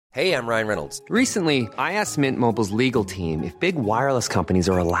Hey, I'm Ryan Reynolds. Recently, I asked Mint Mobile's legal team if big wireless companies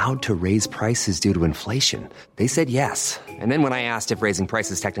are allowed to raise prices due to inflation. They said yes. And then when I asked if raising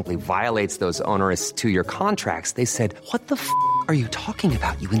prices technically violates those onerous two-year contracts, they said, "What the f*** are you talking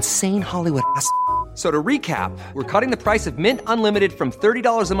about, you insane Hollywood ass?" So to recap, we're cutting the price of Mint Unlimited from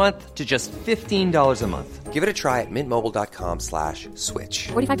 $30 a month to just $15 a month. Give it a try at mintmobile.com/switch.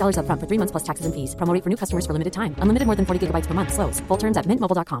 $45 up front for 3 months plus taxes and fees. Promo rate for new customers for limited time. Unlimited more than 40 gigabytes per month. Slows full terms at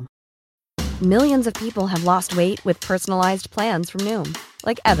mintmobile.com. Millions of people have lost weight with personalized plans from Noom.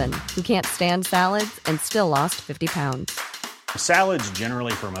 Like Evan, who can't stand salads and still lost 50 pounds. Salads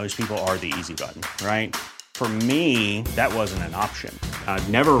generally for most people are the easy button, right? For me, that wasn't an option. I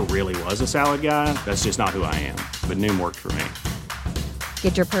never really was a salad guy. That's just not who I am. But Noom worked for me.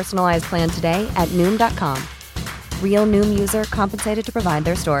 Get your personalized plan today at Noom.com. Real Noom user compensated to provide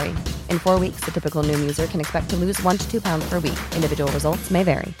their story. In 4 weeks, the typical Noom user can expect to lose 1 to 2 pounds per week. Individual results may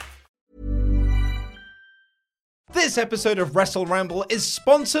vary. This episode of Wrestle Ramble is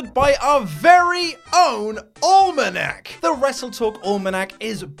sponsored by our very own Almanac. The Wrestle Talk Almanac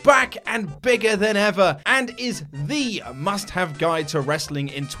is back and bigger than ever and is the must-have guide to wrestling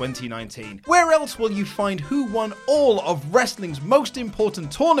in 2019. Where else will you find who won all of wrestling's most important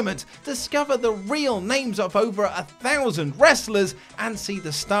tournament, discover the real names of over 1,000 wrestlers, and see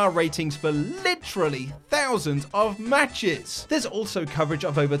the star ratings for literally thousands of matches? There's also coverage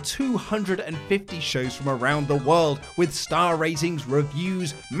of over 250 shows from around the world, with star ratings,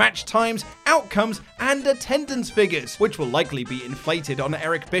 reviews, match times, outcomes, and attendance figures, which will likely be inflated on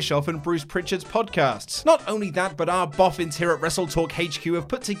Eric Bischoff and Bruce Pritchard's podcasts. Not only that, but our boffins here at Wrestle Talk HQ have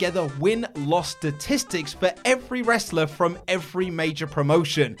put together win-loss statistics for every wrestler from every major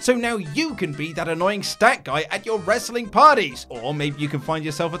promotion. So now you can be that annoying stat guy at your wrestling parties. Or maybe you can find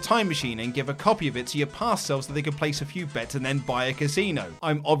yourself a time machine and give a copy of it to your past self so they can place a few bets and then buy a casino.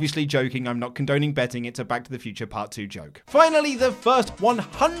 I'm obviously joking, I'm not condoning betting, it's a Back to the Future Part 2 joke. Finally, the first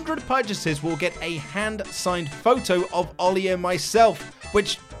 100 purchases will get a hand-signed photo of Ollie and myself,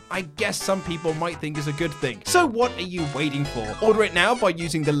 which I guess some people might think is a good thing. So what are you waiting for? Order it now by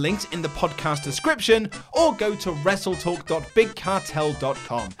using the links in the podcast description, or go to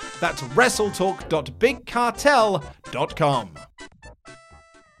wrestletalk.bigcartel.com. That's wrestletalk.bigcartel.com.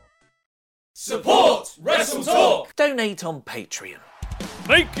 Support Wrestle Talk! Donate on Patreon.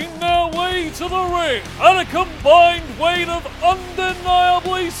 Making their way to the ring at a combined weight of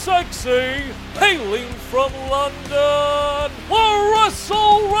undeniably sexy, hailing from London, the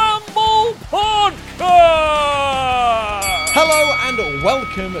Wrestle Ramble Podcast! Hello and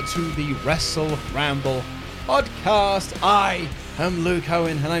welcome to the Wrestle Ramble Podcast. I am Luke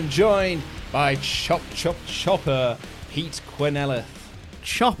Owen and I'm joined by Chopper Pete Quinellith.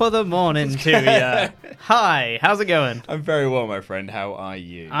 Chop of the morning to you. Hi, how's it going? I'm very well, my friend. How are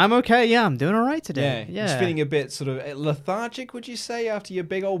you? I'm okay, yeah, I'm doing all right today. Yeah. Just feeling a bit sort of lethargic, would you say, after your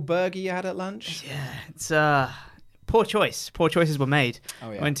big old burger you had at lunch? Yeah, it's poor choice. Poor choices were made.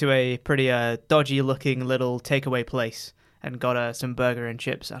 Oh, yeah. I went to a pretty dodgy-looking little takeaway place and got some burger and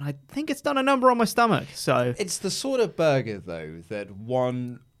chips, and I think it's done a number on my stomach, so... It's the sort of burger, though, that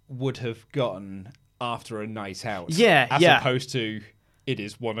one would have gotten after a night out. Yeah, as opposed to... It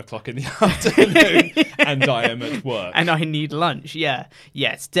is 1 o'clock in the afternoon and I am at work. And I need lunch, yeah.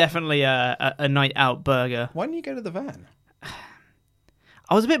 Yeah, it's definitely a night out burger. Why didn't you go to the van?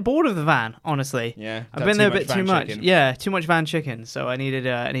 I was a bit bored of the van, honestly. Yeah, I've been there a bit too much. Chicken. Yeah, too much van chicken, so I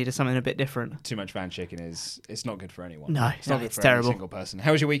needed something a bit different. Too much van chicken it's not good for anyone. No, it's not good it's for terrible. Any single person.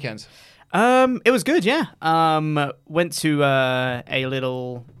 How was your weekend? It was good, yeah. Went to a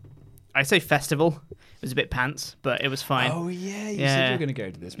little, I say festival. It was a bit pants, but it was fine. Oh, yeah, you said you were going to go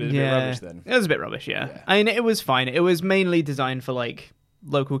to this, but it was a bit rubbish then. It was a bit rubbish, yeah. I mean, it was fine. It was mainly designed for, like,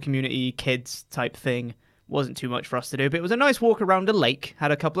 local community kids type thing. Wasn't too much for us to do, but it was a nice walk around a lake. Had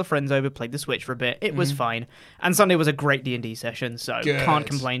a couple of friends over, played the Switch for a bit. It was fine. And Sunday was a great D&D session, so can't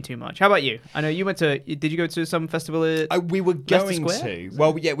complain too much. How about you? I know you went to... Did you go to some festival at we were going Leicester to.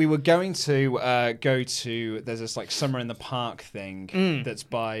 Well, yeah, we were going to go to... There's this, like, Summer in the Park thing that's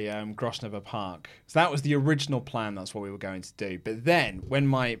by Grosvenor Park. So that was the original plan. That's what we were going to do. But then, when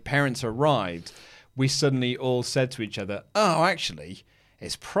my parents arrived, we suddenly all said to each other, oh, actually...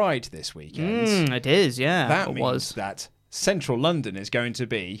 It's Pride this weekend. It is, yeah. That means that central London is going to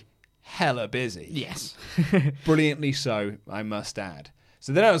be hella busy. Yes. Brilliantly so, I must add.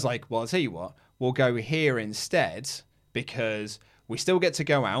 So then I was like, well, I'll tell you what, we'll go here instead because we still get to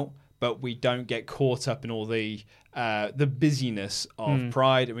go out, but we don't get caught up in all the busyness of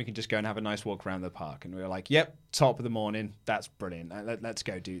Pride, and we can just go and have a nice walk around the park. And we were like, yep, top of the morning, that's brilliant. Let's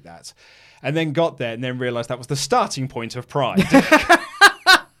go do that. And then got there and then realised that was the starting point of Pride.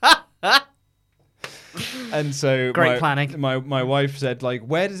 And so Great planning. My wife said, like,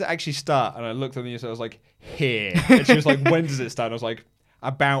 where does it actually start? And I looked on the inside, I was like, here. And she was like, when does it start? And I was like,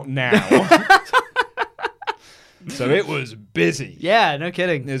 about now. So it was busy. Yeah, no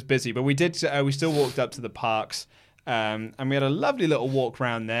kidding. It was busy, but we still walked up to the parks, and we had a lovely little walk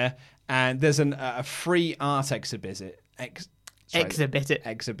around there. And there's a free art exhibit. Exhibit.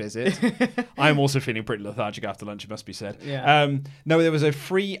 I'm also feeling pretty lethargic after lunch, it must be said. Yeah. No, there was a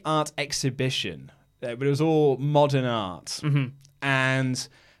free art exhibition, but it was all modern art. Mm-hmm. And,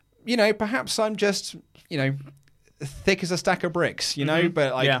 perhaps I'm just, thick as a stack of bricks,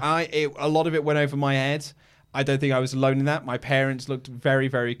 but a lot of it went over my head. I don't think I was alone in that. My parents looked very,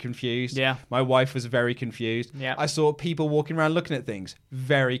 very confused. Yeah. My wife was very confused. Yeah. I saw people walking around looking at things,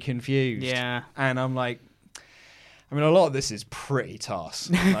 very confused. Yeah. And I'm like, a lot of this is pretty toss.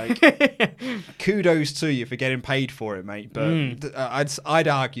 Like, kudos to you for getting paid for it, mate. But I'd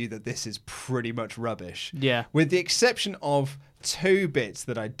argue that this is pretty much rubbish. Yeah. With the exception of 2 bits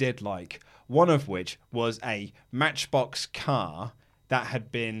that I did like, one of which was a Matchbox car that had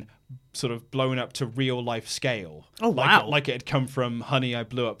been sort of blown up to real life scale. Oh, wow. Like it had come from Honey, I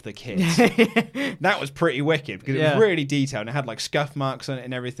Blew Up the Kids. That was pretty wicked because it was really detailed and it had like scuff marks on it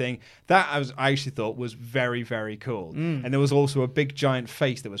and everything. That I actually thought was very, very cool. And there was also a big giant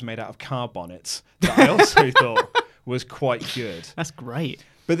face that was made out of car bonnets that I also thought was quite good. That's great.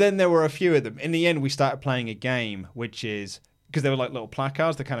 But then there were a few of them. In the end, we started playing a game, which is... because they were like little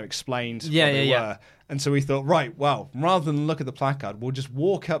placards that kind of explained what they were. And so we thought, right, well, rather than look at the placard, we'll just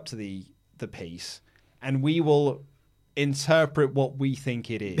walk up to the piece and we will interpret what we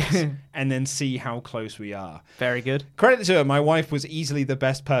think it is and then see how close we are. Very good. Credit to her, my wife was easily the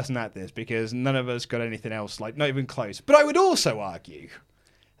best person at this because none of us got anything else, like not even close. But I would also argue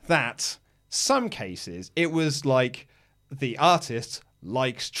that some cases it was like the artist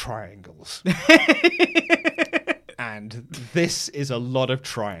likes triangles. And this is a lot of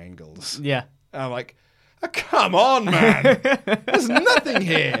triangles. Yeah. And I'm like, oh, come on, man. There's nothing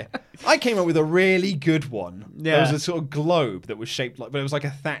here. I came up with a really good one. Yeah. There was a sort of globe that was shaped like, but it was like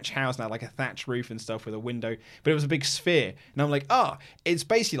a thatch house now, like a thatch roof and stuff with a window, but it was a big sphere. And I'm like, it's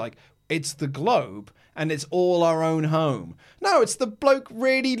basically like, it's the globe and it's all our own home. No, it's the bloke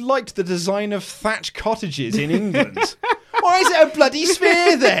really liked the design of thatch cottages in England. Why is it a bloody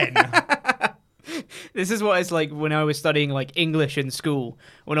sphere then? This is what it's like when I was studying like English in school.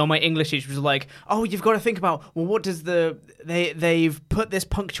 When all my English teachers were like, "Oh, you've got to think about what does they've put this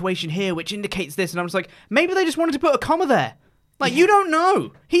punctuation here, which indicates this," and I was like, maybe they just wanted to put a comma there. Like you don't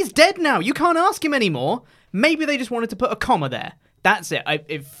know. He's dead now. You can't ask him anymore. Maybe they just wanted to put a comma there. That's it. It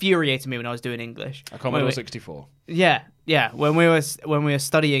infuriated me when I was doing English. A Commodore 64. Yeah. When we were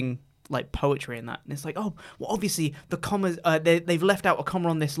studying like poetry and that, and it's like, oh, well, obviously the commas they've left out a comma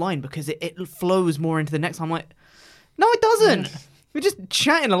on this line because it flows more into the next line. I'm like, no, it doesn't. We're just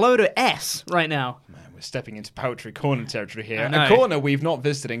chatting a load of S right now. Man, we're stepping into poetry corner territory here. I know. A corner we've not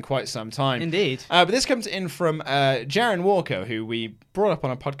visited in quite some time. Indeed. But this comes in from Jaron Walker, who we brought up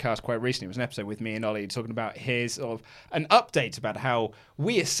on a podcast quite recently. It was an episode with me and Ollie talking about his sort of an update about how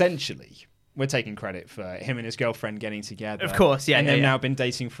we're taking credit for him and his girlfriend getting together. Of course, yeah. And they've now been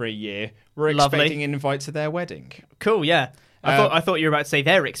dating for a year. We're Lovely. expecting an invite to their wedding. Cool, yeah. I thought you were about to say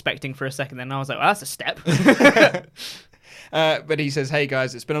they're expecting for a second, then I was like, well, that's a step. But he says, hey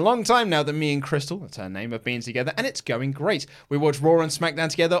guys, it's been a long time now that me and Crystal, that's her name, have been together, and it's going great. We watch Raw and SmackDown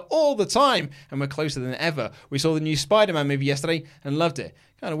together all the time, and we're closer than ever. We saw the new Spider-Man movie yesterday and loved it.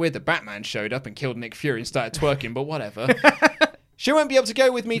 Kind of weird that Batman showed up and killed Nick Fury and started twerking, but whatever. She won't be able to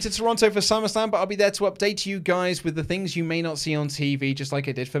go with me to Toronto for SummerSlam, but I'll be there to update you guys with the things you may not see on TV, just like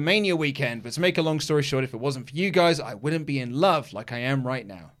I did for Mania weekend. But to make a long story short, if it wasn't for you guys, I wouldn't be in love like I am right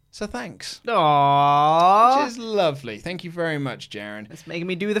now. So thanks. Aww. Which is lovely. Thank you very much, Jaron. It's making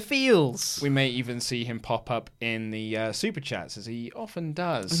me do the feels. We may even see him pop up in the Super Chats, as he often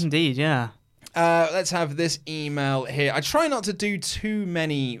does. Indeed, yeah. Let's have this email here. I try not to do too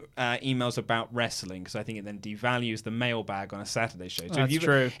many emails about wrestling because I think it then devalues the mailbag on a Saturday show. So That's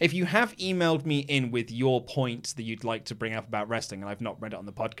true. If you have emailed me in with your points that you'd like to bring up about wrestling and I've not read it on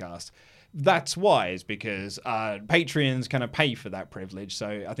the podcast, that's wise because Patreons kind of pay for that privilege.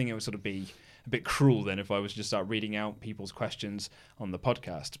 So I think it would sort of be a bit cruel then if I was to just start reading out people's questions on the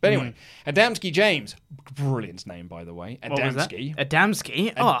podcast. But anyway, Adamski James, brilliant name by the way. Adamski.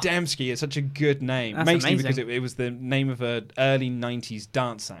 Adamski? Oh. Adamski is such a good name. That's Mostly amazing. because it was the name of an early 90s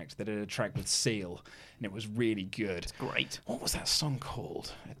dance act that had a track with Seal, and it was really good. It's great. What was that song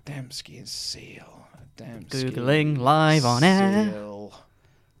called? Adamski and Seal. Adamski. Googling live on air. Seal.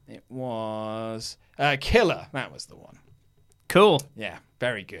 It was Killer. That was the one. Cool. Yeah.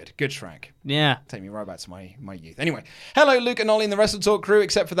 Very good. Good track. Yeah. Take me right back to my youth. Anyway, hello, Luke and Ollie and the Wrestle Talk crew,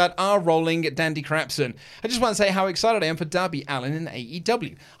 except for that rolling Dandy Crapson. I just want to say how excited I am for Darby Allin in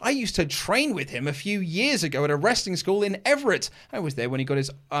AEW. I used to train with him a few years ago at a wrestling school in Everett. I was there when he got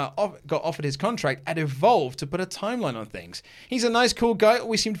offered his contract at Evolve to put a timeline on things. He's a nice, cool guy,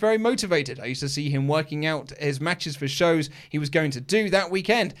 always seemed very motivated. I used to see him working out his matches for shows he was going to do that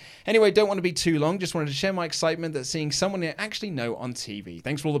weekend. Anyway, don't want to be too long, just wanted to share my excitement that seeing someone I actually know on TV.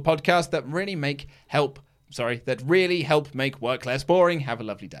 Thanks for all the podcasts that really help make work less boring. Have a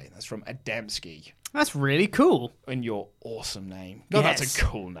lovely day. That's from Adamski. That's really cool. And your awesome name. God, Yes. That's a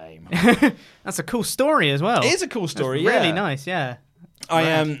cool name. That's a cool story as well. It is a cool story, That's yeah. really nice, yeah. I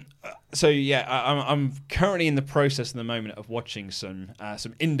am. I'm currently in the process at the moment of watching some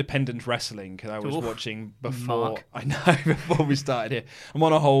independent wrestling because I was watching before. Mark. I know before we started here. I'm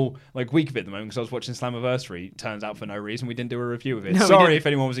on a whole week of it at the moment because I was watching Slammiversary. Turns out for no reason we didn't do a review of it. No, Sorry if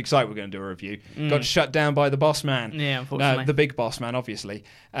anyone was excited we're going to do a review. Mm. Got shut down by the boss man. Yeah, unfortunately. The big boss man, obviously.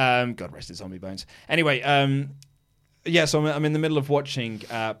 God rest his zombie bones. Anyway, yeah, so I'm in the middle of watching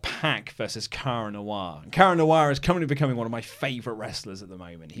Pac versus Cara Noir. Cara Noir is currently becoming one of my favourite wrestlers at the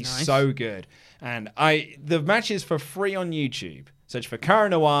moment. He's so good. And the match is for free on YouTube. Search for Cara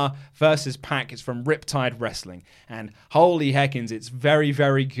Noir versus Pac. It's from Riptide Wrestling. And holy heckins, it's very,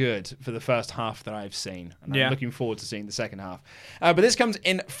 very good for the first half that I've seen. And I'm looking forward to seeing the second half. But this comes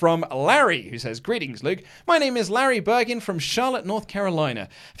in from Larry, who says, "Greetings, Luke. My name is Larry Bergin from Charlotte, North Carolina.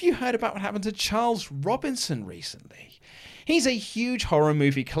 Have you heard about what happened to Charles Robinson recently? He's a huge horror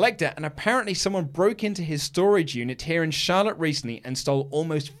movie collector, and apparently someone broke into his storage unit here in Charlotte recently and stole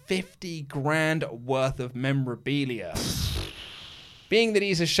almost 50 grand worth of memorabilia. Being that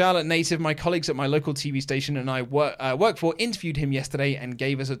he's a Charlotte native, my colleagues at my local TV station and I work for interviewed him yesterday and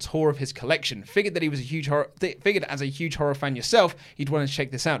gave us a tour of his collection. Figured as a huge horror fan yourself, you'd want to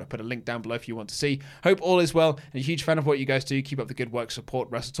check this out. I'll put a link down below if you want to see. Hope all is well, and a huge fan of what you guys do. Keep up the good work, support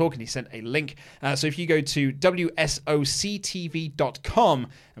Wrestle Talk, and he sent a link. So if you go to WSOCTV.com,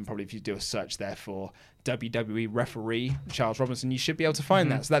 and probably if you do a search there for WWE referee Charles Robinson, you should be able to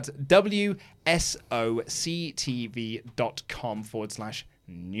find that. So that's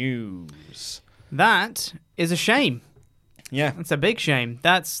WSOCTV.com/news. That is a shame. Yeah. That's a big shame.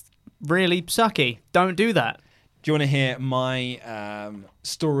 That's really sucky. Don't do that. Do you want to hear my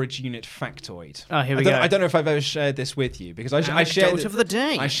storage unit factoid? Oh, here we go. I don't know if I've ever shared this with you because I share Anecdote of the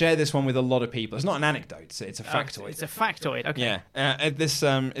day. I share this one with a lot of people. It's not an anecdote; it's a factoid. It's a factoid. Okay. Yeah. It's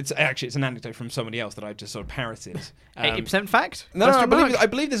an anecdote from somebody else that I've just sort of parroted. 80% fact? No, I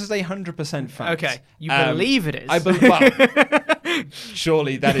believe this is 100% fact. Okay. You believe it is.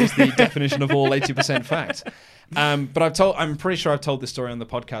 Surely that is the definition of all 80% fact. But I'm pretty sure I've told this story on the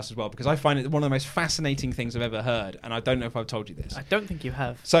podcast as well because I find it one of the most fascinating things I've ever heard, and I don't know if I've told you this. I don't think you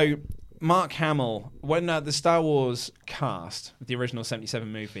have. So, Mark Hamill, when the Star Wars cast, the original 77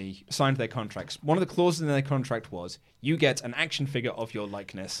 movie, signed their contracts, one of the clauses in their contract was you get an action figure of your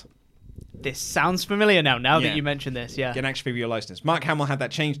likeness. This sounds familiar now that you mention this, yeah. Get an action figure of your likeness. Mark Hamill had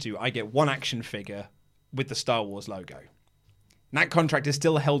that changed to I get one action figure with the Star Wars logo. And that contract is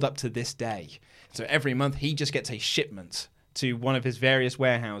still held up to this day. So every month he just gets a shipment to one of his various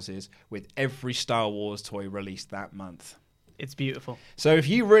warehouses with every Star Wars toy released that month. It's beautiful. So if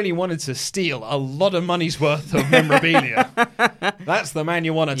you really wanted to steal a lot of money's worth of memorabilia, that's the man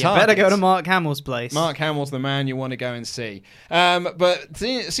you want to target. You better go to Mark Hamill's place. Mark Hamill's the man you want to go and see. But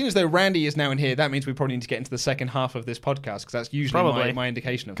seeing as though Randy is now in here, that means we probably need to get into the second half of this podcast because that's usually my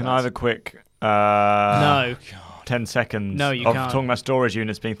indication of Can that. I have a quick no 10 seconds No, you of can't. talking about storage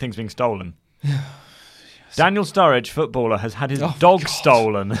units things being stolen? Daniel Sturridge, footballer, has had his dog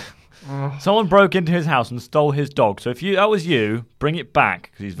stolen. Someone broke into his house and stole his dog. So if that was you, bring it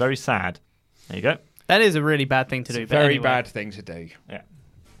back because he's very sad. There you go. That is a really bad thing to do. Very bad thing to do. Yeah.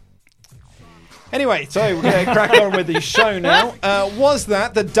 Anyway, so we're going to crack on with the show now. Was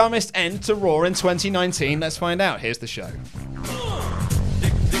that the dumbest end to Raw in 2019? Let's find out. Here's the show.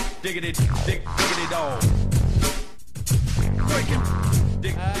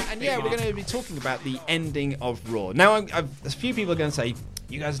 And yeah, we're going to be talking about the ending of Raw. Now, a few people are going to say,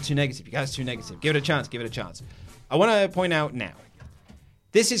 you guys are too negative, you guys are too negative. Give it a chance, give it a chance. I want to point out now,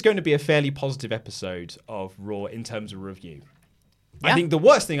 this is going to be a fairly positive episode of Raw in terms of review. Yeah. I think the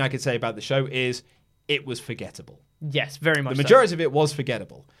worst thing I could say about the show is it was forgettable. Yes, very much The majority of it was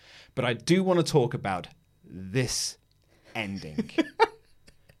forgettable. But I do want to talk about this ending.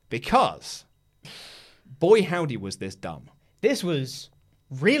 Because, boy howdy was this dumb. This was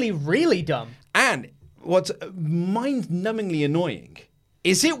really, really dumb. And what's mind-numbingly annoying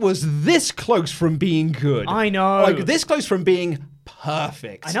is it was this close from being good. I know. Like, this close from being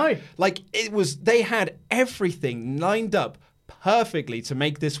perfect. I know. Like, they had everything lined up perfectly to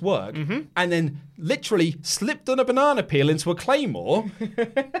make this work, and then literally slipped on a banana peel into a claymore,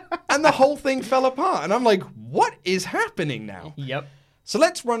 and the whole thing fell apart. And I'm like, what is happening now? Yep. So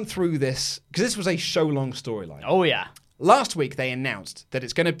let's run through this, because this was a show-long storyline. Oh, yeah. Last week, they announced that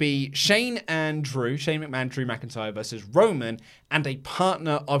it's going to be Shane McMahon, Drew McIntyre versus Roman, and a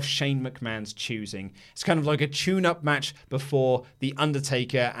partner of Shane McMahon's choosing. It's kind of like a tune-up match before The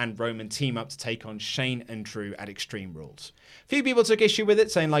Undertaker and Roman team up to take on Shane and Drew at Extreme Rules. A few people took issue with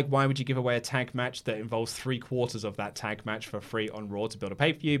it, saying, like, why would you give away a tag match that involves 3/4 of that tag match for free on Raw to build a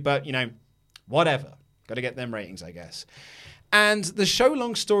pay-per-view? But, whatever. Got to get them ratings, I guess. And the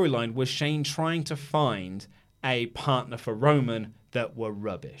show-long storyline was Shane trying to find a partner for Roman that were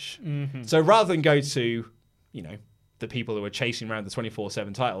rubbish. So rather than go to, the people who were chasing around the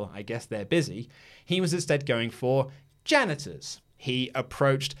 24/7 title, I guess they're busy, he was instead going for janitors. He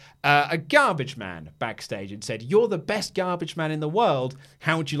approached a garbage man backstage and said, "You're the best garbage man in the world.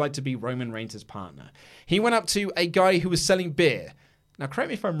 How would you like to be Roman Reigns' partner?" He went up to a guy who was selling beer. Now, correct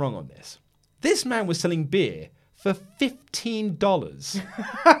me if I'm wrong on this. This man was selling beer for $15.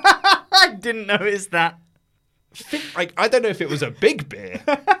 I didn't notice that. I don't know if it was a big beer,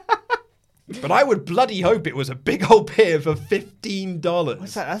 but I would bloody hope it was a big old beer for $15.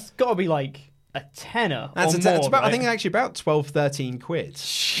 What's that? That's got to be like a tenner. That's or it's more, about, right? I think it's actually about 12, 13 quid.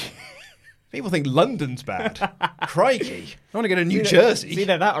 People think London's bad. Crikey. I want to go to New Jersey. It's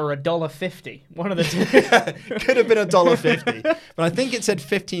either that or $1.50. One of the two. Could have been $1.50. But I think it said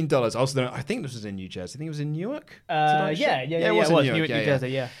 $15. I think this was in New Jersey. I think it was in Newark. Yeah, it was in New Jersey,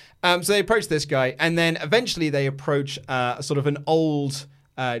 yeah. So they approach this guy, and then eventually they approach sort of an old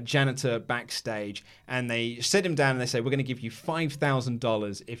janitor backstage, and they sit him down and they say, "We're going to give you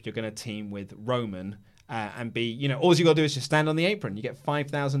 $5,000 if you're going to team with Roman and be, all you got to do is just stand on the apron. You get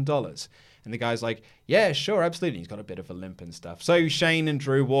 $5,000." And the guy's like, "Yeah, sure, absolutely." He's got a bit of a limp and stuff. So Shane and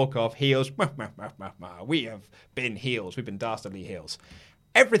Drew walk off, heels. We have been heels. We've been dastardly heels.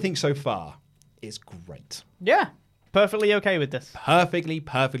 Everything so far is great. Yeah, perfectly okay with this. Perfectly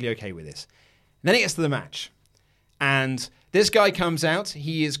okay with this. And then it gets to the match. And this guy comes out.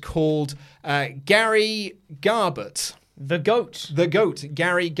 He is called Gary Garbett. The GOAT. The GOAT,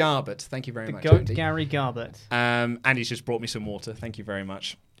 Gary Garbett. Thank you very much, The GOAT, Andy. Gary Garbett. And he's just brought me some water. Thank you very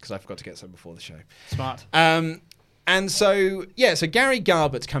much, because I forgot to get some before the show. Smart. And so Gary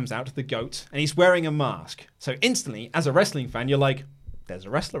Garbett comes out, the GOAT, and he's wearing a mask. So instantly, as a wrestling fan, you're like, there's a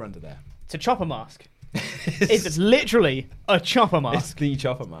wrestler under there. It's a chopper mask. It's literally a chopper mask. It's the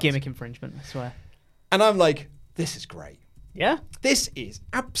chopper mask. Gimmick infringement, I swear. And I'm like, this is great. Yeah? This is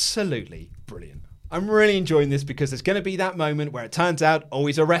absolutely brilliant. I'm really enjoying this because there's going to be that moment where it turns out,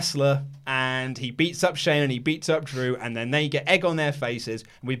 he's a wrestler, and he beats up Shane and he beats up Drew, and then they get egg on their faces,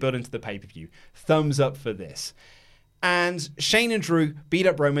 and we build into the pay-per-view. Thumbs up for this. And Shane and Drew beat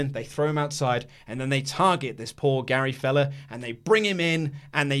up Roman, they throw him outside, and then they target this poor Gary fella, and they bring him in,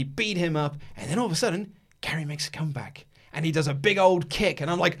 and they beat him up, and then all of a sudden, Gary makes a comeback. And he does a big old kick,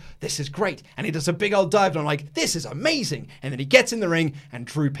 and I'm like, this is great. And he does a big old dive, and I'm like, this is amazing. And then he gets in the ring, and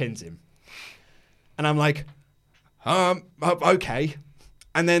Drew pins him. And I'm like, okay.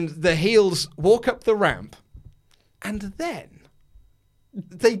 And then the heels walk up the ramp, and then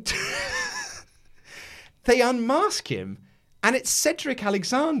they unmask him, and it's Cedric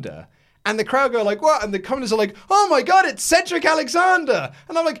Alexander. And the crowd go like, what? And the commenters are like, oh my God, it's Cedric Alexander.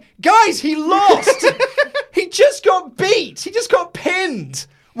 And I'm like, guys, he lost. He just got beat. He just got pinned.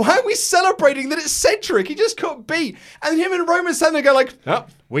 Why are we celebrating that it's Cedric? He just got beat. And him and Roman stand there go like, oh,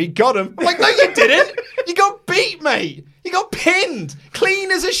 we got him. I'm like, no, you didn't. You got beat, mate. You got pinned. Clean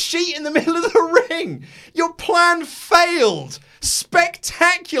as a sheet in the middle of the ring. Your plan failed.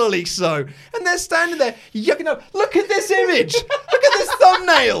 Spectacularly so. And they're standing there. Look at this image. Look at this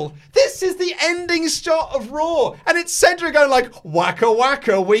thumbnail. This is the ending shot of Raw. And it's Cedric going like, wacka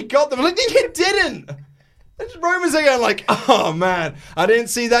wacka, we got them. I'm like, you didn't. Roman's going like, oh man, I didn't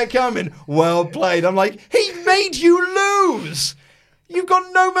see that coming. Well played. I'm like, he made you lose. You've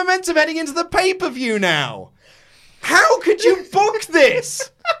got no momentum heading into the pay-per-view now. How could you book this?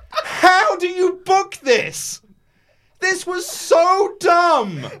 How do you book this? This was so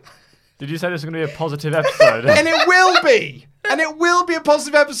dumb. Did you say this is going to be a positive episode? And it will be. And it will be a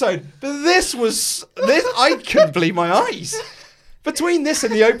positive episode. But this, I couldn't believe my eyes. Between this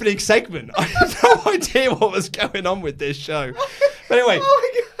and the opening segment, I have no idea what was going on with this show. But anyway,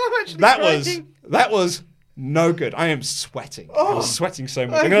 that was no good. I am sweating. I'm sweating so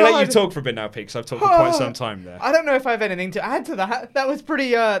much. I'm going to let you talk for a bit now, Pete, because I've talked for quite some time there. I don't know if I have anything to add to that. That was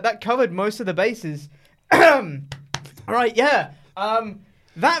pretty, that covered most of the bases. All right, yeah.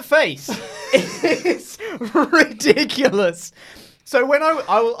 That face is ridiculous. So when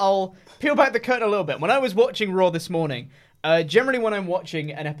I'll peel back the curtain a little bit. When I was watching Raw this morning, generally when I'm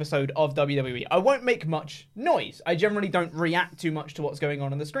watching an episode of WWE, I won't make much noise. I generally don't react too much to what's going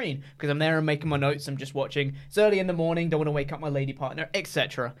on the screen because I'm there and making my notes. I'm just watching. It's early in the morning, don't want to wake up my lady partner,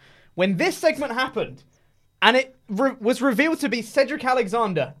 etc. When this segment happened, and it was revealed to be Cedric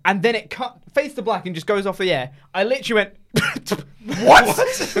Alexander, and then it cut face to black and just goes off the air, I literally went,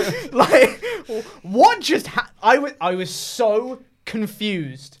 what? Like, what just happened? I was so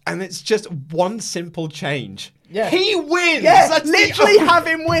confused. And it's just one simple change. Yeah. He wins! Yeah, That's literally have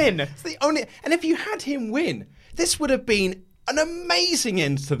him win! It's the only... And if you had him win, this would have been an amazing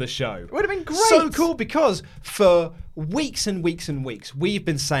end to the show. It would have been great. So cool, because for weeks and weeks and weeks, we've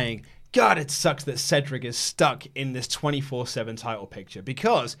been saying, God, it sucks that Cedric is stuck in this 24/7 title picture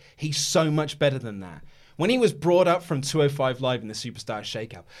because he's so much better than that. When he was brought up from 205 Live in the Superstar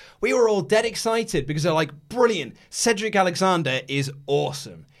Shakeup, we were all dead excited because they're like, brilliant, Cedric Alexander is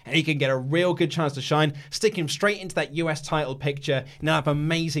awesome. And he can get a real good chance to shine, stick him straight into that US title picture, and have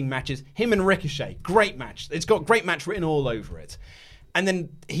amazing matches. Him and Ricochet, great match. It's got great match written all over it. And then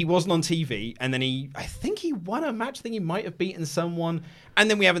he wasn't on TV, and then I think he won a match. I think he might have beaten someone, and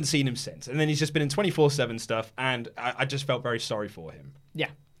then we haven't seen him since. And then he's just been in 24/7 stuff, and I just felt very sorry for him. Yeah.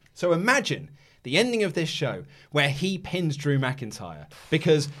 So imagine the ending of this show where he pins Drew McIntyre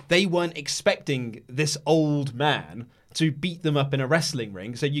because they weren't expecting this old man to beat them up in a wrestling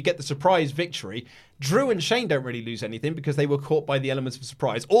ring. So you get the surprise victory. Drew and Shane don't really lose anything because they were caught by the elements of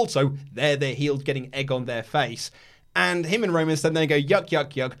surprise. Also, they're healed getting egg on their face. And him and Roman stand there and go, yuck,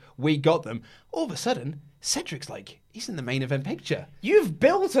 yuck, yuck, we got them. All of a sudden, Cedric's like, he's in the main event picture. You've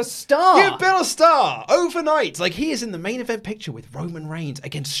built a star! You've built a star! Overnight! Like, he is in the main event picture with Roman Reigns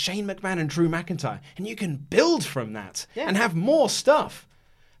against Shane McMahon and Drew McIntyre. And you can build from that and have more stuff.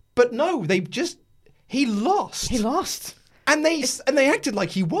 But no, he lost. He lost. And they acted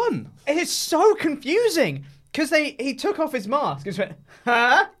like he won. It is so confusing. Because he took off his mask and just went,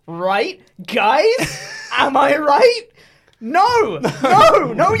 huh? Right? Guys? Am I right? No,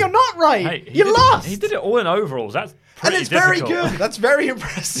 you're not right. Hey, you lost. He did it all in overalls. That's and it's difficult. very good. That's very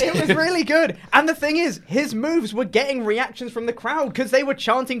impressive. It was really good. And the thing is, his moves were getting reactions from the crowd because they were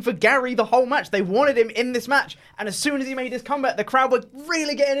chanting for Gary the whole match. They wanted him in this match. And as soon as he made his comeback, the crowd were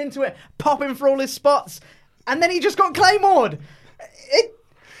really getting into it, popping for all his spots. And then he just got Claymored.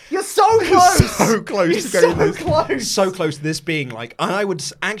 You're so close. So close to You're going so close. So close to this being like, I would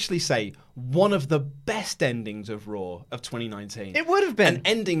actually say, one of the best endings of Raw of 2019. It would have been. An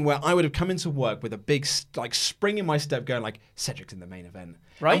ending where I would have come into work with a big spring in my step going like, Cedric's in the main event.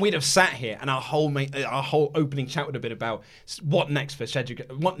 Right. And we'd have sat here and our whole opening chat would have been about what next for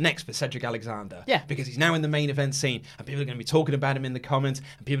Cedric Alexander. Yeah. Because he's now in the main event scene and people are going to be talking about him in the comments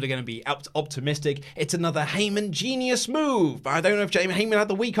and people are going to be optimistic. It's another Heyman genius move. I don't know if Heyman had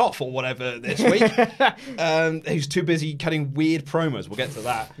the week off or whatever this week. He's too busy cutting weird promos. We'll get to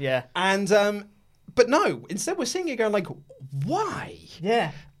that. Yeah. And but no, instead we're seeing it going like, why?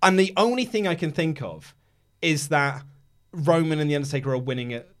 Yeah. And the only thing I can think of is that Roman and The Undertaker are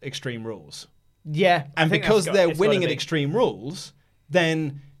winning at Extreme Rules. Yeah. And because they're winning at Extreme Rules,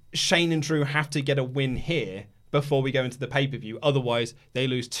 then Shane and Drew have to get a win here before we go into the pay-per-view. Otherwise, they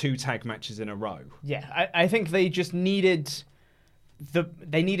lose 2 tag matches in a row. Yeah, I think they just needed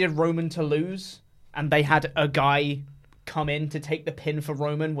Roman to lose, and they had a guy come in to take the pin for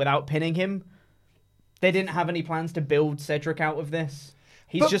Roman without pinning him. They didn't have any plans to build Cedric out of this.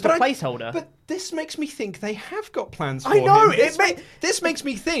 He's just a placeholder. But this makes me think they have got plans for I know, him. This makes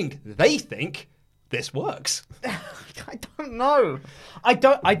me think they think this works. I don't know. I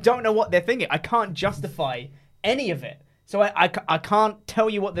don't know what they're thinking. I can't justify any of it. So I can't tell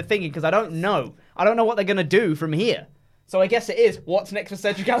you what they're thinking because I don't know. I don't know what they're going to do from here. So I guess it is what's next for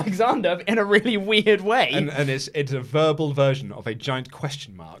Cedric Alexander in a really weird way. And it's a verbal version of a giant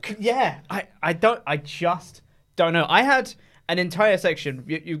question mark. Yeah. I just don't know. I had an entire section,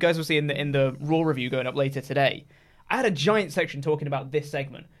 you guys will see in the Raw review going up later today. I had a giant section talking about this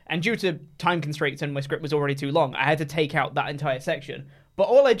segment. And due to time constraints and my script was already too long, I had to take out that entire section. But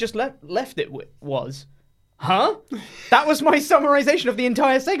all I just left it with was, huh? That was my summarization of the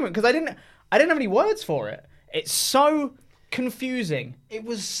entire segment because I didn't have any words for it. It's so confusing. It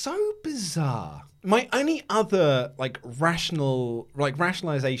was so bizarre. My only other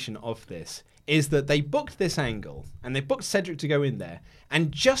rationalization of this is that they booked this angle and they booked Cedric to go in there,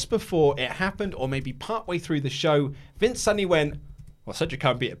 and just before it happened, or maybe partway through the show, Vince suddenly went, well, Cedric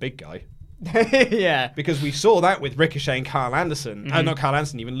can't beat a big guy. Yeah. Because we saw that with Ricochet and Carl Anderson. Not Carl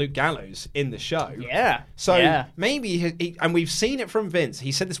Anderson, even Luke Gallows in the show. Yeah. So maybe, and we've seen it from Vince.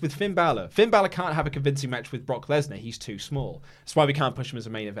 He said this with Finn Balor. Finn Balor can't have a convincing match with Brock Lesnar. He's too small. That's why we can't push him as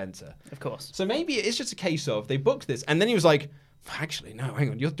a main eventer. Of course. So maybe it's just a case of they booked this, and then he was like, actually, no, hang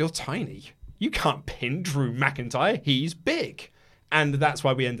on, you're tiny. You can't pin Drew McIntyre. He's big. And that's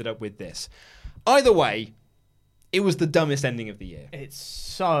why we ended up with this. Either way, it was the dumbest ending of the year. It's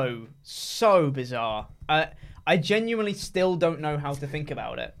so bizarre. I genuinely still don't know how to think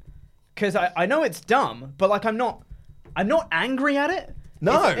about it. Because I know it's dumb, but like I'm not angry at it.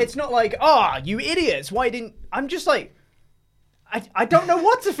 No. It's not like, you idiots, why didn't... I'm just like... I don't know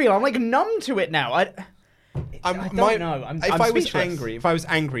what to feel. I'm like numb to it now. I don't know. If I was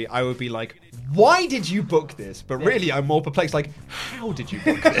angry, I would be like, why did you book this? But really, I'm more perplexed. Like, how did you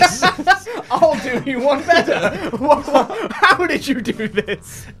book this? I'll do you one better. How did you do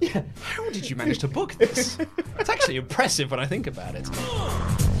this? Yeah, how did you manage to book this? It's actually impressive when I think about it.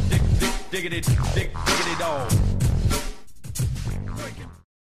 Diggity dog.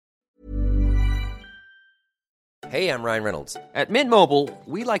 Hey, I'm Ryan Reynolds. At Mint Mobile,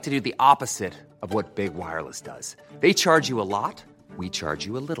 we like to do the opposite of what Big Wireless does. They charge you a lot, we charge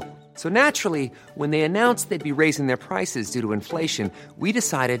you a little. So naturally, when they announced they'd be raising their prices due to inflation, we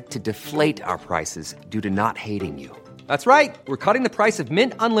decided to deflate our prices due to not hating you. That's right. We're cutting the price of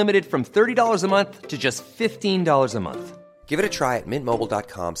Mint Unlimited from $30 a month to just $15 a month. Give it a try at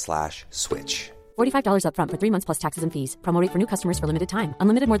mintmobile.com/switch. $45 up front for 3 months plus taxes and fees. Promo rate for new customers for limited time.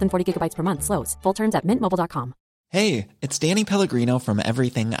 Unlimited more than 40 gigabytes per month. Slows full terms at mintmobile.com. Hey, it's Danny Pellegrino from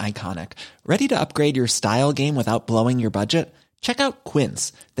Everything Iconic. Ready to upgrade your style game without blowing your budget? Check out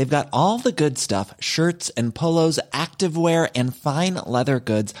Quince. They've got all the good stuff, shirts and polos, activewear, and fine leather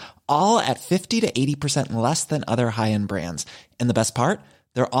goods, all at 50 to 80% less than other high-end brands. And the best part?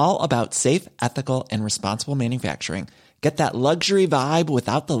 They're all about safe, ethical, and responsible manufacturing. Get that luxury vibe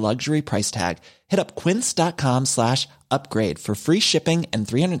without the luxury price tag. Hit up quince.com/upgrade for free shipping and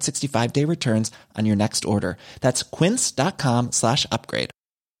 365-day returns on your next order. That's quince.com/upgrade.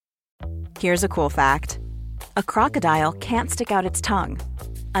 Here's a cool fact. A crocodile can't stick out its tongue.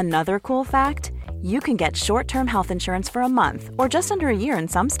 Another cool fact, you can get short-term health insurance for a month or just under a year in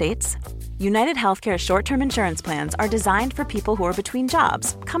some states. United Healthcare short-term insurance plans are designed for people who are between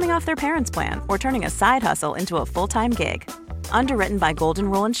jobs, coming off their parents' plan, or turning a side hustle into a full-time gig. Underwritten by Golden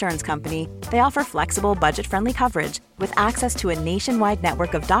Rule Insurance Company, they offer flexible, budget-friendly coverage with access to a nationwide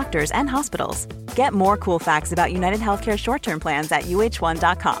network of doctors and hospitals. Get more cool facts about United Healthcare short-term plans at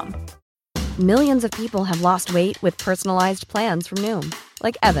uh1.com. Millions of people have lost weight with personalized plans from Noom.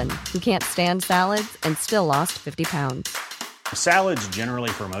 Like Evan, who can't stand salads and still lost 50 pounds. Salads generally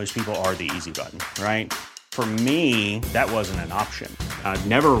for most people are the easy button, right? For me, that wasn't an option. I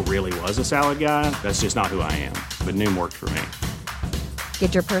never really was a salad guy. That's just not who I am. But Noom worked for me.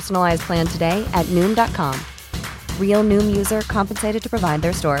 Get your personalized plan today at Noom.com. Real Noom user compensated to provide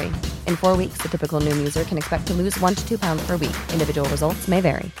their story. In 4 weeks, the typical Noom user can expect to lose 1 to 2 pounds per week. Individual results may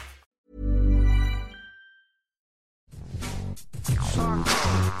vary.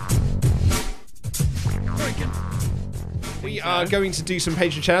 We are going to do some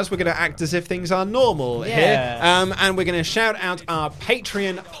Patreon shoutouts. We're going to act as if things are normal here. And we're going to shout out our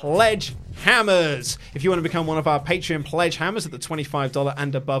Patreon pledge hammers. If you want to become one of our Patreon pledge hammers at the $25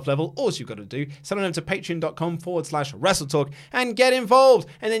 and above level, all you've got to do, send on over to patreon.com/WrestleTalk and get involved.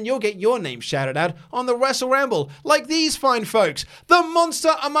 And then you'll get your name shouted out on the Wrestle Ramble, like these fine folks. The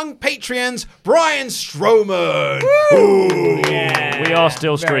monster among Patreons, Brian Strowman. Woo! Yeah. We are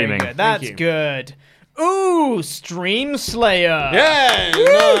still streaming. Good. That's good. Ooh, Stream Slayer. Yeah, Woo,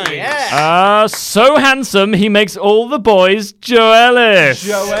 nice. Yeah. So handsome, he makes all the boys Joe Ellis.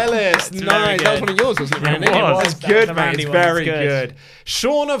 Joe Ellis, nice. That was one of yours, wasn't it, Randy? It was. It's good, The man. Randy It's one was very good. good.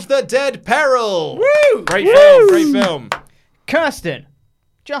 Shaun of the Dead Peril. Woo! Great film, great film. Kirsten.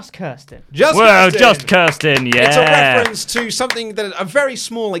 Just Kirsten. Just Kirsten, yeah. It's a reference to something that a very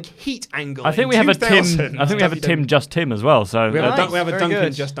small heat angle. I think we have a Tim. I think we have a Tim, just Tim as well. So We have, Nice, we have a very Duncan,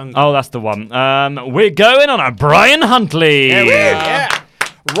 good. just Duncan. oh, that's the one. We're going on a Brian Huntley. There we are. Yeah.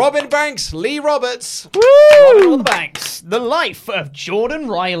 Robin Banks, Lee Roberts. Robin All the Banks. The Life of Jordan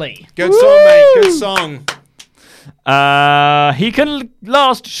Riley. Good song, mate. Good song. He can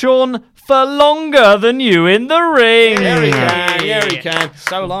last, Sean, for longer than you in the ring. Yeah, he can. Yeah, he can.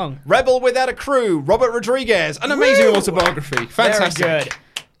 So long. Rebel Without a Crew, Robert Rodriguez. An amazing autobiography. Fantastic. Very good.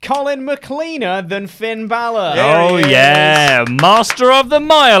 Colin McLeaner than Finn Balor. Yeah. Oh, There he yeah. Master of the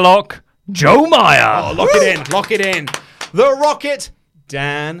Meyerlock, Joe Meyer. Oh, lock it in. Lock it in. The Rocket,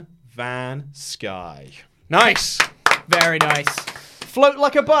 Dan Van Sky. Nice. Very nice. float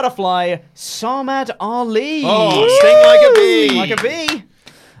like a butterfly, Samad Ali. Oh, sting like a bee. Like a bee.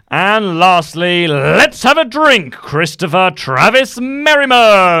 And lastly, let's have a drink, Christopher Travis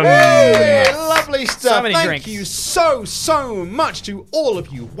Merriman. Hey, lovely stuff. So many Thank drinks. you so much to all of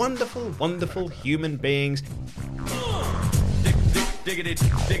you wonderful, wonderful human beings. Diggity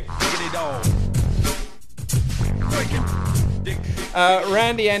dog.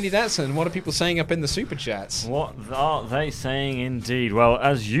 Randy, Andy Datson, what are people saying up in the super chats? What are they saying indeed? Well,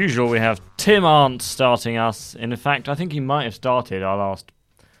 as usual, we have Tim Arndt starting us. In fact, I think he might have started our last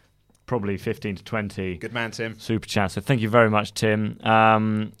probably 15 to 20 Good man, Tim. super chat. So thank you very much, Tim.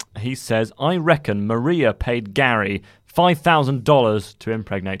 He says, I reckon Maria paid Gary $5,000 to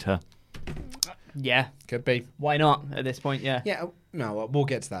impregnate her. Yeah. Could be. Why not at this point? Yeah. Yeah, no, we'll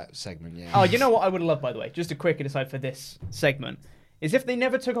get to that segment, yeah. Oh, you know what I would love, by the way? Just a quick aside for this segment. Is if they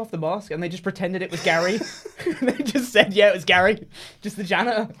never took off the mask and they just pretended it was Gary. They just said, yeah, it was Gary. Just the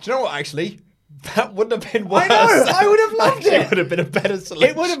janitor. Do you know what, actually? That wouldn't have been worse. I know! I would have loved Actually, it! It would have been a better solution.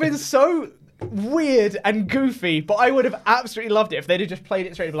 It would have been so weird and goofy, but I would have absolutely loved it if they'd have just played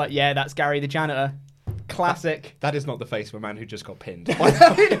it straight and be like, yeah, that's Gary the janitor. Classic. That is not the face of a man who just got pinned.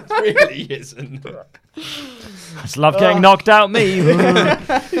 It really isn't. I just love getting knocked out, me.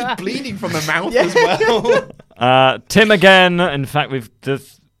 He's bleeding from the mouth as well. Tim again. In fact, we've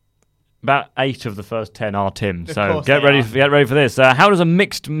just about 8 of the first 10 are Tim. So get ready for this. How does a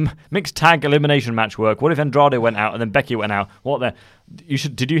mixed tag elimination match work? What if Andrade went out and then Becky went out?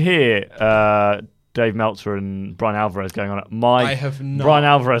 Did you hear Dave Meltzer and Brian Alvarez going on it? I have not. Brian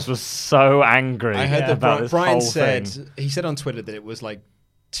Alvarez was so angry. I heard about that this Brian whole said thing. he said on Twitter that it was like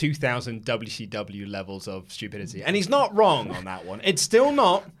 2000 WCW levels of stupidity, and he's not wrong on that one. It's still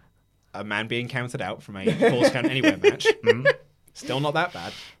not a man being counted out from a Falls Count Anywhere match. Still not that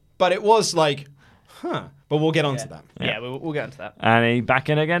bad, but it was like, huh. But we'll get on to that. Yeah, we'll get onto that. And he back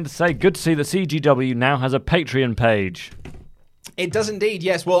in again to say, good to see that CGW now has a Patreon page. It does indeed,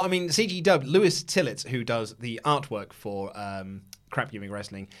 yes. Well, I mean, CGW, Lewis Tillett, who does the artwork for Crap Giving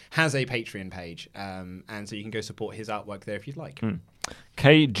Wrestling, has a Patreon page, and so you can go support his artwork there if you'd like.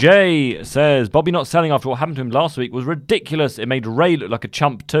 KJ says, Bobby not selling after what happened to him last week was ridiculous. It made Ray look like a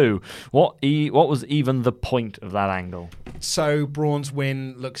chump too. What was even the point of that angle? So Braun's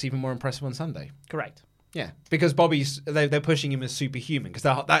win looks even more impressive on Sunday. Correct. Yeah, because they're pushing him as superhuman. Because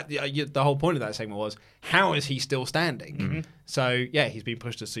the whole point of that segment was, how is he still standing? Mm-hmm. So yeah, he's been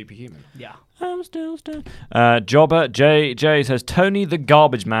pushed as superhuman. Yeah. I'm still standing. Jobber J says, Tony the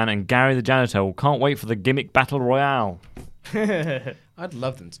Garbage Man and Gary the Janitor. Can't wait for the gimmick battle royale. I'd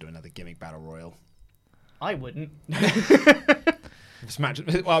love them to do another gimmick battle royal. I wouldn't. It's match.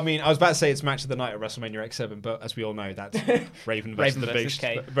 Well, I mean, I was about to say it's match of the night at WrestleMania X7, but as we all know, that's Raven versus the Big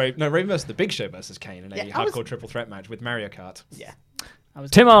Kane. Raven versus the Big Show versus Kane in a hardcore triple threat match with Mario Kart. Yeah.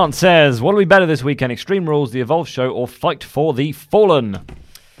 Tim Arndt says, what will be better this weekend? Extreme Rules, The Evolve Show, or Fight for the Fallen?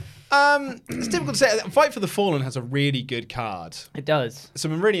 It's difficult to say. Fight for the Fallen has a really good card. It does.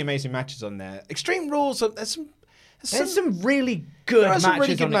 Some really amazing matches on there. Extreme Rules, there's some really good matches, some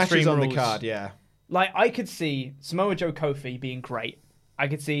really good matches on the card, yeah. Like, I could see Samoa Joe Kofi being great. I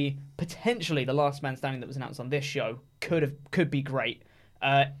could see potentially the Last Man Standing that was announced on this show could be great.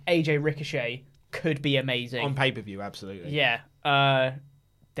 AJ Ricochet could be amazing. On pay-per-view, absolutely. Yeah.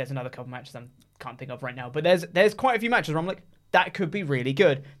 There's another couple matches I can't think of right now. But there's quite a few matches where I'm like, that could be really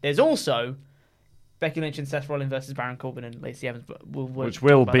good. There's also Becky Lynch and Seth Rollins versus Baron Corbin and Lacey Evans, which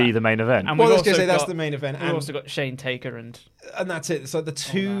will be the main event. And well, I was going to say that's the main event. We've also got Shane Taker and that's it. So the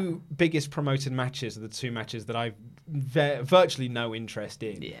two biggest promoted matches are the two matches that I've virtually no interest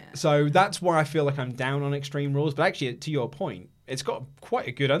in. Yeah. So that's why I feel like I'm down on Extreme Rules. But actually, to your point, it's got quite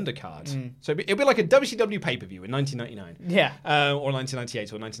a good undercard. So it'll be like a WCW pay-per-view in 1999. Yeah. Or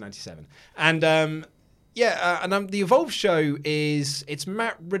 1998 or 1997. And the Evolve show it's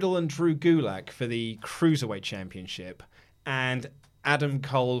Matt Riddle and Drew Gulak for the Cruiserweight Championship, and Adam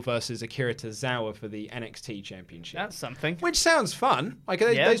Cole versus Akira Tozawa for the NXT Championship. That's something. Which sounds fun. Like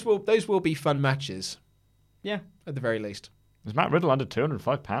those will be fun matches. Yeah, at the very least. Is Matt Riddle under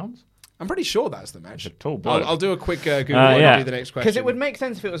 205 pounds? I'm pretty sure that's the match. It's a tall bloke. I'll do a quick Google and I'll do the next question. Because it would make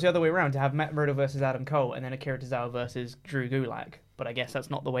sense if it was the other way around, to have Matt Riddle versus Adam Cole and then Akira Tozawa versus Drew Gulak. But I guess that's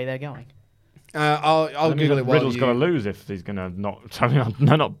not the way they're going. I'll Google it while Riddle's got to lose if he's going to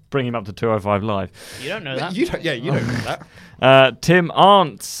not bring him up to 205 live. You don't know that. You don't know that. Tim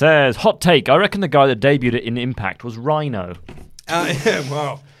Arndt says, hot take, I reckon the guy that debuted in Impact was Rhino.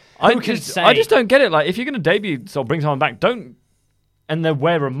 Wow. I just don't get it. Like, if you're going to debut or bring someone back, and they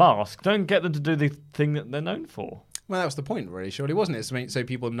wear a mask, don't get them to do the thing that they're known for. Well, that was the point, really, surely, wasn't it? So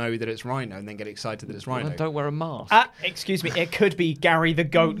people know that it's Rhino and then get excited that it's Rhino. Well, don't wear a mask. Excuse me, it could be Gary the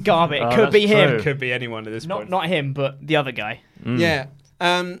Goat Garbutt. It Oh, could be that's him. true. It could be anyone at this point. Not him, but the other guy. Yeah.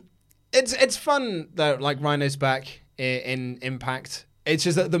 It's fun, though, like, Rhino's back in Impact. It's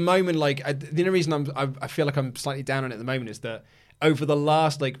just that at the moment, like, the only reason I feel like I'm slightly down on it at the moment is that over the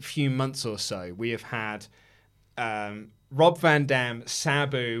last, like, few months or so, we have had Rob Van Dam,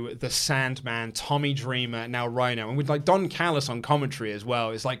 Sabu, the Sandman, Tommy Dreamer, now Rhino, and with like Don Callis on commentary as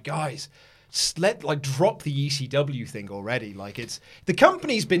well. It's like, guys, drop the ECW thing already. Like, it's the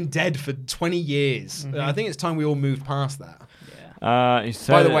company's been dead for 20 years. I think it's time we all moved past that.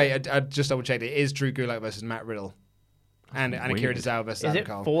 By the way, I just double checked. It is Drew Gulak versus Matt Riddle, and Akira Tozawa versus Is Adam it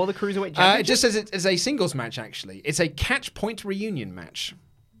Cole. for the Cruiserweight Championship? It just says it's a singles match. Actually, it's a catch point reunion match.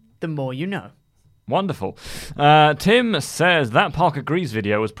 The more you know. Wonderful. Tim says that Parker Greaves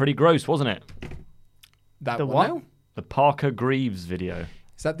video was pretty gross, wasn't it? The what? Now? The Parker Greaves video.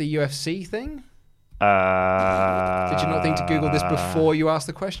 Is that the UFC thing? Did you not think to Google this before you asked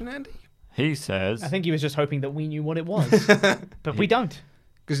the question, Andy? He says... I think he was just hoping that we knew what it was. But we don't.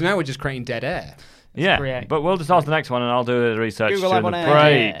 Because now we're just creating dead air. Yeah, correct. but we'll just ask the next one and I'll do the research Google during Live the on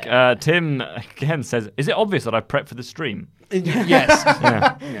break. air. Tim again says, is it obvious that I prepped for the stream? Yes.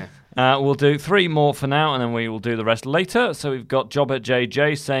 Yeah. We'll do 3 more for now, and then we will do the rest later. So we've got Jobber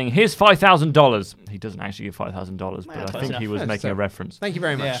JJ saying, here's $5,000. He doesn't actually give $5,000, but I think he was making a reference. Thank you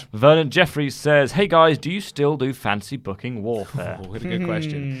very much. Yeah. Vernon Jeffries says, hey guys, do you still do fancy booking warfare? Oh, what a good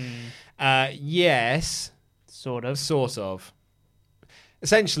question. Yes. Sort of. Sort of.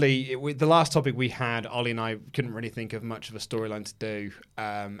 Essentially, the last topic we had, Ollie and I couldn't really think of much of a storyline to do,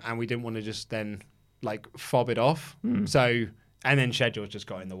 and we didn't want to just then like fob it off. So, and then schedules just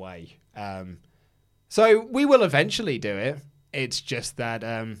got in the way. So we will eventually do it. It's just that,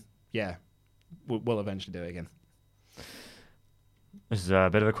 we'll eventually do it again. This is a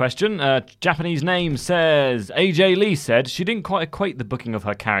bit of a question. Japanese name says, AJ Lee said she didn't quite equate the booking of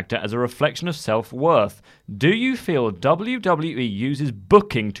her character as a reflection of self-worth. Do you feel WWE uses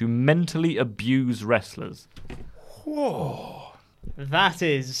booking to mentally abuse wrestlers? Whoa. That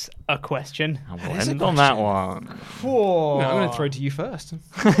is a question. I will end on that one. Whoa. No, I'm going to throw it to you first.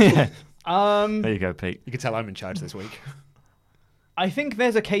 There you go, Pete. You can tell I'm in charge this week. I think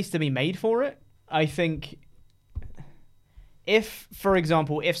there's a case to be made for it. I think if, for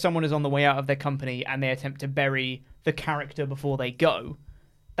example, if someone is on the way out of their company and they attempt to bury the character before they go,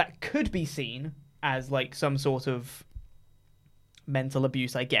 that could be seen as like some sort of mental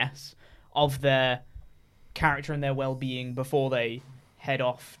abuse, I guess, of their character and their well-being before they head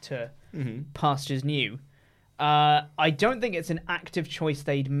off to pastures new. I don't think it's an active choice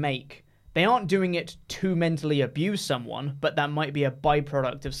they'd make. They aren't doing it to mentally abuse someone, but that might be a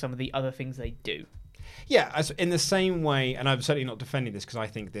byproduct of some of the other things they do. Yeah, in the same way, and I'm certainly not defending this because I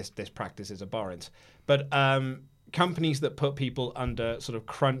think this practice is abhorrent, but companies that put people under sort of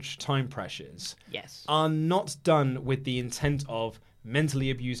crunch time pressures are not done with the intent of mentally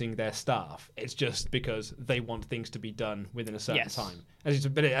abusing their staff. It's just because they want things to be done within a certain time.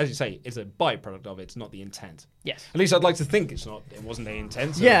 But as you say, it's a byproduct of it. It's not the intent. Yes. At least I'd like to think it wasn't the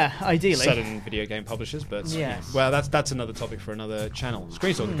intent. Yeah, ideally. Certain video game publishers, but yes. Well, that's another topic for another channel.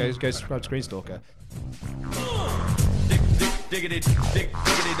 Screenstalker, go subscribe to Screenstalker. Diggity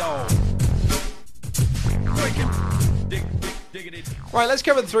dog. Right, let's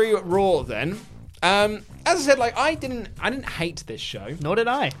cover through Raw then. As I said, like I didn't hate this show. Nor did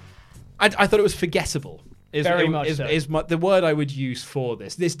I. I thought it was forgettable. Very much so. Is the word I would use for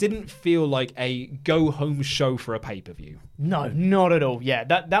this. This didn't feel like a go-home show for a pay-per-view. No, not at all. Yeah,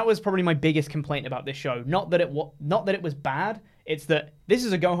 that was probably my biggest complaint about this show. Not that it was bad. It's that this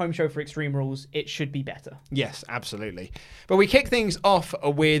is a go-home show for Extreme Rules. It should be better. Yes, absolutely. But we kick things off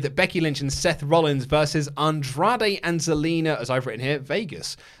with Becky Lynch and Seth Rollins versus Andrade and Zelina, as I've written here,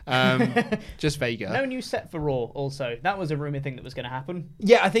 Vegas. Just Vega. No new set for Raw, also. That was a rumor thing that was going to happen.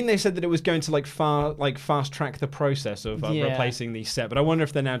 Yeah, I think they said that it was going to fast track the process of replacing the set. But I wonder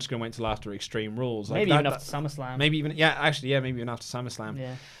if they're now just going to wait until after Extreme Rules. Maybe even after SummerSlam. Maybe even after SummerSlam.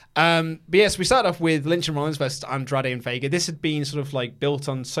 Yeah. But yes, we start off with Lynch and Rollins versus Andrade and Vega. This had been sort of like built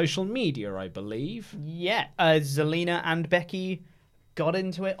on social media, I believe. Yeah, Zelina and Becky got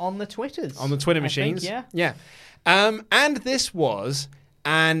into it on the Twitters. On the Twitter machines. Yeah. And this was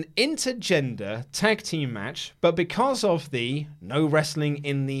an intergender tag team match, but because of the no wrestling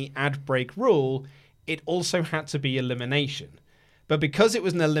in the ad break rule, it also had to be elimination. But because it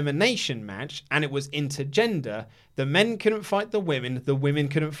was an elimination match and it was intergender, the men couldn't fight the women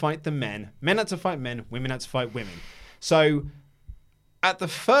couldn't fight the men had to fight men, women had to fight women. So at the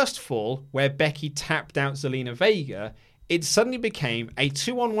first fall, where Becky tapped out Zelina Vega, it suddenly became a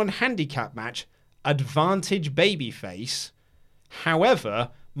 2-on-1 handicap match, advantage babyface. However,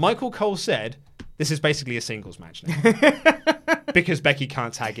 Michael Cole said, this is basically a singles match now. Because Becky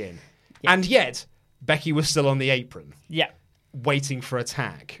can't tag in. Yeah. And yet, Becky was still on the apron. Yeah. Waiting for a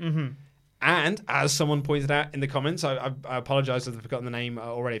tag. Mm-hmm. And as someone pointed out in the comments, I apologize if I've forgotten the name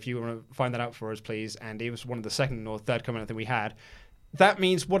already. If you want to find that out for us, please. And it was one of the second or third comment I think we had. That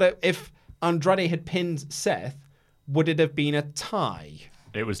means if Andrade had pinned Seth, would it have been a tie?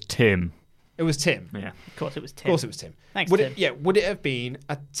 It was Tim. It was Tim. Yeah. Of course it was Tim. Of course it was Tim. Thanks, Tim. Tim. Would it have been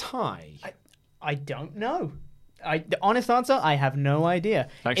a tie? I don't know. The honest answer, I have no idea.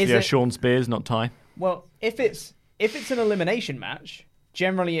 Actually, Sean Spears, not Ty. Well, if it's an elimination match,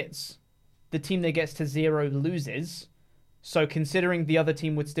 generally it's the team that gets to 0 loses. So considering the other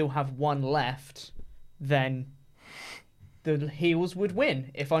team would still have 1 left, then the heels would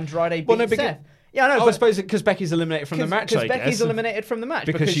win if Andrade beat Seth. Yeah, I know. I suppose because Becky's eliminated from the match, I guess. Because Becky's eliminated from the match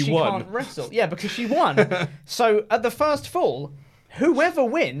because she won. Can't wrestle. Yeah, because she won. So at the first fall, whoever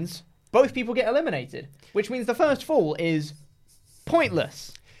wins, both people get eliminated, which means the first fall is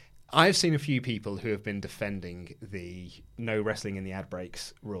pointless. I've seen a few people who have been defending the no wrestling in the ad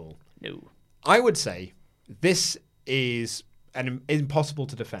breaks rule. No. I would say this is impossible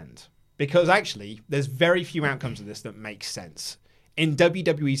to defend because actually there's very few outcomes of this that make sense. In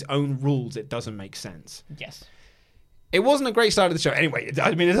WWE's own rules, it doesn't make sense. Yes. It wasn't a great start of the show. Anyway,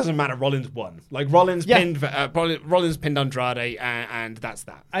 I mean, it doesn't matter. Rollins won. Like, Rollins pinned Andrade, and that's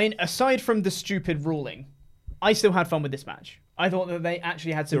that. I mean, aside from the stupid ruling, I still had fun with this match. I thought that they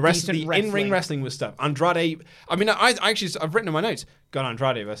actually had some decent wrestling. In-ring wrestling was stuff. Andrade, I mean, I've written in my notes, God,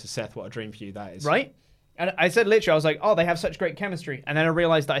 Andrade versus Seth, what a dream feud that is. Right? And I said literally, I was like, oh, they have such great chemistry. And then I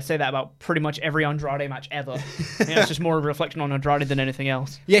realized that I say that about pretty much every Andrade match ever. It's just more of a reflection on Andrade than anything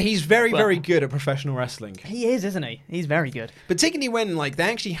else. Yeah, he's very good at professional wrestling. He is, isn't he? He's very good. Particularly when, like,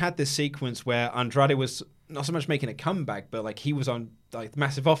 they actually had this sequence where Andrade was not so much making a comeback, but, like, he was on, like,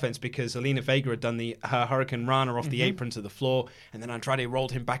 massive offense because Zelina Vega had done her Hurricane Rana off the apron to the floor, and then Andrade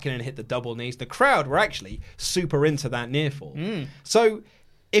rolled him back in and hit the double knees. The crowd were actually super into that near fall. So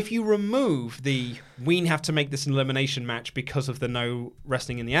if you remove we have to make this an elimination match because of the no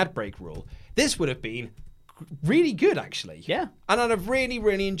wrestling in the ad break rule, this would have been really good, actually. Yeah. And I'd have really,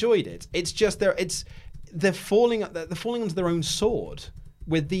 really enjoyed it. It's just they're falling onto their own sword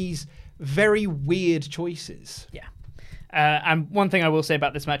with these very weird choices. Yeah. And one thing I will say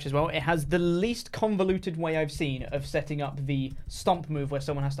about this match as well, it has the least convoluted way I've seen of setting up the stomp move where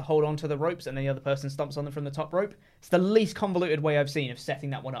someone has to hold on to the ropes and then the other person stomps on them from the top rope. It's the least convoluted way I've seen of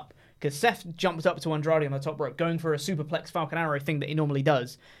setting that one up. Because Seth jumped up to Andrade on the top rope, going for a superplex Falcon Arrow thing that he normally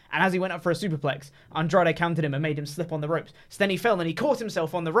does. And as he went up for a superplex, Andrade countered him and made him slip on the ropes. So then he fell and he caught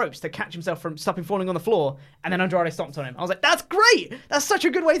himself on the ropes to catch himself from stopping falling on the floor. And then Andrade stomped on him. I was like, that's great! That's such a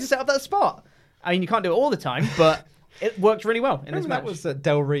good way to set up that spot. I mean, you can't do it all the time, but it worked really well in this match. That was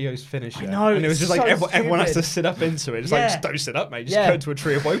Del Rio's finisher. I know, and it was just so like everyone has to sit up into it. It's like, just don't sit up, mate. Just go to a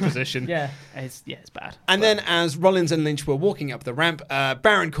tree of woe position. It's bad. And then as Rollins and Lynch were walking up the ramp,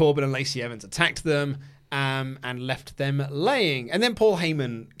 Baron Corbin and Lacey Evans attacked them and left them laying. And then Paul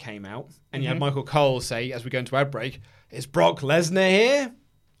Heyman came out, and you had Michael Cole say, as we go into ad break, is Brock Lesnar here?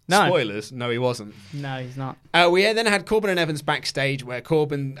 No. Spoilers. No, he wasn't. No, he's not. We then had Corbin and Evans backstage where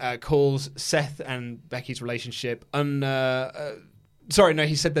Corbin calls Seth and Becky's relationship he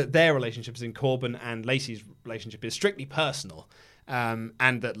said that their relationship is in Corbin and Lacey's relationship is strictly personal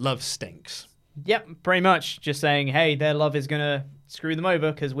and that love stinks. Yep, pretty much. Just saying, hey, their love is going to screw them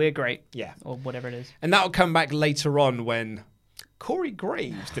over because we're great. Yeah. Or whatever it is. And that'll come back later on when Corey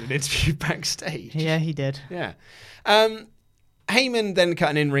Graves did an interview backstage. Yeah, he did. Yeah. Heyman then cut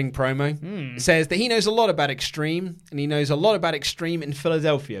an in-ring promo. Says that he knows a lot about Extreme, and he knows a lot about Extreme in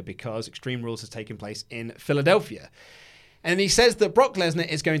Philadelphia because Extreme Rules has taken place in Philadelphia. And he says that Brock Lesnar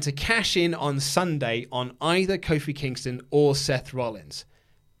is going to cash in on Sunday on either Kofi Kingston or Seth Rollins.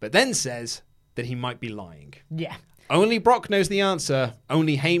 But then says that he might be lying. Yeah. Only Brock knows the answer.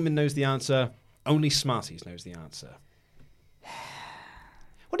 Only Heyman knows the answer. Only Smarties knows the answer.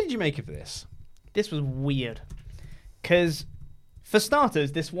 What did you make of this? This was weird. Because, for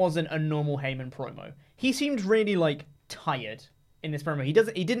starters, this wasn't a normal Heyman promo. He seemed really, tired in this promo.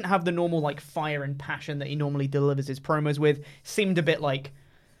 He didn't have the normal, fire and passion that he normally delivers his promos with. Seemed a bit like,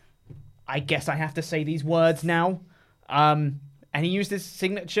 I guess I have to say these words now. And he used his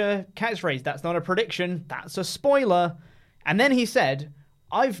signature catchphrase, that's not a prediction, that's a spoiler. And then he said,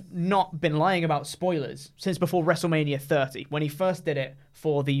 I've not been lying about spoilers since before WrestleMania 30, when he first did it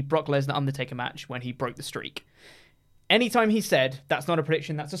for the Brock Lesnar Undertaker match when he broke the streak. anytime he said, that's not a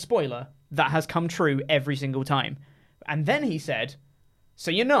prediction, that's a spoiler, that has come true every single time. And then he said,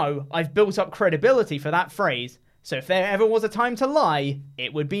 so I've built up credibility for that phrase, so if there ever was a time to lie,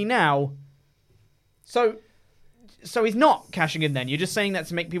 it would be now. So he's not cashing in then. You're just saying that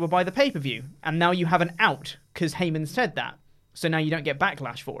to make people buy the pay-per-view. And now you have an out because Heyman said that. So now you don't get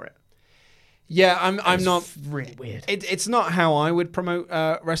backlash for it. Yeah, I'm not really weird. It's not how I would promote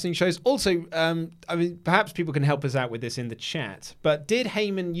wrestling shows. Also, I mean, perhaps people can help us out with this in the chat. But did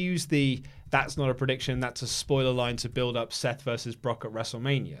Heyman use the "that's not a prediction, that's a spoiler" line to build up Seth versus Brock at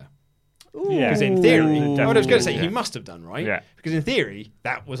WrestleMania? Because in theory, I was going to say he must have done, right? Yeah. Because in theory,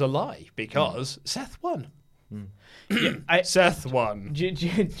 that was a lie because Seth won. Seth won. Do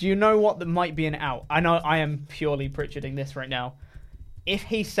you know what that might be an out? I know I am purely Pritcharding this right now. If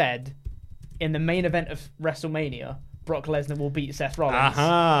he said in the main event of WrestleMania, Brock Lesnar will beat Seth Rollins,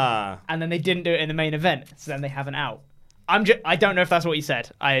 and then they didn't do it in the main event, so then they have an out. I don't know if that's what he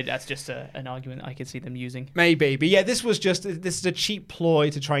said. That's just an argument I could see them using. Maybe, but yeah, this is a cheap ploy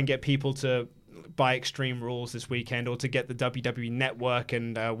to try and get people to buy Extreme Rules this weekend, or to get the WWE Network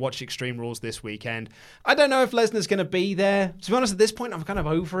and watch Extreme Rules this weekend. I don't know if Lesnar's going to be there. To be honest, at this point, I'm kind of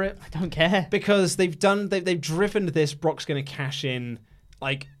over it. I don't care, because they've driven this. Brock's going to cash in.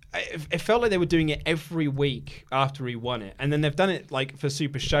 Like, it felt like they were doing it every week after he won it, and then they've done it like for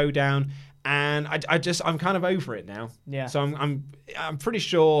Super Showdown. And I'm kind of over it now. Yeah. So I'm pretty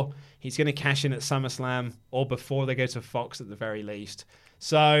sure he's going to cash in at SummerSlam or before they go to Fox at the very least.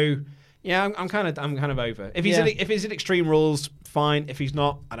 So yeah, I'm kind of over. If he's at Extreme Rules, fine. If he's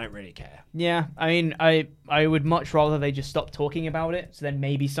not, I don't really care. Yeah, I mean, I would much rather they just stop talking about it, so then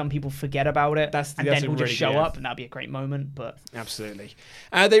maybe some people forget about it, and then he'll just show up, and that'd be a great moment. But absolutely,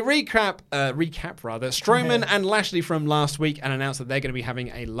 they recap Strowman and Lashley from last week, and announced that they're going to be having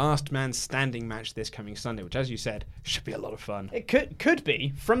a last man standing match this coming Sunday, which, as you said, should be a lot of fun. It could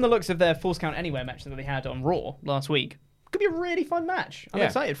be, from the looks of their Falls Count Anywhere match that they had on Raw last week. Could be a really fun match. I'm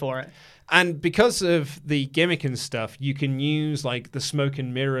excited for it. And because of the gimmick and stuff, you can use like the smoke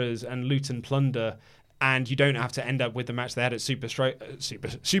and mirrors and loot and plunder, and you don't have to end up with the match they had at Super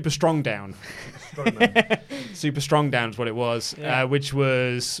Strong Down. Super Strong Down is what it was, which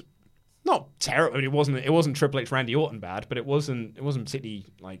was not terrible. I mean, it wasn't Triple H Randy Orton bad, but it wasn't particularly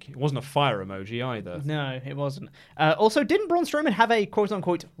like, it wasn't a fire emoji either. No, it wasn't. Also, didn't Braun Strowman have a quote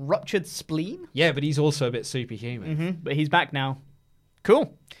unquote ruptured spleen? Yeah, but he's also a bit superhuman. Mm-hmm, but he's back now.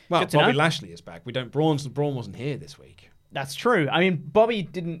 Cool. Well, Bobby Lashley is back. Braun wasn't here this week. That's true. I mean, Bobby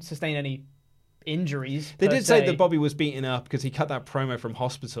didn't sustain any injuries. They did say that Bobby was beaten up because he cut that promo from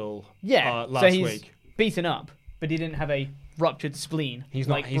hospital last week. Beaten up, but he didn't have a ruptured spleen. He's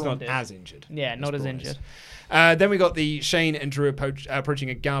not as injured. Yeah, not as injured. Then we got the Shane and Drew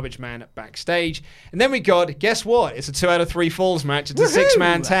approaching a garbage man backstage. And then we got, guess what? It's a 2 out of 3 falls match. It's a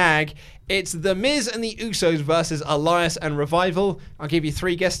 6-man tag. It's The Miz and the Usos versus Elias and Revival. I'll give you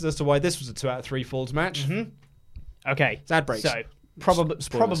 3 guesses as to why this was a 2 out of 3 falls match. Mm-hmm. Okay. It's ad breaks. So,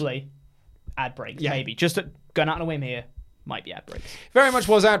 probably ad breaks, maybe. Just going out on a whim here. Might be ad breaks. Very much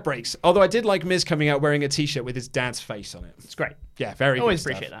was ad breaks. Although I did like Miz coming out wearing a t-shirt with his dad's face on it. It's great. Yeah, very good. Always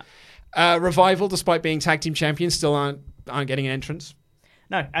appreciate that. Revival, despite being tag team champions, still aren't getting an entrance.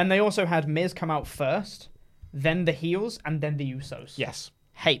 No, and they also had Miz come out first, then the heels, and then the Usos. Yes.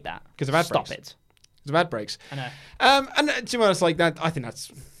 Hate that. Because of ad breaks. Stop it. Because of ad breaks. I know. And to be honest, like that, I think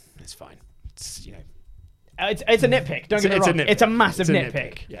it's fine. It's, you know. It's a nitpick. Don't get me wrong. It's a massive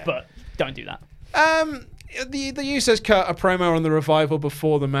nitpick. Yeah. But don't do that. The Usos cut a promo on the Revival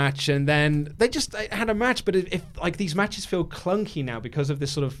before the match, and then they just had a match. But if like these matches feel clunky now because of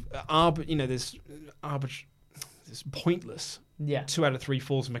this sort of this pointless 2 out of 3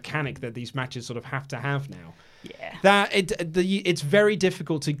 falls mechanic that these matches sort of have to have now. Yeah, it's very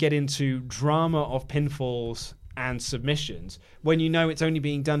difficult to get into drama of pinfalls and submissions when you know it's only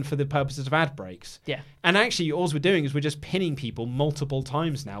being done for the purposes of ad breaks. Yeah. And actually, all we're doing is we're just pinning people multiple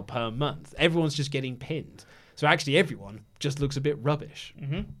times now per month. Everyone's just getting pinned. So actually, everyone just looks a bit rubbish.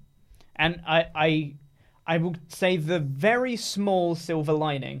 Mm-hmm. And I will say the very small silver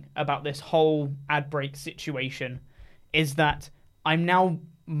lining about this whole ad break situation is that I'm now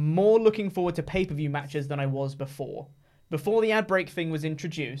more looking forward to pay-per-view matches than I was before. Before the ad break thing was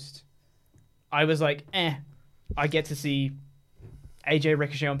introduced, I was like, I get to see AJ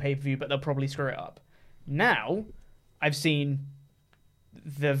Ricochet on pay-per-view, but they'll probably screw it up. Now, I've seen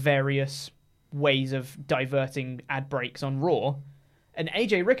the various ways of diverting ad breaks on Raw. An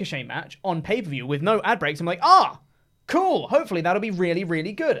AJ Ricochet match on pay-per-view with no ad breaks, I'm like, Cool. Hopefully that'll be really,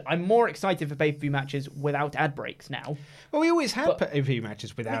 really good. I'm more excited for pay-per-view matches without ad breaks now. Well, we always had pay-per-view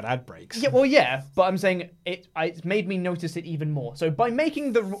matches without ad breaks. Yeah, but I'm saying it's made me notice it even more. So by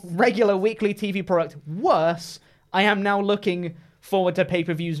making the regular weekly TV product worse, I am now looking forward to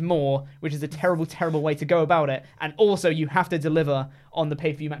pay-per-views more, which is a terrible, terrible way to go about it. And also, you have to deliver on the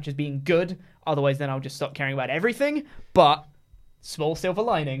pay-per-view matches being good. Otherwise, then I'll just stop caring about everything. But small silver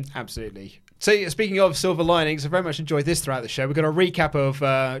lining. Absolutely. So speaking of silver linings, I very much enjoyed this throughout the show. We've got a recap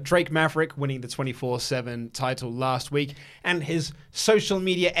of Drake Maverick winning the 24/7 title last week and his social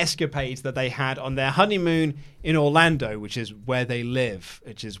media escapades that they had on their honeymoon in Orlando, which is where they live,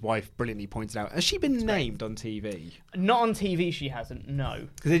 which his wife brilliantly pointed out. Has she been named on TV? Not on TV, she hasn't, no.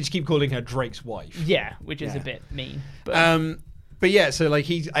 Because they just keep calling her Drake's wife. Yeah, which is a bit mean. But yeah, so like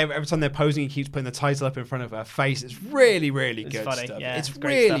every time they're posing, he keeps putting the title up in front of her face. It's really, really good funny. stuff. Yeah, it's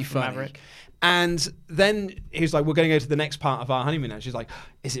great really stuff from funny. Maverick. And then he was like, we're going to go to the next part of our honeymoon. And she's like,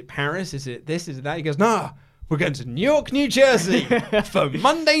 is it Paris? Is it this? Is it that? He goes, nah, we're going to New York, New Jersey for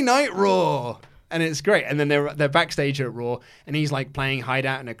Monday Night Raw. And it's great. And then they're backstage at Raw, and he's like playing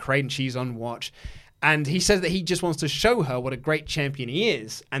hideout in a crate, and she's on watch. And he says that he just wants to show her what a great champion he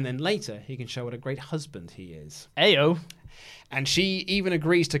is. And then later, he can show what a great husband he is. Ayo. And she even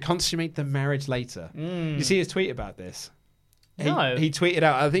agrees to consummate the marriage later. You see his tweet about this? No. He tweeted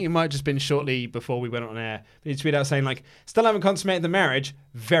out, I think it might have just been shortly before we went on air, but he tweeted out saying, like, still haven't consummated the marriage,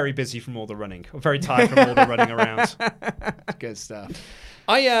 very busy from all the running, or very tired from all the running around. Good stuff.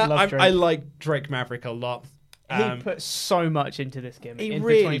 I like Drake Maverick a lot. He put so much into this gimmick. He into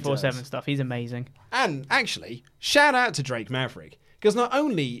really 24/7 does. stuff. He's amazing. And actually, shout out to Drake Maverick, because not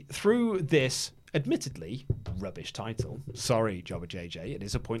only through this admittedly rubbish title, sorry Jobber JJ, it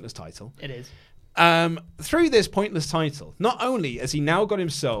is a pointless title. It is. Through this pointless title, not only has he now got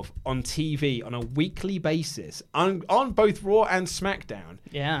himself on TV on a weekly basis on both Raw and SmackDown,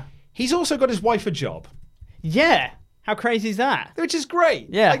 Yeah. he's also got his wife a job. Yeah. How crazy is that? Which is great.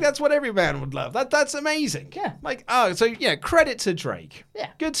 Yeah. Like, that's what every man would love. That's amazing. Yeah. Like, so yeah, credit to Drake. Yeah.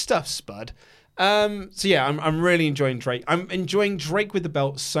 Good stuff, Spud. So yeah, I'm really enjoying Drake. I'm enjoying Drake with the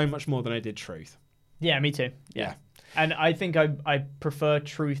belt so much more than I did Truth. Yeah, me too. Yeah. And I think I prefer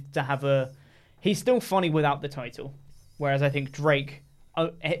Truth to have a... He's still funny without the title. Whereas I think Drake,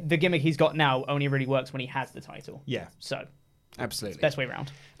 the gimmick he's got now only really works when he has the title. Yeah. So... Absolutely. Best way around.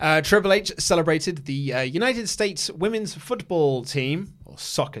 Triple H celebrated the United States women's football team, or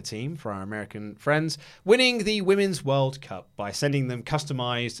soccer team for our American friends, winning the Women's World Cup by sending them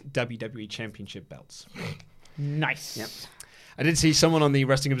customized WWE Championship belts. Nice. Yep. I did see someone on the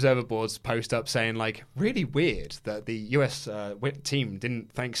Wrestling Observer boards post up saying, like, really weird that the US team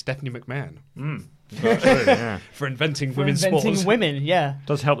didn't thank Stephanie McMahon for inventing women's sports. Inventing women, yeah. It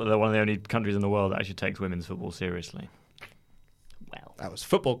does help that they're one of the only countries in the world that actually takes women's football seriously. That was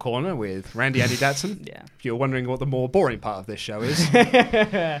Football Corner with Randy Andy Datson. Yeah. If you're wondering what the more boring part of this show is.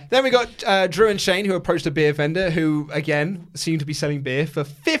 Then we got Drew and Shane, who approached a beer vendor who, again, seemed to be selling beer for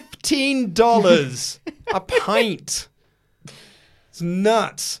 $15 a pint. It's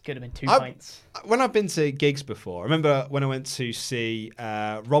nuts. Could have been 2 pints. When I've been to gigs before, I remember when I went to see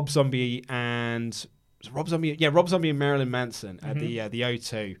Rob Zombie and Marilyn Manson at the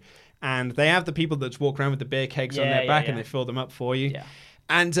O2. And they have the people that walk around with the beer kegs on their back and they fill them up for you. Yeah.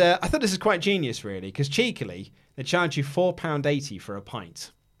 And I thought this is quite genius, really, because cheekily, they charge you £4.80 for a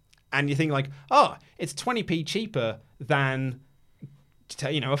pint. And you think like, oh, it's 20p cheaper than,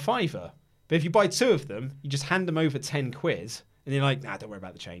 a fiver. But if you buy two of them, you just hand them over 10 quid, and you're like, nah, don't worry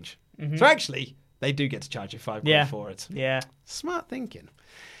about the change. Mm-hmm. So actually, they do get to charge you £5 for it. Yeah. Smart thinking.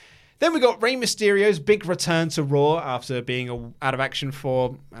 Then we got Rey Mysterio's big return to Raw after being out of action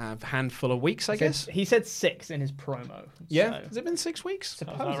for a handful of weeks, I guess. He said 6 in his promo. Yeah? So. Has it been 6 weeks?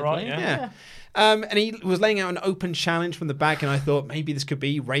 Supposedly, right? Yeah. And he was laying out an open challenge from the back, and I thought maybe this could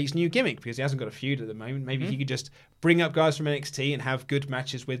be Rey's new gimmick because he hasn't got a feud at the moment. Maybe he could just bring up guys from NXT and have good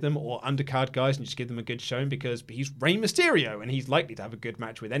matches with them, or undercard guys and just give them a good showing because he's Rey Mysterio and he's likely to have a good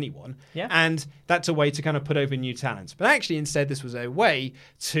match with anyone. Yeah. And that's a way to kind of put over new talents. But actually, instead, this was a way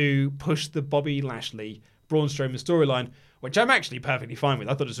to push the Bobby Lashley, Braun Strowman storyline, which I'm actually perfectly fine with.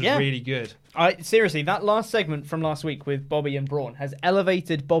 I thought this was really good. Seriously, that last segment from last week with Bobby and Braun has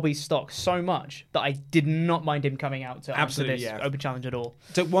elevated Bobby's stock so much that I did not mind him coming out to answer this open challenge at all.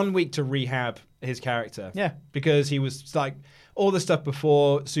 Took 1 week to rehab his character. Yeah. Because he was like, all the stuff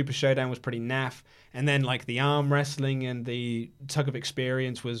before Super Showdown was pretty naff. And then like the arm wrestling and the tug of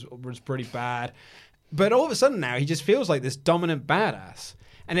experience was pretty bad. But all of a sudden now, he just feels like this dominant badass.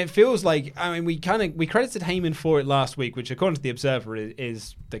 And it feels like, I mean, we credited Heyman for it last week, which according to The Observer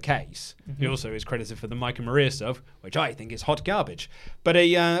is the case. He also is credited for the Mike and Maria stuff, which I think is hot garbage. But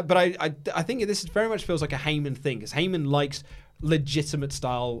I think this very much feels like a Heyman thing, because Heyman likes legitimate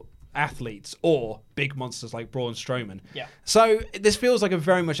style athletes or big monsters like Braun Strowman. Yeah. So this feels like a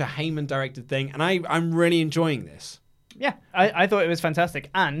very much a Heyman directed thing, and I'm really enjoying this. Yeah, I thought it was fantastic.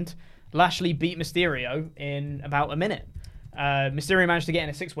 And Lashley beat Mysterio in about a minute. Mysterio managed to get in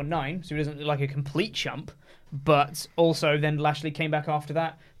a 619, so he doesn't look like a complete chump. But also then Lashley came back after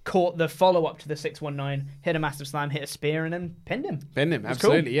that, caught the follow-up to the 619, hit a massive slam, hit a spear, and then pinned him.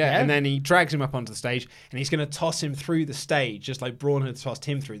 Absolutely, cool. yeah. And then he drags him up onto the stage, and he's going to toss him through the stage, just like Braun had tossed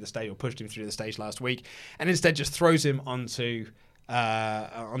him through the stage, or pushed him through the stage last week, and instead just throws him onto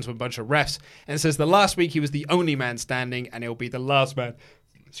a bunch of refs. And it says the last week he was the only man standing, and he'll be the last man...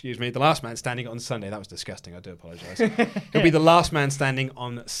 the last man standing on Sunday. That was disgusting. I do apologise. He'll be the last man standing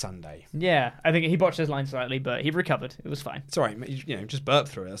on Sunday. Yeah, I think he botched his line slightly, but he recovered. It was fine. It's all right. Just burp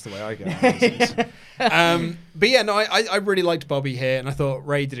through it. That's the way I go. But yeah, no, I really liked Bobby here, and I thought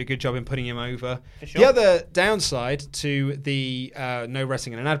Ray did a good job in putting him over. For sure. The other downside to the no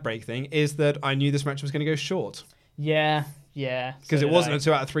wrestling and an ad break thing is that I knew this match was going to go short. Yeah. Because it wasn't a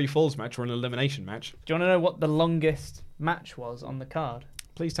 2 out of 3 falls match or an elimination match. Do you want to know what the longest match was on the card?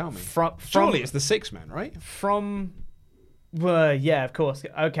 Please tell me. Surely it's the 6-man, right? Yeah, of course.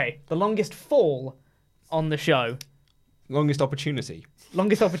 Okay, the longest fall on the show. Longest opportunity On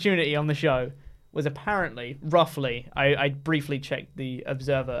the show was apparently, roughly, I briefly checked the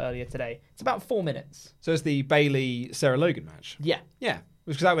Observer earlier today, it's about 4 minutes. So it's the Bayley-Sarah Logan match? Yeah. Yeah.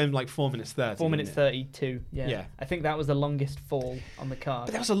 Because that went like 4 minutes 30. 4 minutes 32, yeah. I think that was the longest fall on the card.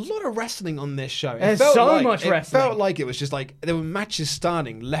 But there was a lot of wrestling on this show. There's so much wrestling. It felt like it was just like there were matches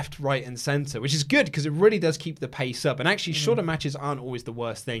starting left, right, and centre, which is good because it really does keep the pace up. And actually, shorter matches aren't always the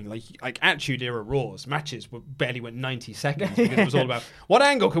worst thing. Like Attitude Era Raws, matches barely went 90 seconds because it was all about what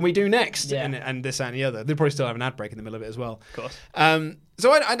angle can we do next? Yeah. And this, that, and the other. They'll probably still have an ad break in the middle of it as well. Of course.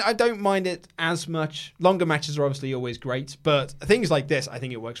 So I don't mind it as much. Longer matches are obviously always great, but things like this, I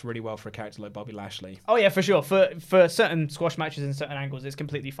think it works really well for a character like Bobby Lashley. Oh yeah, for sure. For certain squash matches and certain angles, it's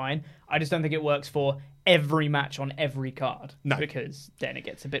completely fine. I just don't think it works for every match on every card. No. Because then it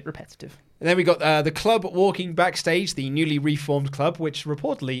gets a bit repetitive. And then we got the club walking backstage, the newly reformed club, which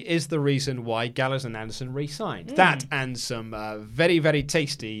reportedly is the reason why Gallows and Anderson re-signed. That and some very, very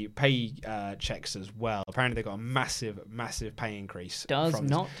tasty pay checks as well. Apparently they got a massive, massive pay increase. Does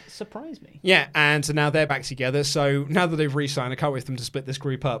not surprise me. Yeah, and so now they're back together. So now that they've re-signed, I can't wait for them to split this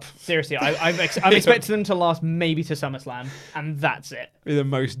group up. Seriously, I'm expecting them to last maybe to SummerSlam, and that's it. The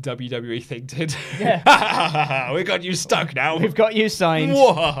most WWE thing did. Yeah. We got you stuck now. We've got you signed.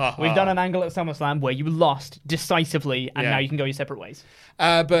 We've done an angle at SummerSlam where you lost decisively, and now you can go your separate ways.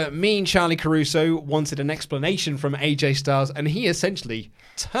 But Mean Charlie Caruso wanted an explanation from AJ Styles, and he essentially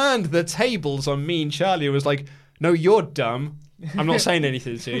turned the tables on Mean Charlie and was like, no, you're dumb. I'm not saying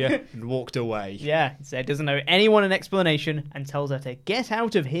anything to you, and walked away. Yeah, he said doesn't owe anyone an explanation and tells her to get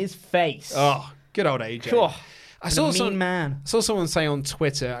out of his face. Oh, good old AJ. Sure. I saw someone say on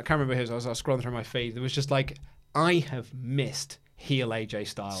Twitter, I can't remember who, I was scrolling through my feed, it was just like, I have missed heel AJ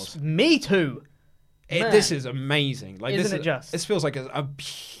Styles. Me too. This is amazing. Like, Isn't it just? This feels like a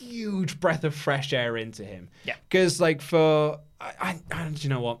huge breath of fresh air into him. Yeah. Because, like, do you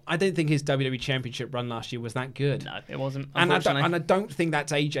know what? I don't think his WWE Championship run last year was that good. No, it wasn't, unfortunately. And I don't think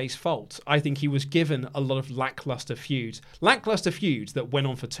that's AJ's fault. I think he was given a lot of lackluster feuds. Lackluster feuds that went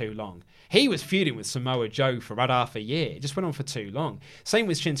on for too long. He was feuding with Samoa Joe for about half a year. It just went on for too long. Same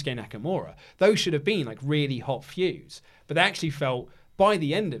with Shinsuke Nakamura. Those should have been, like, really hot feuds. But they actually felt, by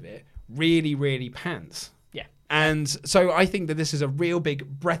the end of it, really, really pants. Yeah. And so I think that this is a real big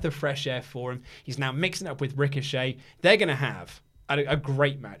breath of fresh air for him. He's now mixing up with Ricochet. They're going to have a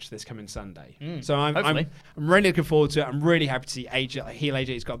great match this coming Sunday. So I'm really looking forward to it. I'm really happy to see heel AJ.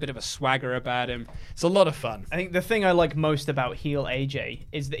 He's got a bit of a swagger about him. It's a lot of fun. I think the thing I like most about heel AJ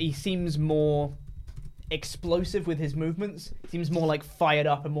is that he seems more explosive with his movements. Seems more like fired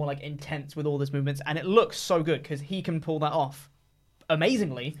up and more like intense with all his movements. And it looks so good because he can pull that off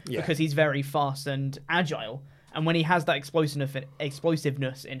amazingly because he's very fast and agile, and when he has that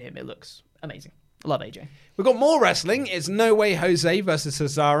explosiveness in him, it looks amazing. I love AJ. We've got more wrestling. It's No Way Jose versus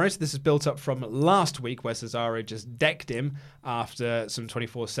Cesaro. So this is built up from last week where Cesaro just decked him after some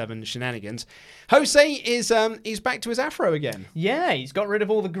 24/7 shenanigans. Jose is he's back to his afro again. Yeah, he's got rid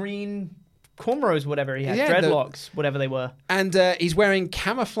of all the green cornrows, whatever he had, dreadlocks, whatever they were. And he's wearing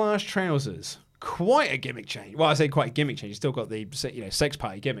camouflage trousers. Quite a gimmick change. Well, I say quite a gimmick change. He's still got the sex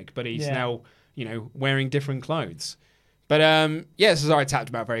party gimmick, but he's now wearing different clothes. But Cesaro tapped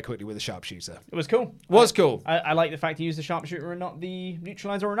him out very quickly with a sharpshooter. It was cool. Cool. I like the fact he used the sharpshooter and not the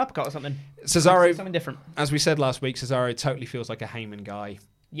neutralizer or an uppercut or something. Cesaro, something different. As we said last week, Cesaro totally feels like a Heyman guy.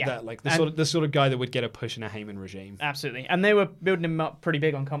 Yeah, the sort of guy that would get a push in a Heyman regime. Absolutely, and they were building him up pretty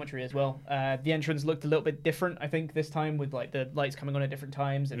big on commentary as well. The entrance looked a little bit different, I think, this time with like the lights coming on at different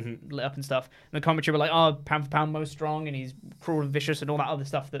times and lit up and stuff. And the commentary were like, "Oh, pound for pound, most strong, and he's cruel and vicious, and all that other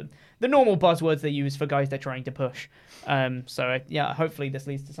stuff." The normal buzzwords they use for guys they're trying to push. Hopefully this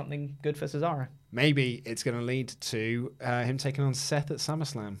leads to something good for Cesaro. Maybe it's going to lead to him taking on Seth at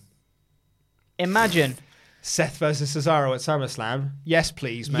SummerSlam. Imagine. Seth versus Cesaro at SummerSlam. Yes,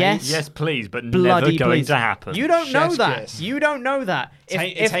 please, mate. Yes, please, but bloody never going please. to happen. You don't know Chef's that. kiss. You don't know that.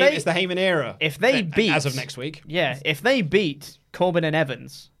 It's the Heyman era. If they beat... As of next week. Yeah, if they beat Corbin and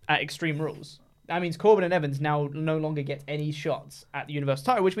Evans at Extreme Rules, that means Corbin and Evans now no longer get any shots at the Universal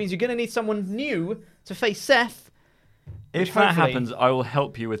title, which means you're going to need someone new to face Seth. If that happens, I will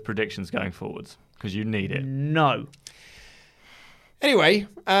help you with predictions going forwards, because you need it. No. Anyway,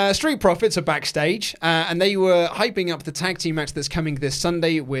 Street Profits are backstage, and they were hyping up the tag team match that's coming this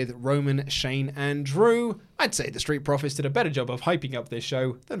Sunday with Roman, Shane, and Drew. I'd say the Street Profits did a better job of hyping up this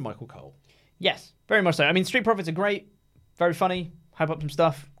show than Michael Cole. Yes, very much so. I mean, Street Profits are great, very funny, hype up some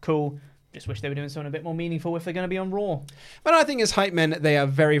stuff, cool. Just wish they were doing something a bit more meaningful if they're going to be on Raw. But I think as hype men, they are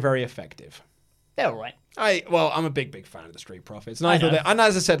very, very effective. They're all right. I'm a big fan of the Street Profits. And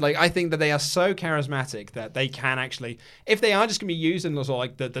as I said, I think that they are so charismatic that they can actually, if they are just going to be used in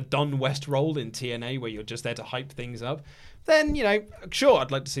sort of the Don West role in TNA where you're just there to hype things up, then, sure,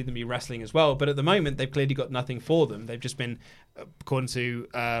 I'd like to see them be wrestling as well. But at the moment, they've clearly got nothing for them. They've just been, according to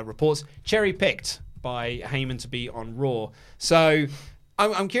reports, cherry-picked by Heyman to be on Raw. So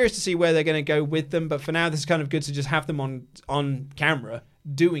I'm curious to see where they're going to go with them. But for now, this is kind of good to just have them on camera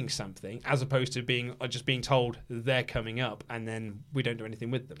doing something as opposed to being told they're coming up and then we don't do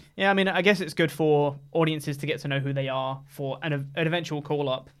anything with them. Yeah, I mean, I guess it's good for audiences to get to know who they are for an eventual call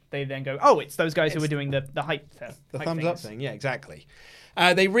up. They then go, oh, it's those guys who were doing the hype the hype thumbs things. up thing. Yeah, exactly.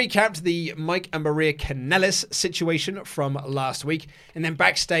 They recapped the Mike and Maria Kanellis situation from last week. And then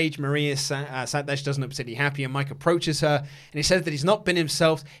backstage, Maria sat there. She doesn't look particularly happy. And Mike approaches her. And he says that he's not been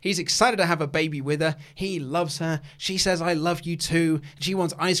himself. He's excited to have a baby with her. He loves her. She says, I love you too. She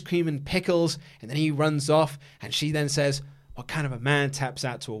wants ice cream and pickles. And then he runs off. And she then says, what kind of a man taps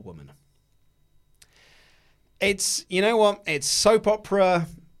out to a woman? It's, you know what? It's soap opera.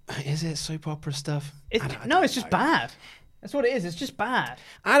 Is it soap opera stuff? It's just bad. That's what it is. It's just bad.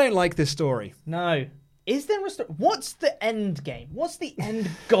 I don't like this story. No. Is there what's the end game? What's the end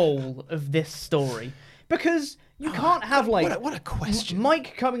goal of this story? Because you can't have what a question.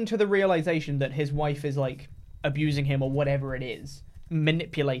 Mike coming to the realization that his wife is abusing him or whatever it is,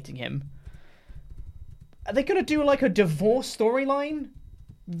 manipulating him. Are they going to do a divorce storyline?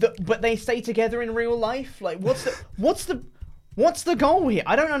 But they stay together in real life? What's the goal here?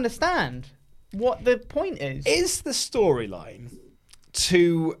 I don't understand what the point is. Is the storyline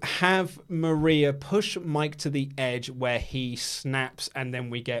to have Maria push Mike to the edge where he snaps and then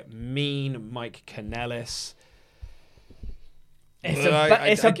we get mean Mike Kanellis?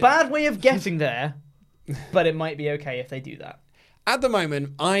 It's a bad way of getting there, but it might be okay if they do that. At the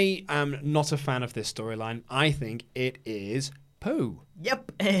moment, I am not a fan of this storyline. I think it is poo.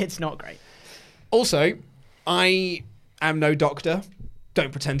 Yep, it's not great. Also, I am no doctor.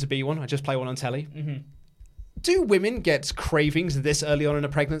 Don't pretend to be one. I just play one on telly. Mm-hmm. Do women get cravings this early on in a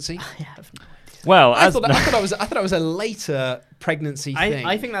pregnancy? I have no idea. Well, I thought it was a later pregnancy thing.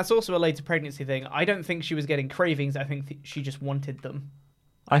 I think that's also a later pregnancy thing. I don't think she was getting cravings. I think she just wanted them.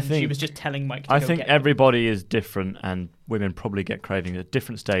 She was just telling Mike to I go think get everybody is different, and women probably get cravings at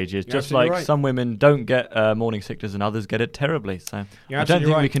different stages. You're just like right. some women don't get morning sickness and others get it terribly. So I don't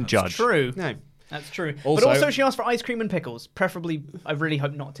think we can judge. True. No. That's true. Also, but also she asked for ice cream and pickles. Preferably, I really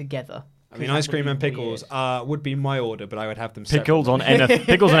hope not together. I mean, ice cream and pickles would be my order, but I would have them pickles separately. on anything.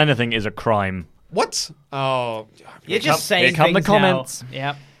 Pickles on anything is a crime. What? Oh, you're just saying here come the things comments. Now.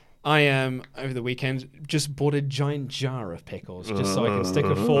 Yep. I over the weekend just bought a giant jar of pickles just so I can stick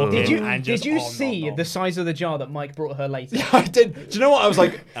a fork in. Did you see the size of the jar that Mike brought her later? Yeah, I did. Do you know what? I was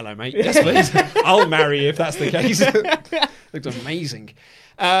like, hello, mate. Yes, please. I'll marry you if that's the case. Looked amazing.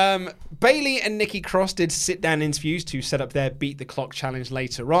 Bayley and Nikki Cross did sit-down interviews to set up their Beat the Clock challenge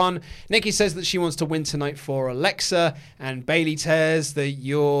later on. Nikki says that she wants to win tonight for Alexa, and Bayley says that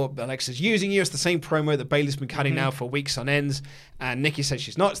Alexa's using you. It's the same promo that Bayley's been cutting now for weeks on end. And Nikki says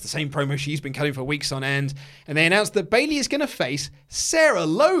she's not. It's the same promo she's been cutting for weeks on end. And they announced that Bayley is going to face Sarah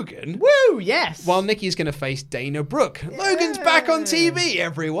Logan. Woo, yes. While Nikki is going to face Dana Brooke. Yeah. Logan's back on TV,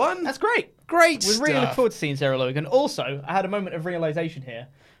 everyone. That's great. Great Was really stuff. looking forward to seeing Sarah Logan. Also, I had a moment of realization here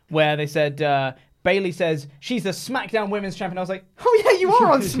where they said Bailey says she's the SmackDown Women's Champion. I was like, oh yeah, you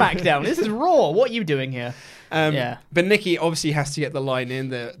are on SmackDown. This is Raw. What are you doing here? Yeah. But Nikki obviously has to get the line in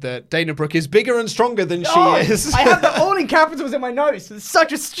that Dana Brooke is bigger and stronger than she is. I have that all in capitals in my notes. It's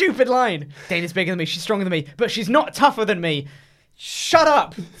such a stupid line. Dana's bigger than me. She's stronger than me. But she's not tougher than me. Shut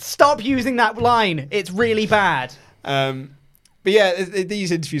up. Stop using that line. It's really bad. But yeah,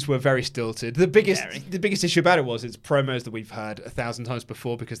 these interviews were very stilted. The biggest issue about it was it's promos that we've heard 1,000 times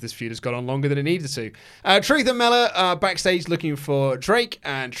before because this feud has gone on longer than it needed to. Truth and Mella are backstage looking for Drake,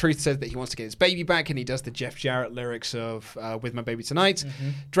 and Truth says that he wants to get his baby back, and he does the Jeff Jarrett lyrics of With My Baby Tonight. Mm-hmm.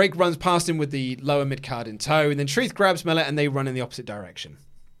 Drake runs past him with the lower mid-card in tow, and then Truth grabs Mella, and they run in the opposite direction.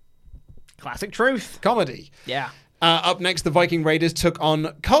 Classic Truth. Comedy. Yeah. Up next, the Viking Raiders took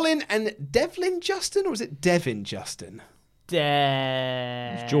on Colin and Devlin Justin, or was it Devin Justin?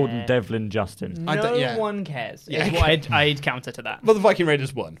 It's Jordan Devlin Justin. No one cares. Yeah, Is what I'd counter to that. Well, the Viking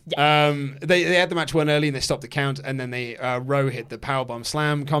Raiders won. Yeah. They had the match won early and they stopped the count, and then they Rowe hit the powerbomb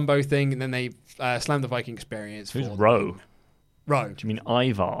slam combo thing, and then they slammed the Viking Experience. Who's Rowe? Rowe. Do you mean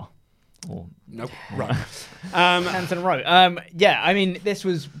Ivar? Nope. Rowe. Hanson Rowe. Yeah, I mean, this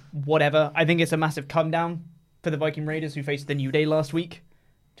was whatever. I think it's a massive come down for the Viking Raiders who faced the New Day last week,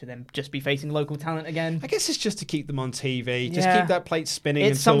 to them just be facing local talent again. I guess it's just to keep them on TV. Yeah. Just keep that plate spinning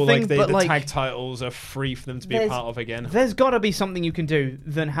It's until something, the but, tag titles are free for them to be a part of again. There's got to be something you can do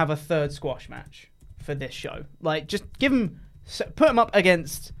than have a third squash match for this show. Like, just give them, put them up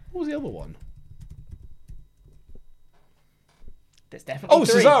against. What was the other one? There's definitely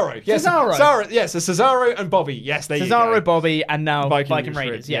three. Cesaro. Yes, Cesaro. Yes, so Cesaro and Bobby. Yes, there you go. Cesaro, Bobby, and now Viking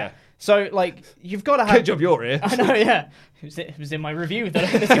Raiders. Yeah. So, like, you've got to have... Good job you're here. I know, yeah. It was in my review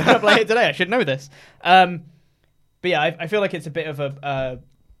that it's going up later today. I should know this. But yeah, I feel like it's a bit of a...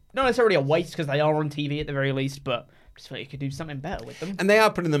 not necessarily a waste because they are on TV at the very least, but I just feel like you could do something better with them. And they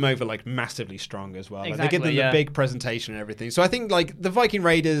are putting them over, like, massively strong as well. Exactly, like, they give them the big presentation and everything. So I think, like, the Viking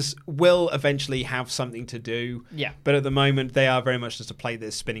Raiders will eventually have something to do. Yeah. But at the moment, they are very much just a plate that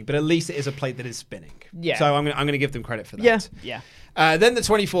is spinning. But at least it is a plate that is spinning. Yeah. So I'm going to give them credit for that. Yeah. Then the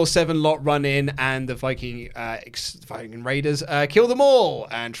 24/7 lot run in, and the Viking Raiders kill them all,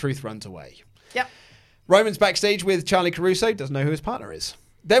 and Truth runs away. Yep. Roman's backstage with Charlie Caruso, doesn't know who his partner is.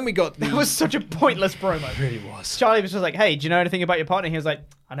 Then we got the... That was such a pointless promo. It really was. Charlie was just like, hey, do you know anything about your partner? He was like,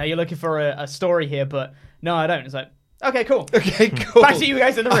 I know you're looking for a story here, but no, I don't. It's like, okay, cool. Okay, cool. Back to you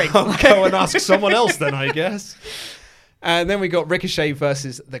guys in the ring. I'll go and ask someone else then, I guess. And then we got Ricochet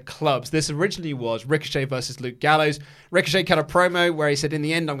versus the Clubs. This originally was Ricochet versus Luke Gallows. Ricochet cut a promo where he said, in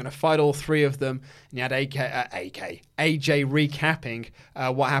the end, I'm going to fight all three of them. And you had AJ recapping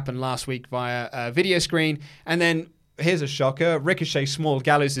what happened last week via a video screen. And then, here's a shocker, Ricochet small,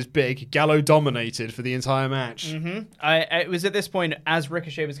 Gallows is big. Gallo dominated for the entire match. Mm-hmm. It was at this point, as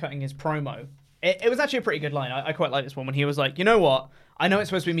Ricochet was cutting his promo, it was actually a pretty good line. I quite like this one when he was like, you know what? I know it's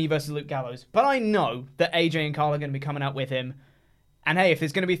supposed to be me versus Luke Gallows, but I know that AJ and Carl are going to be coming out with him. And hey, if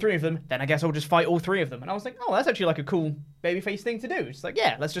there's going to be three of them, then I guess I'll just fight all three of them. And I was like, oh, that's actually like a cool babyface thing to do. It's like,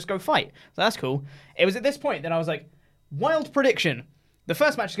 yeah, let's just go fight. So that's cool. It was at this point that I was like, wild prediction. The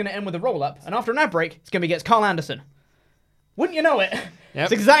first match is going to end with a roll-up, and after an ad break, it's going to be against Carl Anderson. Wouldn't you know it? Yep.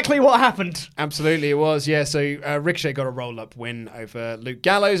 It's exactly what happened. Absolutely, it was, yeah. So Ricochet got a roll-up win over Luke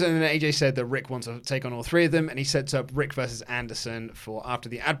Gallows, and then AJ said that Rick wants to take on all three of them, and he sets up Rick versus Anderson for after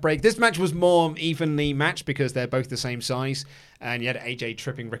the ad break. This match was more evenly matched because they're both the same size, and you had AJ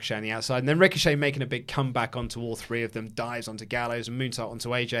tripping Ricochet on the outside, and then Ricochet making a big comeback onto all three of them, dives onto Gallows and moonsault onto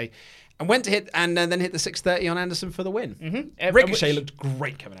AJ, and went to hit, and then hit the 630 on Anderson for the win. Mm-hmm. Ricochet looked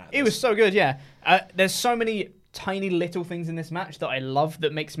great coming out of this. It was so good, yeah. There's so many tiny little things in this match that I love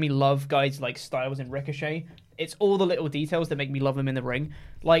that makes me love guys like Styles and Ricochet. It's all the little details that make me love them in the ring.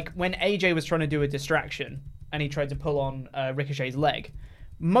 Like when AJ was trying to do a distraction and he tried to pull on Ricochet's leg,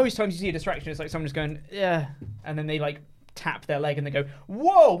 most times you see a distraction, it's like someone just going, yeah, and then they like tap their leg and they go,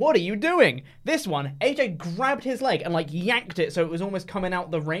 whoa, what are you doing? This one, AJ grabbed his leg and like yanked it so it was almost coming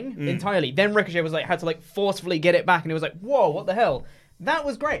out the ring entirely. Then Ricochet was like, had to like forcefully get it back and it was like, whoa, what the hell? That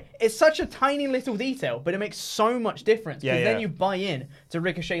was great. It's such a tiny little detail, but it makes so much difference. Because then you buy in to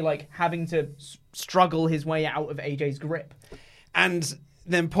Ricochet like having to struggle his way out of AJ's grip. And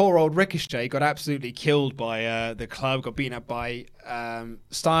then poor old Ricochet got absolutely killed by the Club, got beaten up by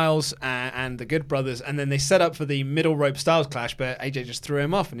Styles and the Good Brothers, and then they set up for the middle rope Styles clash, but AJ just threw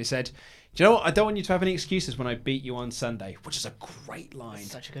him off and he said, do you know what? I don't want you to have any excuses when I beat you on Sunday, which is a great line.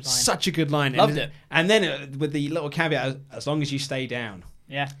 Such a good line. Such a good line. Loved it. And then with the little caveat, as long as you stay down.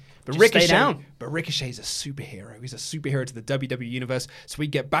 Yeah. But Just stay down. Ricochet's a superhero. He's a superhero to the WWE universe. So we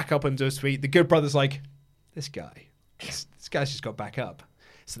get back up onto a suite. The Good Brothers like, this guy's just got back up.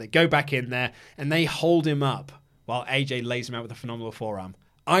 So they go back in there and they hold him up while AJ lays him out with a phenomenal forearm.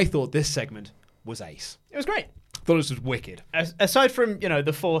 I thought this segment was ace. It was great. Thought this was wicked. Aside from,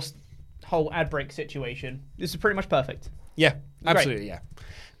 the forced whole ad break situation, this is pretty much perfect. Yeah, absolutely, yeah.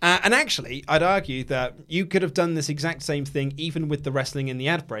 And actually, I'd argue that you could have done this exact same thing even with the wrestling in the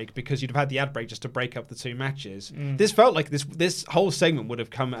ad break, because you'd have had the ad break just to break up the two matches. This felt like this whole segment would have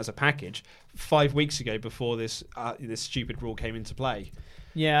come as a package 5 weeks ago before this stupid rule came into play.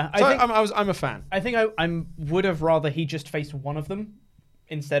 Yeah, so I'm a fan. I think I would have rather he just faced one of them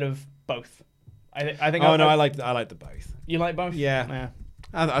instead of both. I think. I like the both. You like both? Yeah.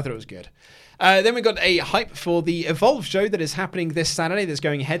 I thought it was good. Then we got a hype for the Evolve show that is happening this Saturday. That's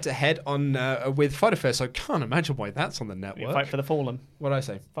going head to head on with Fighter Fest. So I can't imagine why that's on the network. Fight for the Fallen. What did I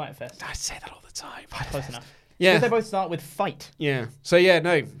say? Fighter Fest. I say that all the time. Close enough. Yeah. Because they both start with fight. Yeah. So yeah,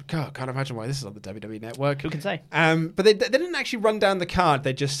 no, God, can't imagine why this is on the WWE network. Who can say? But they didn't actually run down the card.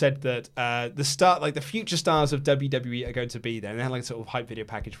 They just said that the future stars of WWE are going to be there, and they had like a sort of hype video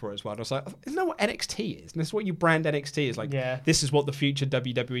package for it as well. And I was like, isn't that what NXT is? And this is what you brand NXT is like. Yeah. This is what the future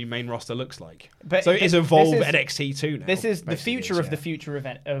WWE main roster looks like. But so it's Evolve NXT too now. This is the future of the future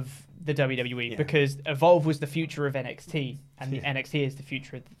event of the WWE, because Evolve was the future of NXT, and the NXT is the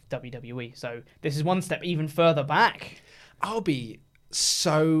future of WWE. So this is one step even further back. I'm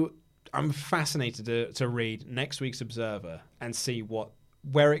fascinated to read next week's Observer and see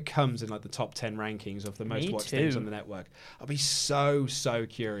where it comes in like the top 10 rankings of the most watched things on the network. I'll be so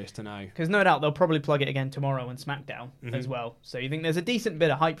curious to know. Because no doubt they'll probably plug it again tomorrow on SmackDown as well. So you think there's a decent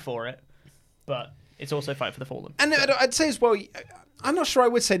bit of hype for it, but it's also Fight for the Fallen. And I'd say as well, I'm not sure I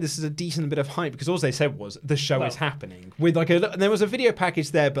would say this is a decent bit of hype, because all they said was the show is happening. With there was a video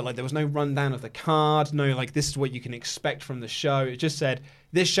package there, but like there was no rundown of the card, no like this is what you can expect from the show. It just said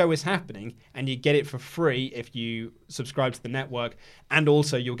this show is happening, and you get it for free if you subscribe to the network, and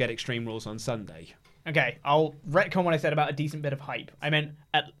also you'll get Extreme Rules on Sunday. Okay, I'll retcon what I said about a decent bit of hype. I meant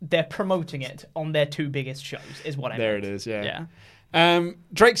they're promoting it on their two biggest shows, is what I meant. There it is, yeah.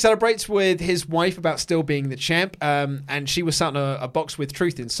 Drake celebrates with his wife about still being the champ, and she was sat in a box with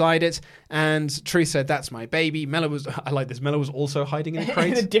Truth inside it, and Truth said, "That's my baby." I like this. Mella was also hiding in a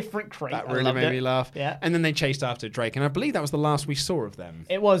crate. In a different crate. That really made me laugh. Yeah. And then they chased after Drake, and I believe that was the last we saw of them.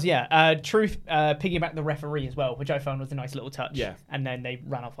 It was, yeah. Truth piggybacked the referee as well, which I found was a nice little touch. Yeah. And then they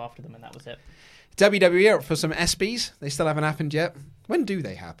ran off after them, and that was it. WWE are up for some ESPYs. They still haven't happened yet. When do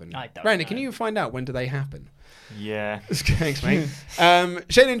they happen? I don't Randy, know. can you find out when do they happen? Yeah. Thanks, mate.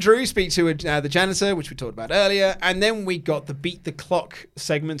 Shane and Drew speak to the janitor, which we talked about earlier, and then we got the Beat the Clock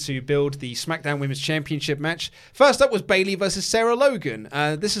segment to build the SmackDown Women's Championship match. First up was Bayley versus Sarah Logan.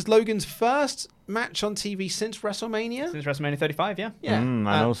 This is Logan's first match on TV since WrestleMania. Since WrestleMania 35, yeah. Yeah. And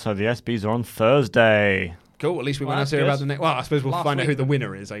also the ESPYs are on Thursday. Cool. At least we won't have to hear about the next. Well, I suppose we'll find out who the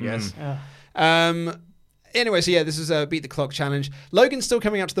winner is, I guess. Anyway, so yeah, this is a Beat the Clock challenge. Logan's still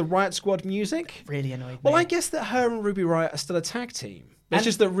coming out to the Riot Squad music. Really annoyed me. Well, I guess that her and Ruby Riot are still a tag team. It's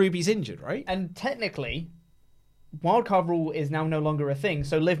just that Ruby's injured, right? And technically, wildcard rule is now no longer a thing,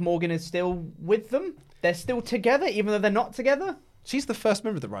 so Liv Morgan is still with them. They're still together, even though they're not together. She's the first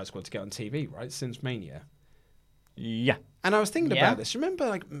member of the Riot Squad to get on TV, right? Since Mania. Yeah. And I was thinking about this. Remember,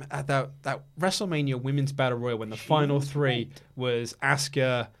 like that WrestleMania Women's Battle Royal when the final three was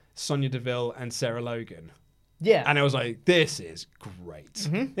Asuka, Sonya Deville, and Sarah Logan. Yeah. And I was like, this is great.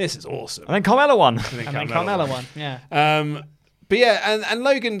 This is awesome. And then Carmella won. And then Carmella won. Yeah. But yeah, and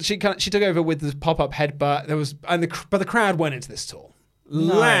Logan, she took over with this pop-up headbutt. But the crowd went into this tour.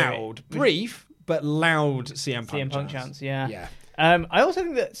 Loud, brief, but loud CM Punk chants. Yeah. Yeah. I also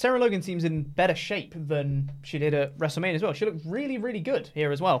think that Sarah Logan seems in better shape than she did at WrestleMania as well. She looked really, really good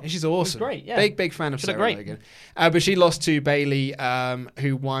here as well. She's awesome. Great, yeah. Big fan of Sarah Logan. But she lost to Bayley,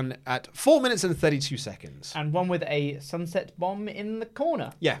 who won at 4 minutes and 32 seconds. And won with a sunset bomb in the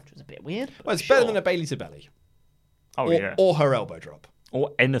corner. Yeah. Which was a bit weird. Well, it's better than a Bayley to belly. Yeah. Or her elbow drop.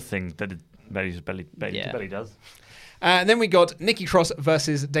 Or anything that Bayley to belly does. And then we got Nikki Cross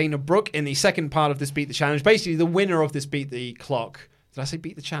versus Dana Brooke in the second part of this Beat the Challenge. Basically, the winner of this Beat the Clock. Did I say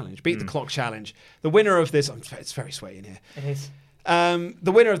Beat the Challenge? Beat the Clock Challenge. The winner of this. It's very sweaty in here. It is.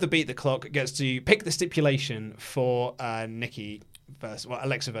 The winner of the Beat the Clock gets to pick the stipulation for Alexa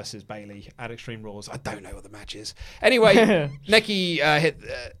versus Bayley at Extreme Rules. I don't know what the match is. Anyway, Nikki hit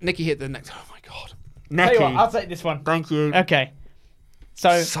the next. Oh my god. Tell you what, I'll take this one. Thank you. Okay.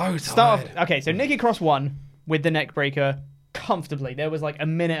 So tired. start off. Okay, so Nikki Cross won with the neck breaker, comfortably. There was like a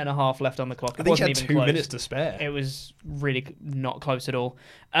minute and a half left on the clock. I think she had 2 minutes to spare. It was really not close at all.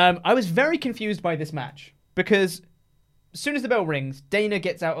 I was very confused by this match because as soon as the bell rings, Dana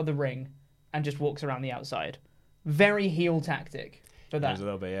gets out of the ring and just walks around the outside. Very heel tactic for that. A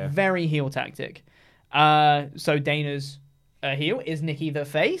little bit, yeah. Very heel tactic. So Dana's heel. Is Nikki the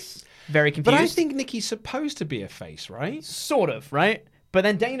face? Very confused. But I think Nikki's supposed to be a face, right? Sort of, right? But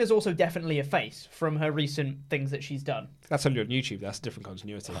then Dana's also definitely a face from her recent things that she's done. That's only on YouTube. That's a different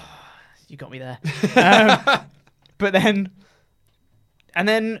continuity. You got me there. But then... And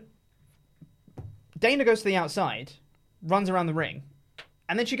then Dana goes to the outside, runs around the ring,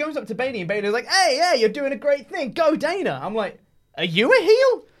 and then she goes up to Bayley, and Bayley's like, hey, you're doing a great thing. Go, Dana. I'm like, are you a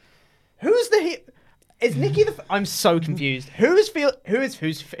heel? Who's the heel? Is Nikki the... I'm so confused. Who's heel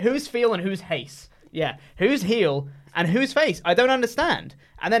and who's face? Yeah, who's heel and who's face? I don't understand.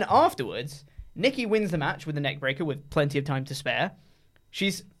 And then afterwards, Nikki wins the match with the neck breaker with plenty of time to spare.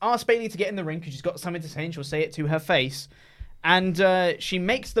 She's asked Bayley to get in the ring because she's got something to say and she'll say it to her face. And she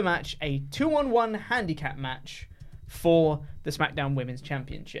makes the match a 2-on-1 handicap match for the SmackDown Women's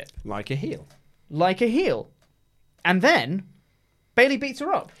Championship. Like a heel. And then Bayley beats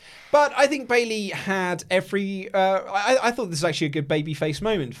her up. But I think Bayley had every... I thought this was actually a good babyface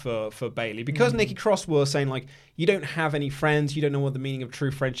moment for Bayley because Nikki Cross was saying, like, you don't have any friends. You don't know what the meaning of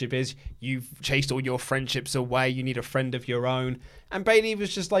true friendship is. You've chased all your friendships away. You need a friend of your own. And Bayley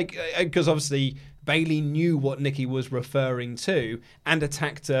was just like... Because obviously Bayley knew what Nikki was referring to and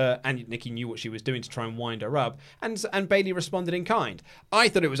attacked her, and Nikki knew what she was doing to try and wind her up. And Bayley responded in kind. I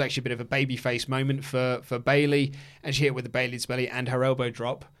thought it was actually a bit of a babyface moment for Bayley, and she hit with the Bayley's belly and her elbow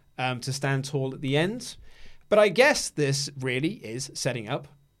drop. To stand tall at the end. But I guess this really is setting up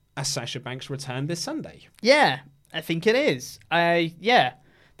a Sasha Banks return this Sunday. Yeah, I think it is.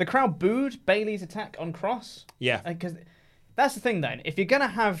 The crowd booed Bayley's attack on Cross. Yeah. Because that's the thing, though. If you're going to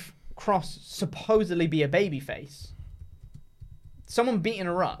have Cross supposedly be a babyface, someone beating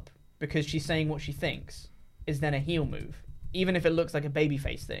her up because she's saying what she thinks is then a heel move. Even if it looks like a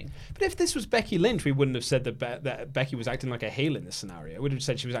babyface thing. But if this was Becky Lynch, we wouldn't have said that Becky was acting like a heel in this scenario. We would have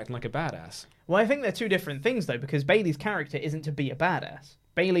said she was acting like a badass. Well, I think they're two different things, though, because Bayley's character isn't to be a badass.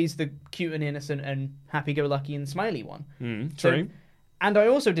 Bayley's the cute and innocent and happy-go-lucky and smiley one. True. And I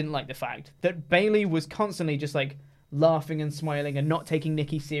also didn't like the fact that Bayley was constantly just, like, laughing and smiling and not taking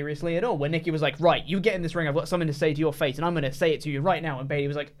Nikki seriously at all. When Nikki was like, right, you get in this ring, I've got something to say to your face, and I'm going to say it to you right now. And Bayley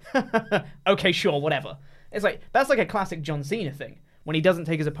was like, okay, sure, whatever. It's like, that's like a classic John Cena thing. When he doesn't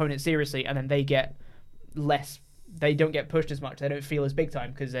take his opponent seriously and then they get less, they don't get pushed as much, they don't feel as big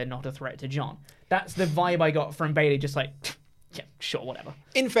time because they're not a threat to John. That's the vibe I got from Bayley, just like, yeah, sure, whatever.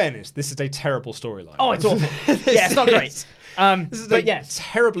 In fairness, this is a terrible storyline. Oh, it's awful. Yeah, it's not great. This is a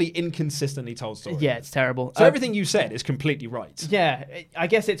terribly inconsistently told story. Yeah, it's terrible. So everything you said is completely right. Yeah, I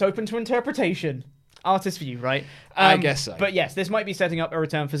guess it's open to interpretation. Artist view, right? I guess so. But yes, this might be setting up a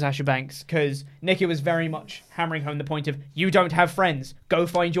return for Sasha Banks because Nikki was very much hammering home the point of, you don't have friends. Go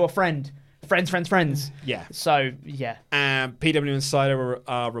find your friend. Friends. Yeah. So, yeah. PW Insider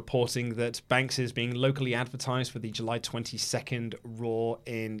are reporting that Banks is being locally advertised for the July 22nd Raw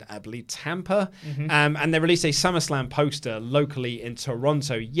in, I believe, Tampa. And they released a SummerSlam poster locally in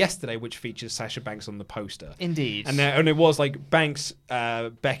Toronto yesterday, which features Sasha Banks on the poster. Indeed. And it was like Banks,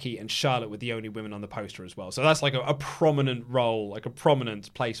 Becky, and Charlotte were the only women on the poster as well. So that's like a prominent role, like a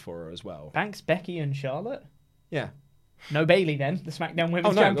prominent place for her as well. Banks, Becky, and Charlotte? Yeah. No Bayley then, the SmackDown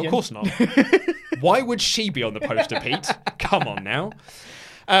Women's Champion. Of course not. Why would she be on the poster, Pete? Come on now.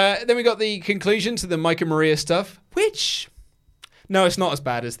 Then we got the conclusion to the Mike and Maria stuff, which... No, it's not as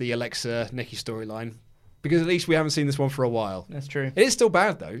bad as the Alexa-Nikki storyline. Because at least we haven't seen this one for a while. That's true. It is still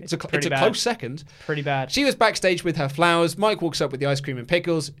bad, though. It's a close second. Pretty bad. She was backstage with her flowers. Mike walks up with the ice cream and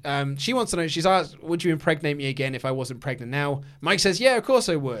pickles. She wants to know, she's asked, would you impregnate me again if I wasn't pregnant now? Mike says, yeah, of course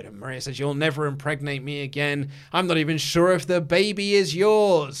I would. And Maria says, you'll never impregnate me again. I'm not even sure if the baby is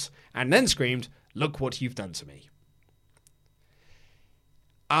yours. And then screamed, look what you've done to me.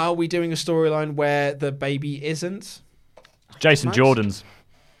 Are we doing a storyline where the baby isn't? Jason Jordan's.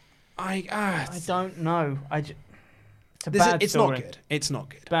 I don't know. It's a bad story. It's not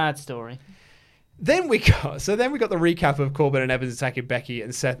good. Bad story. Then we got the recap of Corbin and Evans attacking Becky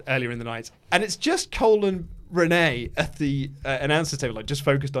and Seth earlier in the night, and it's just Cole and Renee at the announcer table, like just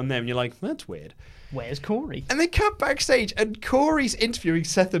focused on them. And you're like, that's weird. Where's Corey? And they cut backstage, and Corey's interviewing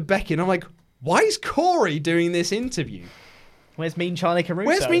Seth and Becky, and I'm like, why is Corey doing this interview? Where's Mean Charlie Caruso?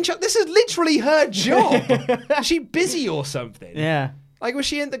 Where's Mean Charlie? This is literally her job. Is she busy or something? Yeah. Like, was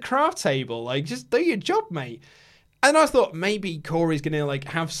she at the craft table? Like, just do your job, mate. And I thought maybe Corey's going to like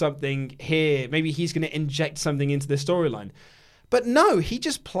have something here. Maybe he's going to inject something into the storyline. But no, he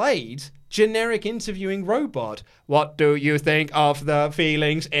just played generic interviewing robot. What do you think of the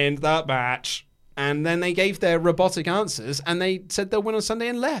feelings in the match? And then they gave their robotic answers and they said they'll win on Sunday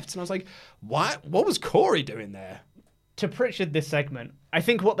and left. And I was like, what? What was Corey doing there? To Pritchard this segment, I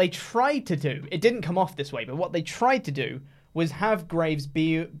think what they tried to do, it didn't come off this way, but what they tried to do was have Graves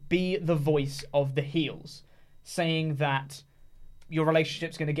be the voice of the heels, saying that your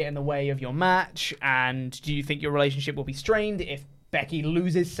relationship's going to get in the way of your match, and do you think your relationship will be strained if Becky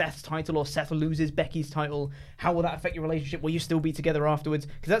loses Seth's title or Seth loses Becky's title? How will that affect your relationship? Will you still be together afterwards?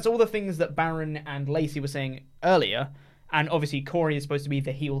 Because that's all the things that Baron and Lacey were saying earlier. And obviously Corey is supposed to be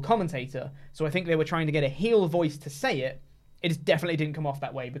the heel commentator. So I think they were trying to get a heel voice to say it. It definitely didn't come off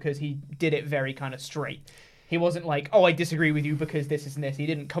that way because he did it very kind of straight. He wasn't like, oh, I disagree with you because this and this. He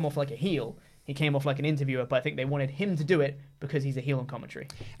didn't come off like a heel. He came off like an interviewer, but I think they wanted him to do it because he's a heel on commentary.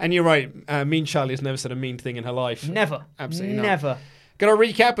 And you're right. Mean Charlie has never said a mean thing in her life. Never. Absolutely not. Never. Got a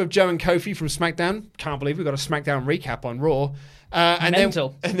recap of Joe and Kofi from SmackDown. Can't believe we got a SmackDown recap on Raw.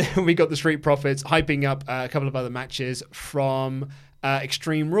 Mental. And then we got the Street Profits hyping up a couple of other matches from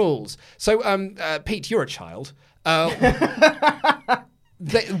Extreme Rules. So, Pete, you're a child. They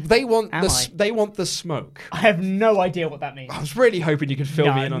want the smoke. I have no idea what that means. I was really hoping you could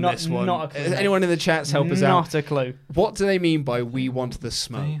fill me in on this one. Not a clue. Anyone in the chats help us out? Not a clue. What do they mean by "we want the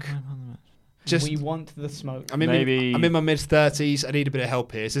smoke"? We want the smoke. I'm in my mid-30s. I need a bit of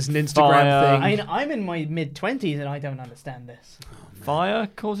help here. Is this an Instagram thing? I'm in my mid-20s and I don't understand this. Fire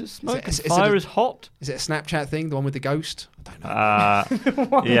causes smoke. Fire is hot. Is it a Snapchat thing? The one with the ghost? I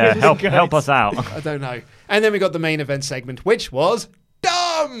don't know. Yeah, help us out. I don't know. And then we got the main event segment, which was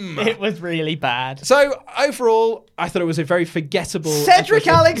dumb. It was really bad. So overall, I thought it was a very forgettable. Cedric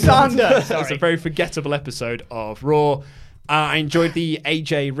Alexander. It was a very forgettable episode of Raw. I enjoyed the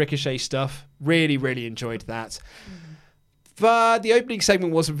AJ Ricochet stuff. Really, really enjoyed that. But the opening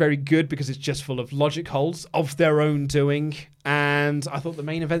segment wasn't very good because it's just full of logic holes of their own doing. And I thought the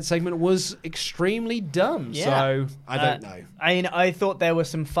main event segment was extremely dumb. Yeah. So I don't know. I thought there were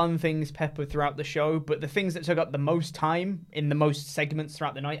some fun things peppered throughout the show, but the things that took up the most time in the most segments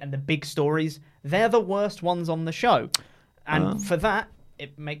throughout the night and the big stories, they're the worst ones on the show. And for that,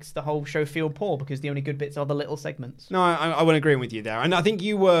 it makes the whole show feel poor because the only good bits are the little segments. No, I would agree with you there. And I think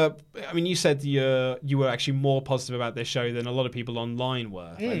you said you were actually more positive about this show than a lot of people online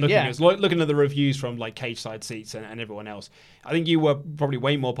were. Looking at the reviews from like Cage Side Seats and everyone else, I think you were probably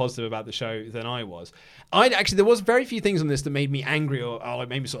way more positive about the show than I was. There was very few things on this that made me angry or like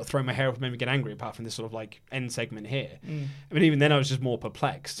made me sort of throw my hair up and made me get angry apart from this sort of like end segment here. I mean, even then I was just more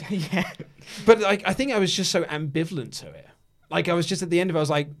perplexed. Yeah. But like, I think I was just so ambivalent to it. Like, I was just at the end of it, I was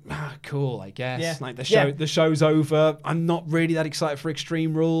like, cool, I guess. Yeah. Like, the show's over. I'm not really that excited for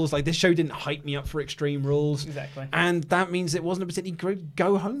Extreme Rules. Like, this show didn't hype me up for Extreme Rules. Exactly. And that means it wasn't a particularly great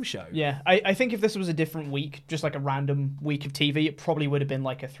go-home show. Yeah, I think if this was a different week, just like a random week of TV, it probably would have been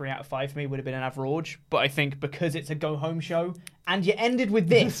like a 3 out of 5 for me. It would have been an average. But I think because it's a go-home show, and you ended with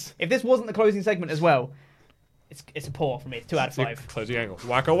this, if this wasn't the closing segment as well, it's a poor for me. 2 out of 5. Closing angle.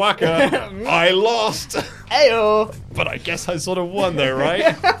 Waka waka. I lost. Ayo. But I guess I sort of won though,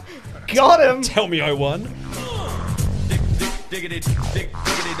 right? Got him. Tell me I won. Diggity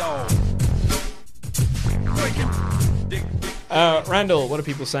dog. Randall, what are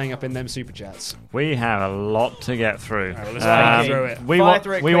people saying up in them super chats? We have a lot to get through. Right, let's fire through it. We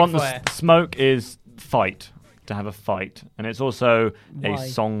want the smoke is fight, to have a fight. And it's also a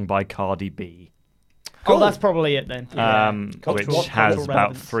song by Cardi B. Cool. Oh, that's probably it then. Which has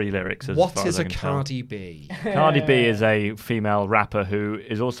about 3 lyrics. What is a Cardi B? Cardi B is a female rapper who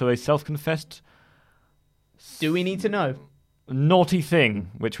is also a self-confessed... Do we need to know? Naughty thing,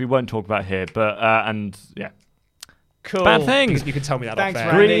 which we won't talk about here, but, Cool. Bad things. You can tell me that Thanks, off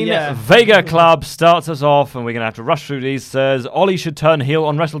air. Green Vega Club starts us off, and we're going to have to rush through these. Says Ollie should turn heel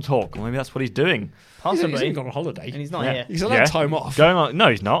on Wrestle Talk. Well, maybe that's what he's doing. Possibly. He's gone on holiday. And he's not here. He's allowed time off. Going on. No,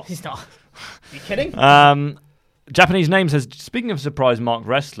 he's not. He's not. Are you kidding? Japanese name says, speaking of surprise marked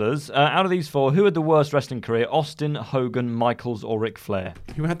wrestlers, out of these 4, who had the worst wrestling career? Austin, Hogan, Michaels, or Ric Flair?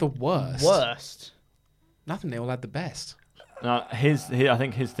 Who had the worst? Worst? Nothing. They all had the best. I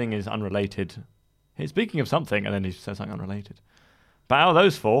think his thing is unrelated. Speaking of something, and then he says something unrelated. But out of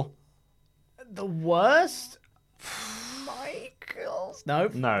those 4... The worst? Michaels? No.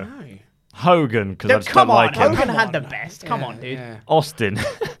 Hogan, because I just don't like him. Hogan had the best. Come on, dude. Austin.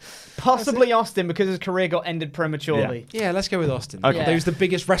 Possibly Austin because his career got ended prematurely. Yeah, let's go with Austin. Okay. He was the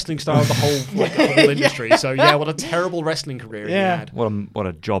biggest wrestling star of the whole industry. So what a terrible wrestling career he had. What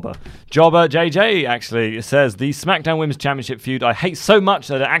a jobber. Jobber JJ actually says the SmackDown Women's Championship feud I hate so much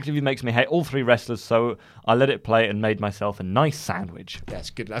that it actively makes me hate all three wrestlers. So I let it play and made myself a nice sandwich. That's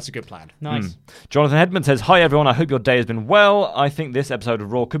good. That's a good plan. Nice. Jonathan Hedman says, hi everyone, I hope your day has been well. I think this episode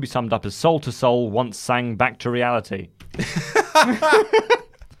of Raw could be summed up as Soul to Soul once sang back to reality.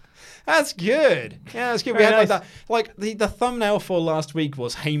 That's good. Yeah, that's good. We had like that. Like the thumbnail for last week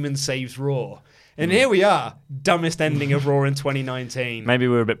was Heyman saves Raw. And here we are, dumbest ending of Raw in 2019. Maybe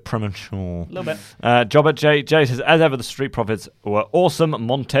we were a bit premature. A little bit. Jobber J says, as ever, the Street Profits were awesome.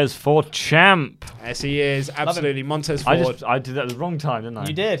 Montez Ford champ. Yes, he is. Absolutely. Montez Ford. I did that at the wrong time, didn't I?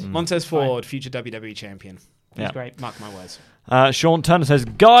 You did. Montez Ford, future WWE champion. He's great. Mark my words. Sean Turner says,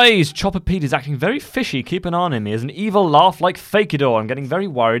 guys, Chopper Pete is acting very fishy. Keep an eye on him. He has an evil laugh like Fakador. I'm getting very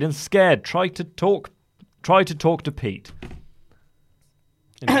worried and scared. Try to talk to Pete.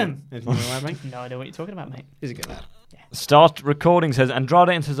 Anything you want to add, mate? No idea what you're talking about, mate. Is it good lad? Yeah. Start Recording says, Andrade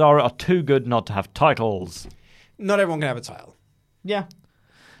and Cesaro are too good not to have titles. Not everyone can have a title. Yeah.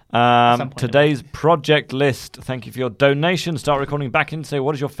 Today's project list. Thank you for your donation. Start Recording back in. Say,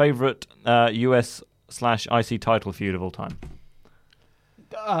 what is your favourite US/IC title feud of all time?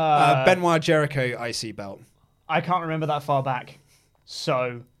 Benoit Jericho IC belt. I can't remember that far back.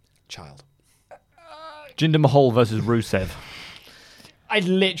 So. Child. Jinder Mahal versus Rusev. I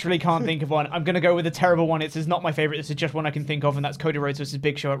literally can't think of one. I'm going to go with a terrible one. It's not my favourite. This is just one I can think of, and that's Cody Rhodes versus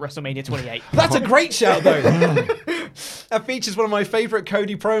Big Show at WrestleMania 28. That's a great shout, though. That features one of my favourite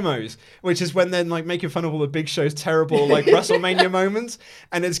Cody promos, which is when they're like making fun of all the Big Show's terrible like WrestleMania moments,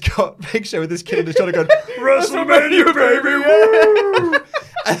 and it's got Big Show with this kid in the shoulder going, WrestleMania, baby, woo!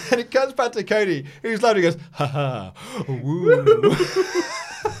 And then it cuts back to Cody, who's loud and goes, ha ha, woo.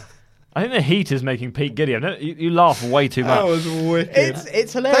 I think the heat is making Pete giddy. You laugh way too much. That was wicked.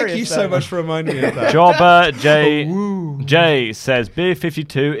 It's hilarious. Thank you so much for reminding me of that. Jobber J says, Beer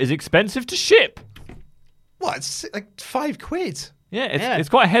 52 is expensive to ship. What? It's like £5. Yeah, it's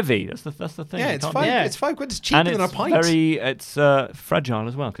quite heavy. That's the thing. Yeah, it's £5. It's £5. It's cheaper than a pint. It's fragile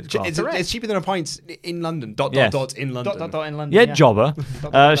as well. It's cheaper than a pint in London. In London. Yeah, Jobber.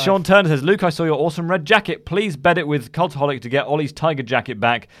 Sean Turner says, Luke, I saw your awesome red jacket. Please bet it with Cultaholic to get Ollie's tiger jacket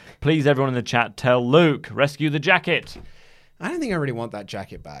back. Please, everyone in the chat, tell Luke. Rescue the jacket. I don't think I really want that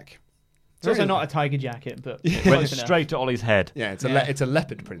jacket back. It's also not a tiger jacket, but went straight to Ollie's head. Yeah, it's a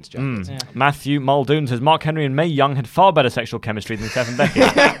leopard print jacket. Yeah. Matthew Muldoon says Mark Henry and Mae Young had far better sexual chemistry than Seth and Becky.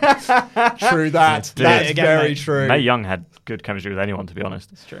 True that. That's very true. Mae Young had good chemistry with anyone, to be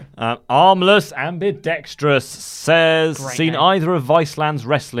honest. That's true. Armless Ambidextrous says, seen either of Viceland's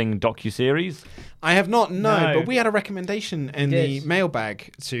wrestling docuseries? I have not, no, but we had a recommendation in the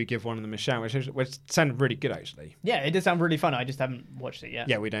mailbag to give one of them a shout, which sounded really good, actually. Yeah, it did sound really fun. I just haven't watched it yet.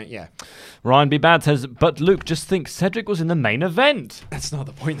 Yeah, we don't, Ryan B. Bad says, but Luke, just think Cedric was in the main event. That's not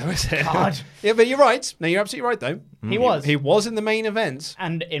the point, though, is it? God. Yeah, but you're right. No, you're absolutely right, though. He was. He was in the main event.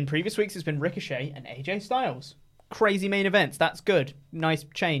 And in previous weeks, it's been Ricochet and AJ Styles. Crazy main events. That's good. Nice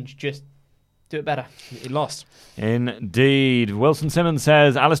change. Just do it better. He lost. Indeed. Wilson Simmons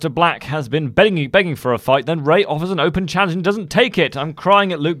says, Aleister Black has been begging for a fight, then Ray offers an open challenge and doesn't take it. I'm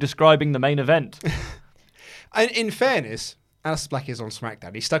crying at Luke describing the main event. And in fairness, Aleister Black is on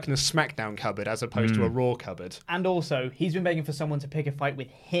SmackDown. He's stuck in a SmackDown cupboard as opposed to a Raw cupboard. And also, he's been begging for someone to pick a fight with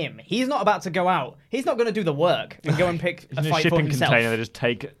him. He's not about to go out. He's not going to do the work and go and pick a fight for himself. Shipping container, they just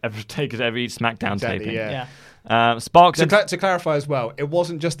take every SmackDown taping. Yeah. Sparks. To clarify as well, it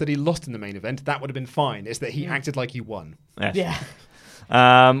wasn't just that he lost in the main event. That would have been fine. It's that he acted like he won. Yes. Yeah.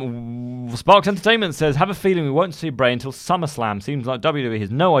 Sparks Entertainment says, have a feeling we won't see Bray until SummerSlam. Seems like WWE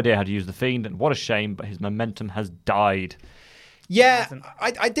has no idea how to use the Fiend, and what a shame, but his momentum has died. Yeah,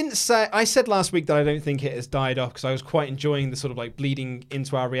 I didn't say. I said last week that I don't think it has died off because I was quite enjoying the sort of like bleeding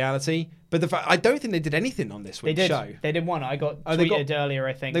into our reality. But I don't think they did anything on this week's show. They did one. I got tweeted earlier,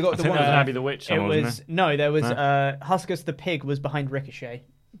 I think. They got the one with Abby the Witch. There was Huskus the Pig was behind Ricochet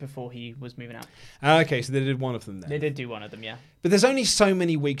before he was moving out. Okay, so they did one of them then. They did do one of them, yeah. But there's only so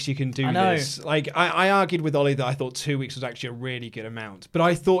many weeks you can do this. Like I argued with Ollie that I thought 2 weeks was actually a really good amount, but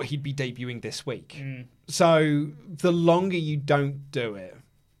I thought he'd be debuting this week. So the longer you don't do it,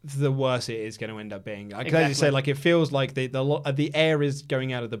 the worse it is going to end up being. Like, as you say, like it feels like the air is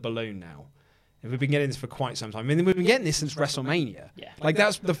going out of the balloon now. And we've been getting this for quite some time. I mean, we've been getting this since WrestleMania. Yeah. Like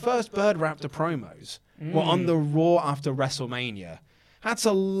that's the first Bird Raptor promos were on the Raw after WrestleMania. That's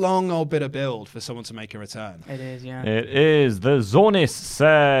a long old bit of build for someone to make a return. It is, yeah. It is. The Zornis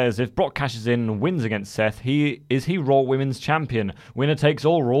says, if Brock cashes in and wins against Seth, is he Raw Women's Champion? Winner takes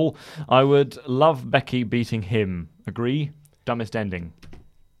all rule. I would love Becky beating him. Agree? Dumbest ending.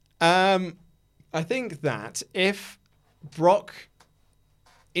 I think that if Brock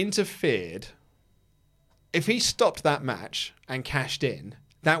interfered, if he stopped that match and cashed in,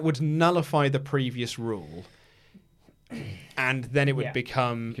 that would nullify the previous rule. And then it would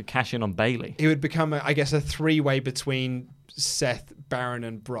become... You could cash in on Bayley. It would become, I guess, a three-way between Seth, Baron,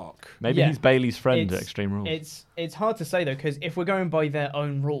 and Brock. Maybe he's Bayley's friend at Extreme Rules. It's hard to say, though, because if we're going by their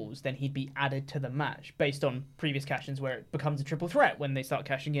own rules, then he'd be added to the match based on previous cash-ins where it becomes a triple threat when they start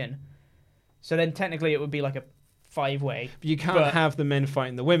cashing in. So then technically it would be like a 5-way. You can't have the men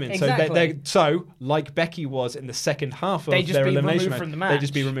fighting the women. Exactly. So like Becky was in the second half of their elimination match, they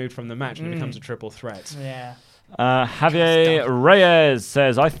just be removed from the match and it becomes a triple threat. Yeah. Javier Reyes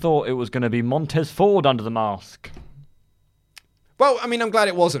says, I thought it was going to be Montez Ford under the mask. Well, I mean, I'm glad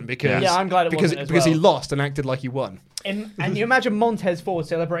it wasn't because I'm glad it wasn't because he lost and acted like he won. And you imagine Montez Ford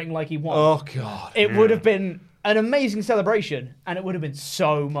celebrating like he won. Oh God! It would have been an amazing celebration, and it would have been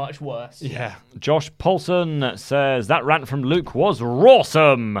so much worse. Yeah. Josh Paulson says that rant from Luke was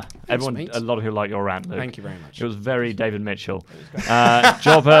rawsome. Everyone, mate. a lot of you like your rant, Luke. Thank you very much. It was very David Mitchell.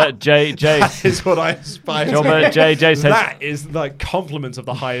 Jobber JJ. That is what I aspire to. Jobber JJ says that is like compliments of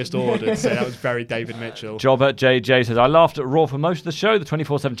the highest order. To say that was very David Mitchell. Jobber JJ says I laughed at Raw for most of the show. The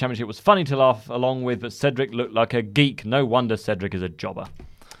 24/7 championship was funny to laugh along with, but Cedric looked like a geek. No wonder Cedric is a jobber.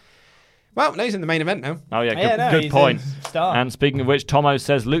 Well, no, he's in the main event now. Oh, yeah, good point. Star. And speaking of which, Tomo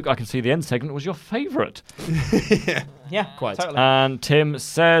says, Luke, I can see the end segment was your favourite. Yeah, quite. Totally. And Tim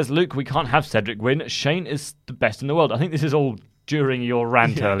says, Luke, we can't have Cedric win. Shane is the best in the world. I think this is all during your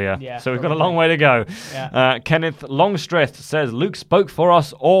rant earlier. Yeah, so we've got a long way to go. Yeah. Kenneth Longstreth says, Luke spoke for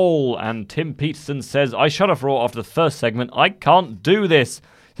us all. And Tim Peterson says, I shut off Raw after the first segment. I can't do this.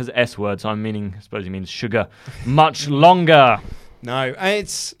 He says S word, so I suppose he means sugar. Much longer. No,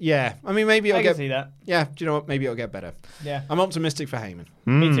 it's I mean, maybe it'll I get. can see that. Yeah, do you know what? Maybe it'll get better. Yeah, I'm optimistic for Heyman.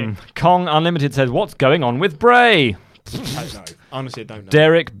 Me too. Kong Unlimited says, what's going on with Bray? I don't know. Honestly, I don't know.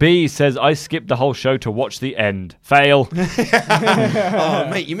 Derek B says, I skipped the whole show to watch the end. Fail. Oh,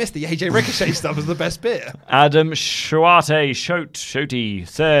 mate, you missed the AJ Ricochet stuff as the best bit. Adam Shoti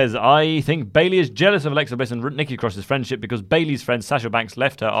says, I think Bayley is jealous of Alexa Bliss and Nikki Cross's friendship because Bayley's friend Sasha Banks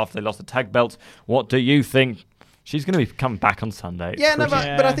left her after they lost the tag belts. What do you think? She's going to be coming back on Sunday. Yeah, but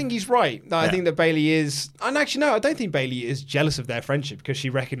I think he's right. I think that Bayley is... And actually, no, I don't think Bayley is jealous of their friendship because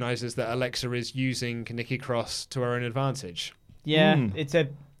she recognises that Alexa is using Nikki Cross to her own advantage. Yeah, it's a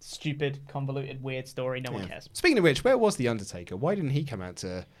stupid, convoluted, weird story. No one cares. Speaking of which, where was The Undertaker? Why didn't he come out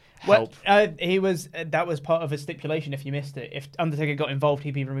to help? He was. That was part of a stipulation if you missed it. If Undertaker got involved,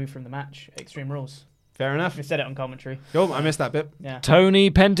 he'd be removed from the match. Extreme Rules. Fair enough. We said it on commentary. Oh, I missed that bit. Yeah. Tony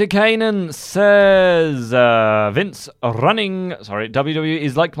Pentikainen says, WWE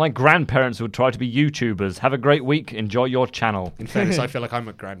is like my grandparents who would try to be YouTubers. Have a great week. Enjoy your channel. In fairness, I feel like I'm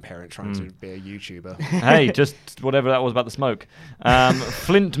a grandparent trying to be a YouTuber. Hey, just whatever that was about the smoke.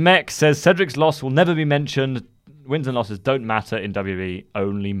 Flint Mech says, Cedric's loss will never be mentioned. Wins and losses don't matter in WWE,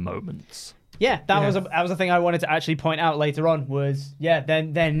 only moments. Yeah, that was a thing I wanted to actually point out later on was,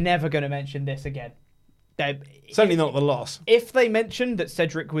 they're never going to mention this again. Certainly not the loss. If they mention that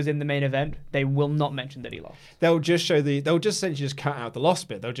Cedric was in the main event, they will not mention that he lost. They'll just essentially just cut out the loss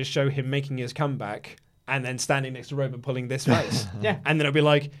bit. They'll just show him making his comeback and then standing next to Roman pulling this face. Yeah. And then it'll be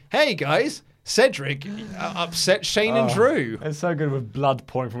like, hey guys, Cedric upset Shane and Drew. It's so good with blood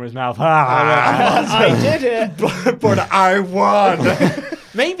pouring from his mouth. I did it. But I won.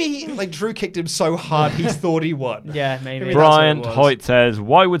 Maybe Drew kicked him so hard he thought he won. Yeah, maybe. Brian Hoyt says,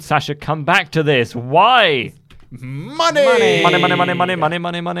 why would Sasha come back to this? Why? Money.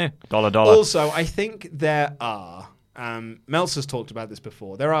 Money. Dollar. Also, I think there are, Meltzer's talked about this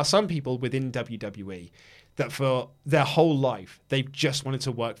before, there are some people within WWE that for their whole life, they've just wanted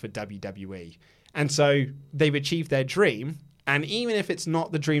to work for WWE. And so they've achieved their dream, and even if it's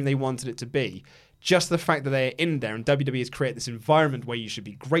not the dream they wanted it to be, just the fact that they're in there and WWE has created this environment where you should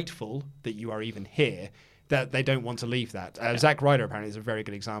be grateful that you are even here, that they don't want to leave that. Zack Ryder apparently is a very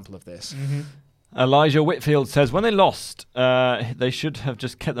good example of this. Mm-hmm. Elijah Whitfield says, when they lost, they should have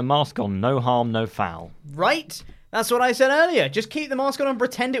just kept the mask on. No harm, no foul. Right? That's what I said earlier. Just keep the mask on and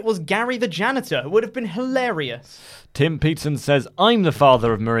pretend it was Gary the janitor. It would have been hilarious. Tim Peterson says, I'm the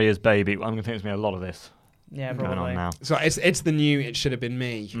father of Maria's baby. I'm going to think there's going to be a lot of this going on now. So it's the new, it should have been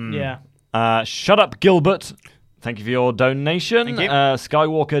me. Yeah. Shut up, Gilbert Thank you for your donation. Thank you.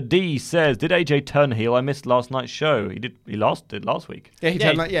 Skywalker D says, "Did AJ turn heel? I missed last night's show. He did. He did last week. Yeah, he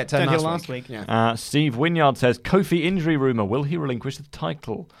turned heel last week. Yeah. Steve Wynyard says, Kofi injury rumor. Will he relinquish the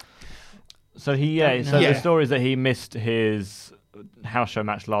title? So the story is that he missed his house show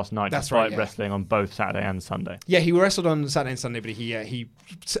match last night, despite wrestling on both Saturday and Sunday. Yeah, he wrestled on Saturday and Sunday, but he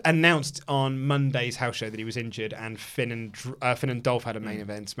announced on Monday's house show that he was injured, and Finn and Dolph had a main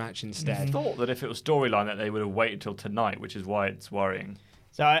event match instead. I thought that if it was storyline that they would have waited till tonight, which is why it's worrying.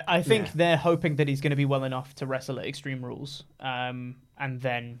 So I think they're hoping that he's going to be well enough to wrestle at Extreme Rules, and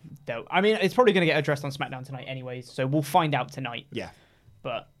then it's probably going to get addressed on SmackDown tonight, anyways. So we'll find out tonight. Yeah,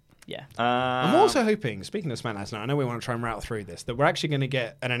 but. Yeah. I'm also hoping, speaking of SmackDown tonight, I know we want to try and route through this, that we're actually going to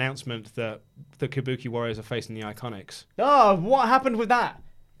get an announcement that the Kabuki Warriors are facing the Iconics. Oh, what happened with that?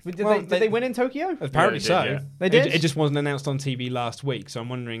 Did they win in Tokyo? Apparently so. Yeah. They did? It just wasn't announced on TV last week, so I'm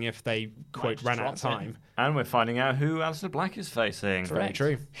wondering if they, quote, ran out of time. And we're finding out who Aleister Black is facing. Very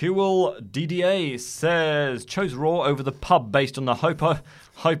true. Hewell DDA says, chose Raw over the pub based on the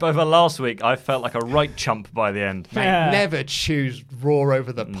hype over last week. I felt like a right chump by the end. Mate, never choose Raw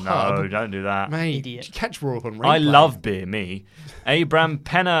over the pub. No, don't do that. Mate, idiot. Catch Raw on replay. I love beer, me. Abram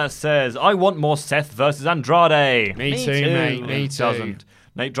Penner says, I want more Seth versus Andrade. Me too, mate. Me too. Doesn't.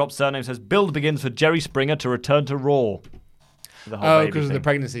 Nate Drops surname says, build begins for Jerry Springer to return to Raw. Because of the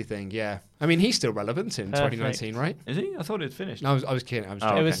pregnancy thing, yeah. I mean, he's still relevant in 2019, right? Is he? I thought it finished. No, I was kidding.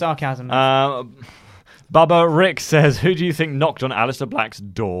 It was sarcasm. Bubba Rick says, who do you think knocked on Aleister Black's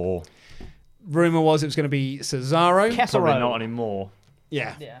door? Rumour was it was going to be Cesaro. Probably not anymore.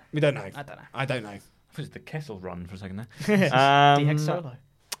 Yeah. We don't know. I don't know. I thought it was the Kessel run for a second there. DX Solo.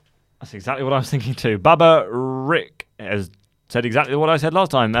 That's exactly what I was thinking too. Bubba Rick has said exactly what I said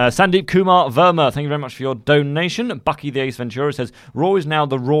last time. Sandeep Kumar Verma, thank you very much for your donation. Bucky the Ace Ventura says, Raw is now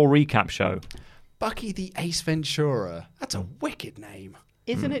the Raw recap show. Bucky the Ace Ventura. That's a wicked name.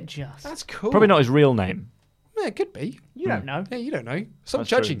 Isn't it just? That's cool. Probably not his real name. Yeah, it could be. You don't know. Yeah, you don't know. Stop That's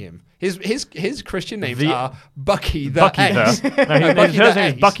judging true. him. His Christian names are Bucky the Bucky Ace. the. No, Bucky his first the name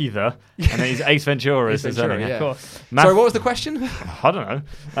is Ace. Bucky the, and then he's Ace Ventura. Ace is his Ventura, surname, yeah. Of course. Sorry, what was the question? I don't know.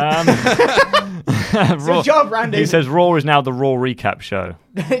 Good job, Randy. He says Raw is now the Raw recap show.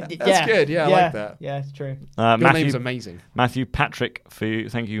 That's good. Yeah, I like that. Yeah, it's true. Your name's amazing. Matthew Patrick,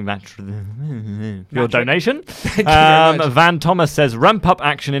 thank you, Matt, for your donation. Thank you very much. Van Thomas says, ramp up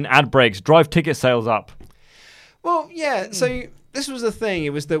action in ad breaks, drive ticket sales up. Well, yeah. So this was the thing. It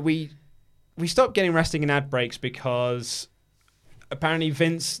was that we stopped getting wrestling in ad breaks because apparently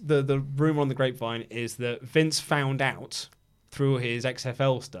Vince, the rumor on the grapevine is that Vince found out through his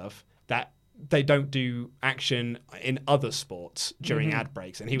XFL stuff that they don't do action in other sports during ad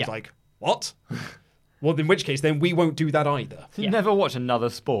breaks, and he was like, "What?" Well, in which case, then we won't do that either. You never watch another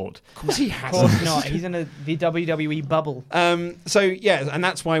sport. Of course he Of hasn't. course not. He's in the WWE bubble. So yeah, and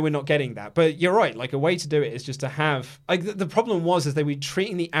that's why we're not getting that. But you're right. Like a way to do it is just to have. Like the problem was is they were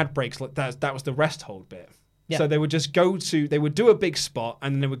treating the ad breaks like that was the rest hold bit. Yeah. So they would just they would do a big spot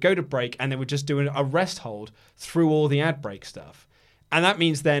and then they would go to break and they would just do a rest hold through all the ad break stuff. And that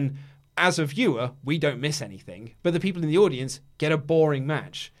means then, as a viewer, we don't miss anything, but the people in the audience get a boring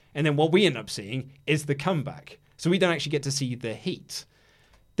match. And then what we end up seeing is the comeback. So we don't actually get to see the heat.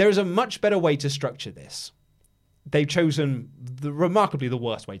 There is a much better way to structure this. They've chosen remarkably the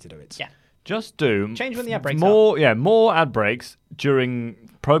worst way to do it. Yeah. Just do Change when the ad breaks more. Yeah, more ad breaks during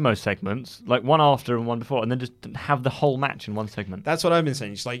promo segments, like one after and one before, and then just have the whole match in one segment. That's what I've been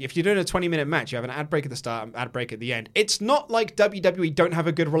saying. It's like if you're doing a 20-minute match, you have an ad break at the start, and ad break at the end. It's not like WWE don't have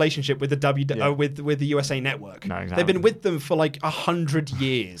a good relationship with the with the USA Network. No, exactly. They've been with them for like 100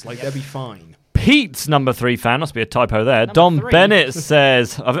 years. Like they'll be fine. Pete's number 3 fan, must be a typo there. Dom 3. Bennett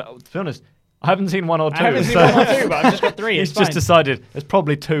says, to be honest, I haven't seen 1 or 2. I haven't seen 1 or 2, but I've just got 3. He's just decided there's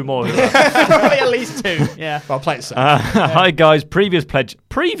probably 2 more. Probably at least 2. Yeah. I'll play it safe. Hi guys, previous pledge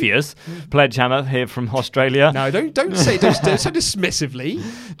hammer here from Australia. No, don't say so dismissively.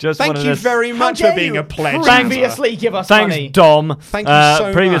 Just Thank wanted you to very much for being a pledge. Previously give us Thanks, money. Dom. Thank you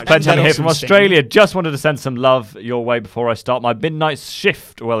so previous much. pledge hammer Let here off from some steam. Australia. Just wanted to send some love your way before I start my midnight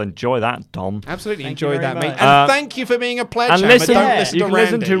shift. Well, enjoy that, Dom. Absolutely Thank you enjoy very that, mate. much. And thank you for being a pledge And hammer. listen, Don't listen you to can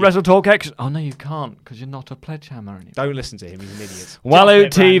listen Randy. to Wrestle Talk X. Oh no, you can't because you're not a pledge hammer anymore. Don't listen to him. He's an idiot. Wallow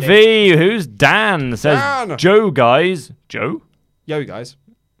Just it, TV. Who's Dan? Says Dan. Joe, guys. Joe? Yo, guys.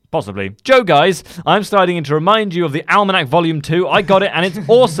 Possibly. Joe, guys, I'm sliding in to remind you of the Almanac Volume 2. I got it, and it's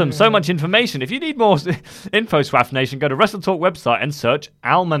awesome. So much information. If you need more info, Swaff Nation, go to WrestleTalk website and search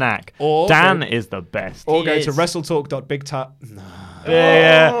Almanac. Or Dan go- is the best. Or He go is. to WrestleTalk.bigtart. No.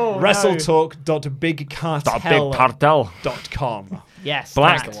 WrestleTalk.bigcartel.com. Yes,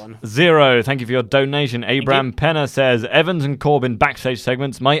 Black that's the one. Zero, thank you for your donation. Abraham Penner says, Evans and Corbin backstage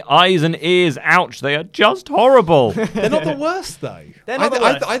segments, my eyes and ears, ouch, they are just horrible. They're not the worst, though. They're not the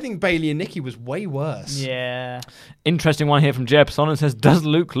worst. I think Bailey and Nikki was way worse. Yeah. Interesting one here from Jay Persona says, does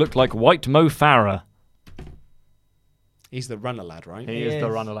Luke look like white Mo Farah? He's the runner lad, right? He is the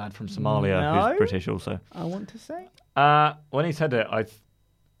runner lad from Somalia, No. who's British also. I want to say. When he said it, I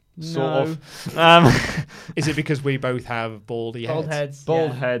sort of. Is it because we both have baldy heads? Bald heads.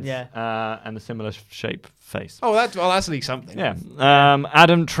 Bald yeah. heads, Yeah. and a similar shape face. Oh, that's at least something. Yeah.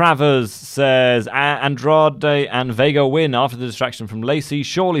 Adam Travers says Andrade and Vega win after the distraction from Lacey.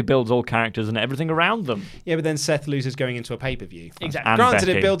 Surely builds all characters and everything around them. Yeah, but then Seth loses going into a pay-per-view. Exactly. And Granted,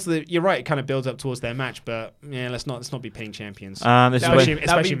 Becky. it builds you're right. It kind of builds up towards their match, but yeah, let's not be pinning champions. This is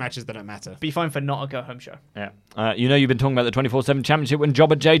especially matches that don't matter. Be fine for not a go-home show. Yeah. You've been talking about the 24/7 championship when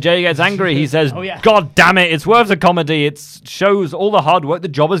Jobber JJ gets angry. He says, Oh, yeah. God damn it, it's worth the comedy. It shows all the hard work the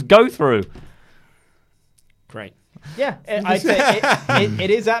jobbers go through. Great. Yeah, I'd say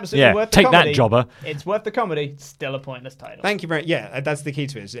it is absolutely worth the take comedy. that, jobber. It's worth the comedy. It's still a pointless title. Thank you very. Yeah, that's the key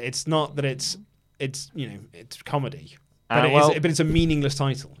to it. It's not that it's comedy, but it's a meaningless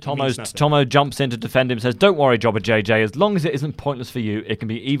title. Tomo jumps in to defend him, says, don't worry, Jobber JJ, as long as it isn't pointless for you, it can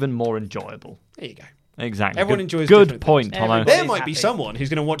be even more enjoyable. There you go. Exactly. Everyone enjoys good different point, things. Tomo. There might be someone who's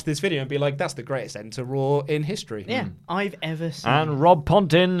going to watch this video and be like, that's the greatest end to Raw in history. Yeah, I've ever seen. And Rob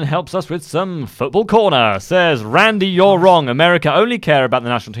Pontin helps us with some Football Corner. Says, Randy, you're wrong. America only care about the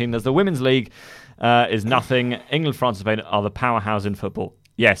national team. There's the Women's League is nothing. England, France, and Spain are the powerhouse in football.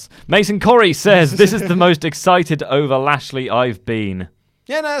 Yes. Mason Corey says, this is the most excited over Lashley I've been.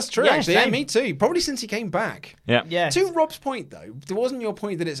 Yeah, no, that's true, Yeah, actually. Yeah, same. me too. Probably since he came back. Yeah. Yeah. To Rob's point, though, there wasn't your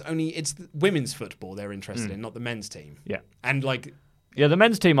point that it's the women's football they're interested in, not the men's team. Yeah. And Yeah, the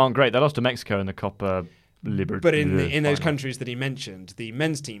men's team aren't great. They lost to Mexico in the Copa Libertadores. But in those countries that he mentioned, the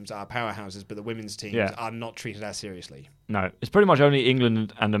men's teams are powerhouses, but the women's teams are not treated as seriously. No, it's pretty much only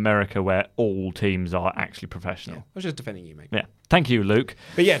England and America where all teams are actually professional. I was just defending you, mate. Yeah. Thank you, Luke.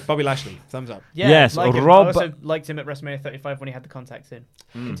 But yeah, Bobby Lashley, thumbs up. Yeah, Yes, like him. Rob- I also liked him at WrestleMania 35 when he had the contacts in.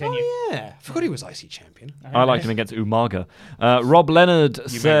 Continue. Oh, yeah. I forgot he was IC champion. I liked him against Umaga. Rob Leonard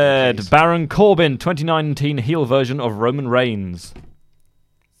said, please. Baron Corbin, 2019 heel version of Roman Reigns.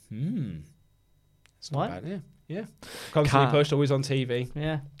 It's not What? bad, yeah. Yeah. Constantly pushed, always on TV.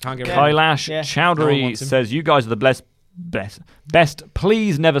 Yeah. Can't get rid of it. Kailash Yeah. No one Chowdhury wants him. says, you guys are the best.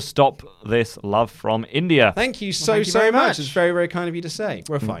 Please never stop this. Love from India. Thank you Well, so thank you very much. much. It's very, very kind of you to say.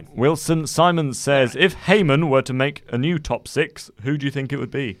 We're fine. Wilson Simon says, if Heyman were to make a new top 6, who do you think it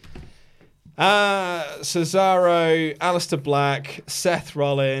would be? Cesaro, Aleister Black, Seth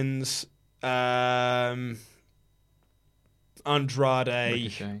Rollins,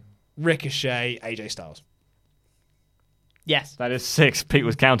 Andrade, Ricochet, AJ Styles. Yes. That is 6. Pete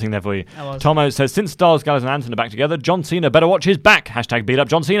was counting there for you. I was. Tomo says, since Styles, Gallows, and Anderson are back together, John Cena better watch his back. Hashtag beat up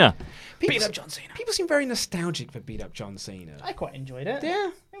John Cena. Beat up John Cena. People seem very nostalgic for beat up John Cena. I quite enjoyed it. Yeah.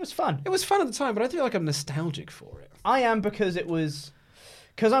 It was fun. It was fun at the time, but I feel like I'm nostalgic for it. I am because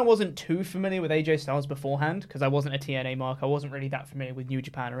I wasn't too familiar with AJ Styles beforehand, because I wasn't a TNA mark. I wasn't really that familiar with New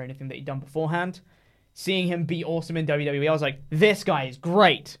Japan or anything that he'd done beforehand. Seeing him be awesome in WWE, I was like, this guy is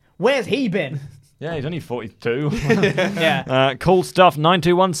great. Where's he been? Yeah, he's only 42. Yeah. Cool Stuff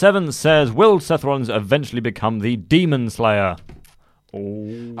 9217 says, will Seth Rollins eventually become the Demon Slayer?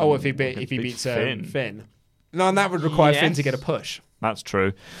 Oh, if he beats Finn. No, and that would require Finn to get a push. That's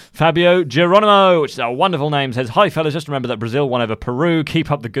true. Fabio Geronimo, which is a wonderful name, says, hi fellas, just remember that Brazil won over Peru.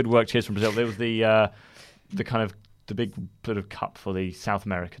 Keep up the good work. Cheers from Brazil. There was the kind of the big sort of cup for the South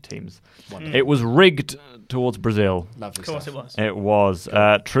America teams. It was rigged towards Brazil. Lovely Of course stuff. it It was.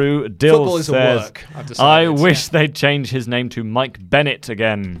 was. True. Dill Football is a says, work, I've I decided. wish they'd change his name to Mike Bennett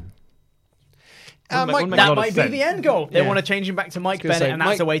again. That might be the end goal. They want to change him back to Mike Bennett, and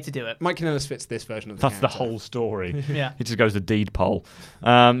that's the way to do it. Mike Kanellis fits this version of the That's the character. whole story. Yeah. He just goes to deed poll.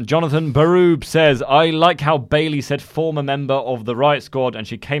 Jonathan Baroob says, I like how Bailey said former member of the Riot Squad, and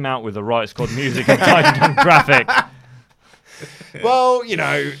she came out with the Riot Squad music and Titan graphic. Well, you know,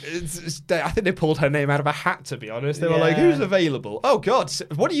 I think they pulled her name out of a hat, to be honest. They were like, who's available? Oh, God,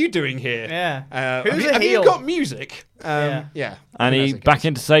 what are you doing here? Yeah. Who's a have heel? you got music? Yeah. And he back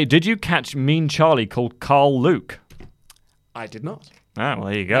in to say, did you catch Mean Charlie called Carl Luke? I did not. Ah, well,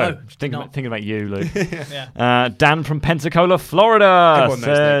 there you go. No, Thinking about you, Luke. Yeah. Dan from Pensacola, Florida Everyone knows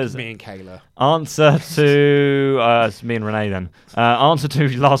says, that. Me and Kayla. answer to... it's me and Renee then. Answer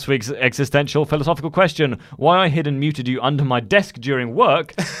to last week's existential philosophical question. Why I hid and muted you under my desk during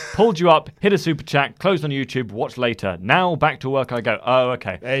work, pulled you up, hit a super chat, closed on YouTube, watch later. Now back to work I go. Oh,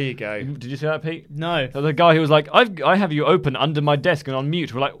 okay. There you go. Did you see that, Pete? No. So the guy who was like, I have you open under my desk and on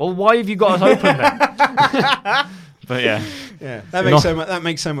mute. We're like, well, why have you got us open then? But yeah. That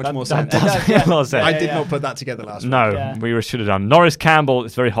makes so much more sense. That does a lot of sense. I did not put that together last week. No, we should have done. Norris Campbell,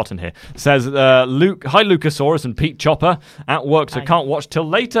 it's very hot in here, says, hi Lucasaurus and Pete Chopper, at work so can't watch till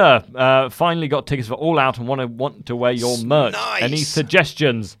later. Finally got tickets for All Out and want to wear your merch. Nice. Any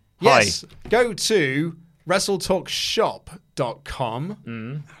suggestions? Yes. Hi. Go to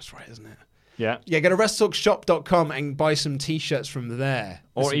WrestleTalkShop.com. That's right, isn't it? Yeah. Yeah, go to WrestleTalkShop.com and buy some t-shirts from there.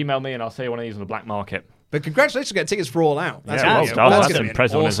 Or email me and I'll sell you one of these on the black market. But congratulations on getting tickets for All Out. That's well done. That's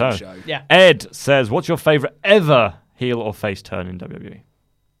impressive on his own. Show. Yeah. Ed says, what's your favourite ever heel or face turn in WWE?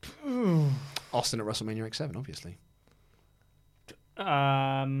 Austin at WrestleMania X7, obviously.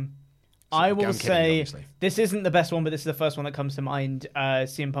 I will say this isn't the best one, but this is the first one that comes to mind.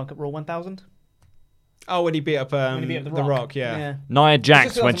 CM Punk at Raw 1000. Oh, when he beat up, The Rock, yeah. Nia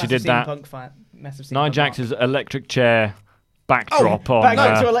Jax, when she did that. Nia Jax's electric chair backdrop on...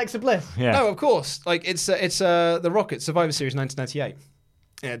 Back to Alexa Bliss. Yeah. No, of course. Like it's The Rock at Survivor Series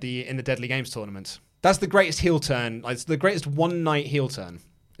 1998 in the Deadly Games tournament. That's the greatest heel turn. It's the greatest one-night heel turn.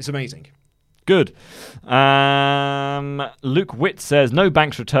 It's amazing. Good. Luke Witt says, no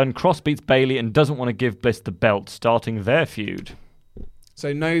Banks return, Cross beats Bailey and doesn't want to give Bliss the belt, starting their feud.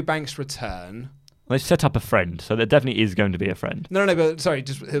 So no Banks return. They set up a friend, so there definitely is going to be a friend. No, but sorry,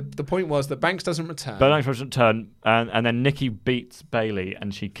 just the point was that Banks doesn't return. But Banks doesn't return, and then Nikki beats Bailey,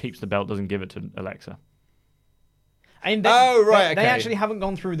 and she keeps the belt, doesn't give it to Alexa. And they They actually haven't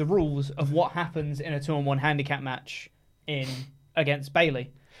gone through the rules of what happens in a 2-on-1 handicap match against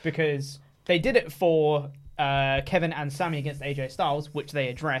Bailey, because they did it for Kevin and Sammy against AJ Styles, which they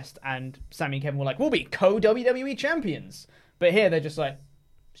addressed, and Sammy and Kevin were like, we'll be co-WWE champions. But here they're just like,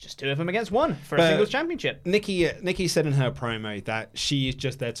 it's just two of them against one for a singles championship. Nikki said in her promo that she is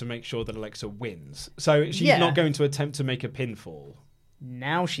just there to make sure that Alexa wins. So she's not going to attempt to make a pinfall.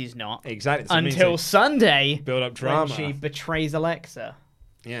 Now she's not. Exactly. So until Sunday. Build up drama. When she betrays Alexa.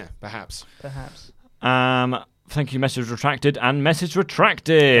 Yeah, perhaps. Thank you, message retracted. And message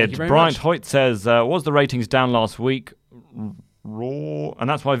retracted. Bryant Hoyt says, was the ratings down last week? Raw, and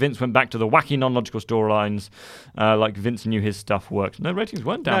that's why Vince went back to the wacky non-logical storylines, like Vince knew his stuff worked. No, ratings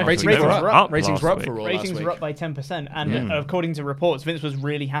weren't down. Ratings were up. Ratings were up for Raw. Ratings were up by 10%, and according to reports, Vince was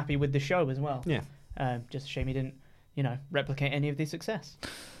really happy with the show as well. Yeah, just a shame he didn't, replicate any of the success. He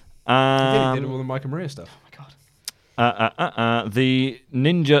did all the Mike and Maria stuff. Oh my god. The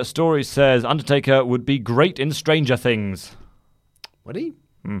Ninja Story says Undertaker would be great in Stranger Things. Would he?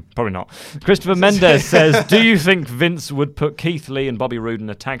 Probably not. Christopher Mendez says, do you think Vince would put Keith Lee and Bobby Roode in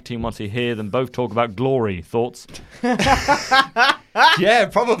a tag team once he hear them both talk about glory? Thoughts? Yeah,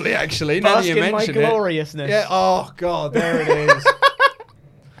 probably, actually. Now that you mention my gloriousness. Yeah. Oh, God, there it is.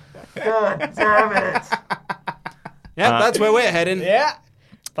 God damn it. Yeah, that's where we're heading. Yeah.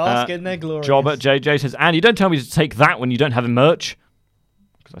 Bask in their glory. Job at JJ says, Andy, don't tell me to take that when you don't have a merch.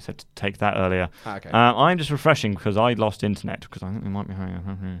 I said to take that earlier. Okay. I'm just refreshing because I lost internet because I think we might be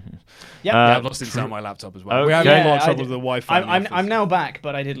having. Yeah, I've lost internet on my laptop as well. Okay. We're having a lot of trouble with the Wi-Fi. I'm now back,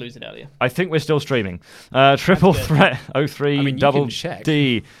 but I did lose it earlier. I think we're still streaming. Triple Threat 03 Double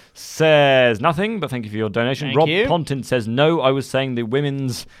D says nothing, but thank you for your donation. Rob Pontin says no. I was saying the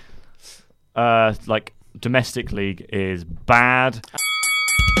women's domestic league is bad.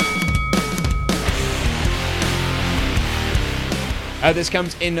 This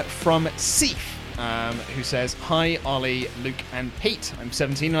comes in from Seif, who says, hi, Ollie, Luke, and Pete. I'm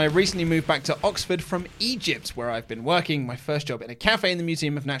 17 and I recently moved back to Oxford from Egypt, where I've been working my first job in a cafe in the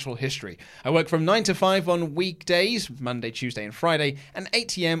Museum of Natural History. I work from 9 to 5 on weekdays, Monday, Tuesday, and Friday, and 8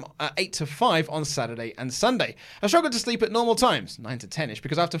 to 5 on Saturday and Sunday. I struggled to sleep at normal times, 9 to 10ish,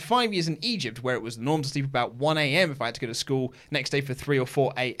 because after 5 years in Egypt, where it was the norm to sleep about 1 a.m. if I had to go to school next day for 3 or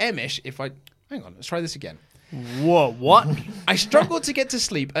 4 a.m.ish, hang on, let's try this again. Whoa, what? I struggled to get to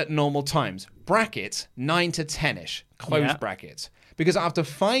sleep at normal times, brackets 9 to 10ish, close brackets. Because after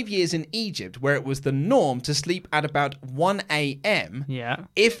 5 years in Egypt, where it was the norm to sleep at about 1 a.m.,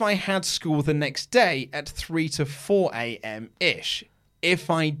 if I had school the next day at 3 to 4 a.m.-ish, if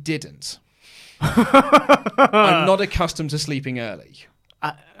I didn't. I'm not accustomed to sleeping early.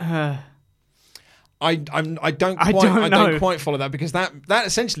 I don't quite follow that, because that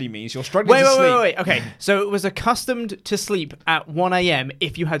essentially means you're struggling to sleep. Wait. Okay, so it was accustomed to sleep at 1 a.m.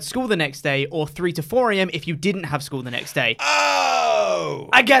 if you had school the next day, or 3 to 4 a.m. if you didn't have school the next day. Oh!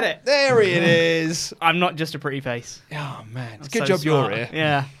 I get it. There it is. I'm not just a pretty face. Oh, man. It's I'm good so job you're smart. here.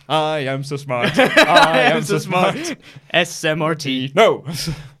 Yeah. I am so smart. I am so smart. SMRT. No.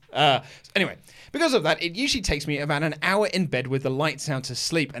 Anyway. Because of that, it usually takes me about an hour in bed with the lights out to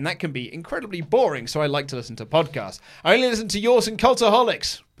sleep, and that can be incredibly boring, so I like to listen to podcasts. I only listen to yours and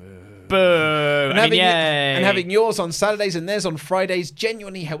Cultaholics. Boo. And having yours on Saturdays and theirs on Fridays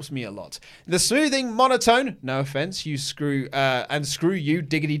genuinely helps me a lot. The soothing monotone, no offense, you screw you,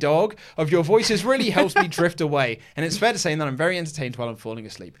 diggity dog, of your voices really helps me drift away, and it's fair to say that I'm very entertained while I'm falling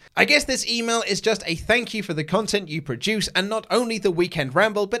asleep. I guess this email is just a thank you for the content you produce, and not only the Weekend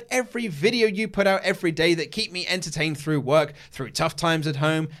Ramble, but every video you put out every day that keep me entertained through work, through tough times at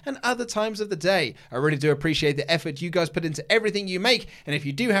home, and other times of the day. I really do appreciate the effort you guys put into everything you make, and if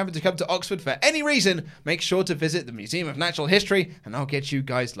you do happen to come to Oxford for any reason, make sure to visit the Museum of Natural History, and I'll get you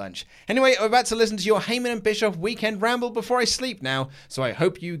guys lunch. Anyway, I'm about to listen to your Heyman and Bischoff Weekend Ramble before I sleep now, so I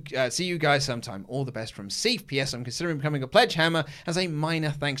hope you see you guys sometime. All the best from Steve. P.S. I'm considering becoming a pledge hammer as a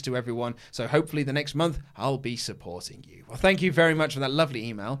minor thanks to everyone, so hopefully the next month I'll be supporting you. Well, thank you very much for that lovely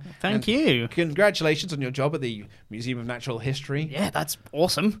email. Thank you. Congratulations on your job at the Museum of Natural History. Yeah, that's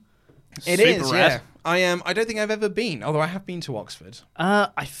awesome. It Super is, rad. yeah. I don't think I've ever been, although I have been to Oxford.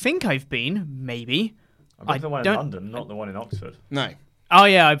 I think I've been, maybe. I've been to the one in London, not the one in Oxford. No. Oh,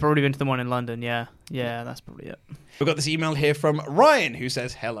 yeah, I've already been to the one in London, yeah. Yeah, that's probably it. We've got this email here from Ryan, who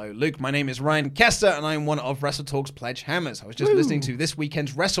says, "Hello, Luke. My name is Ryan Kester, and I'm one of Wrestle Talk's Pledge Hammers. I was just listening to this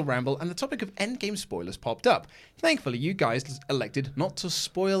weekend's Wrestle Ramble, and the topic of Endgame spoilers popped up. Thankfully, you guys elected not to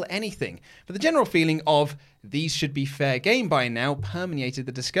spoil anything, but the general feeling of these should be fair game by now permeated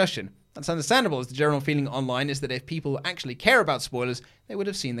the discussion. That's understandable, as the general feeling online is that if people actually care about spoilers, they would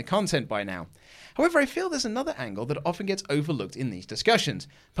have seen the content by now. However, I feel there's another angle that often gets overlooked in these discussions.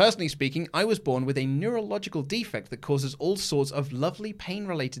 Personally speaking, I was born with a neurological defect that causes all sorts of lovely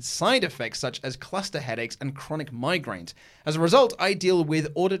pain-related side effects such as cluster headaches and chronic migraines. As a result, I deal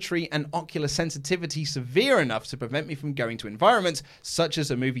with auditory and ocular sensitivity severe enough to prevent me from going to environments such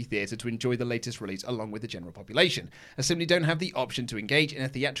as a movie theatre to enjoy the latest release along with the general population. I simply don't have the option to engage in a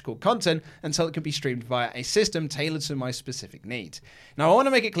theatrical content until it can be streamed via a system tailored to my specific needs. Now, I want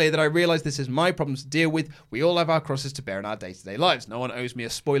to make it clear that I realise this is my problems to deal with. We all have our crosses to bear in our day-to-day lives. No one owes me a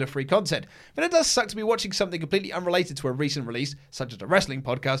spoiler-free content. But it does suck to be watching something completely unrelated to a recent release, such as a wrestling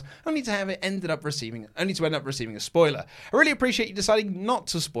podcast, only to end up receiving a spoiler. I really appreciate you deciding not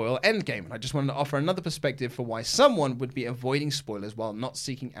to spoil Endgame, and I just wanted to offer another perspective for why someone would be avoiding spoilers while not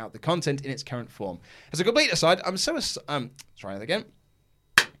seeking out the content in its current form. As a complete aside, I'm so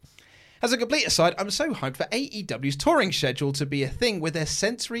hyped for AEW's touring schedule to be a thing with their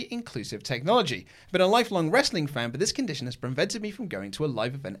sensory-inclusive technology. I've been a lifelong wrestling fan, but this condition has prevented me from going to a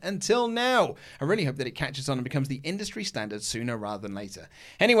live event until now. I really hope that it catches on and becomes the industry standard sooner rather than later.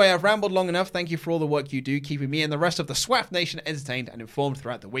 Anyway, I've rambled long enough. Thank you for all the work you do, keeping me and the rest of the SWAF Nation entertained and informed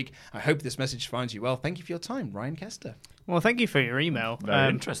throughout the week. I hope this message finds you well. Thank you for your time, Ryan Kester." Well, thank you for your email. Very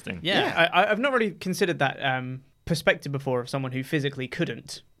interesting. Yeah. I've not really considered that perspective before of someone who physically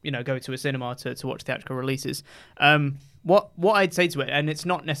couldn't, go to a cinema to watch theatrical releases. What I'd say to it, and it's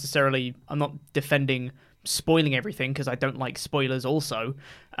not necessarily, I'm not defending spoiling everything because I don't like spoilers also,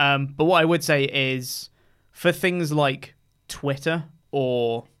 but what I would say is for things like Twitter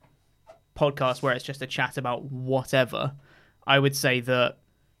or podcasts where it's just a chat about whatever, I would say that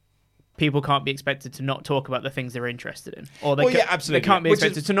people can't be expected to not talk about the things they're interested in. Or absolutely. They can't be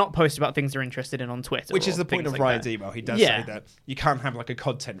expected to not post about things they're interested in on Twitter. Which is the point of Ryan's email. He does say that you can't have like a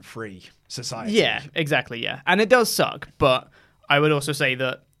content-free society. Yeah, exactly, yeah. And it does suck, but I would also say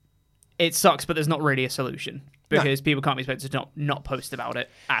that it sucks, but there's not really a solution. Because people can't be expected to not post about it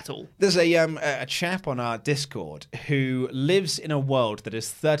at all. There's a chap on our Discord who lives in a world that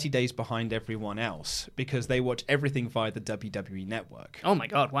is 30 days behind everyone else because they watch everything via the WWE Network. Oh my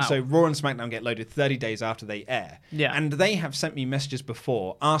God, wow. So Raw and SmackDown get loaded 30 days after they air. Yeah. And they have sent me messages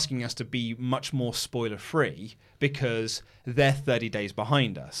before asking us to be much more spoiler-free because they're 30 days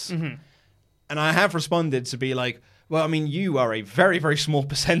behind us. Mm-hmm. And I have responded to be like, well, I mean, you are a very, very small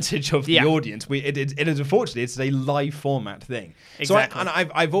percentage of the audience. It is unfortunately, it's a live format thing. Exactly. So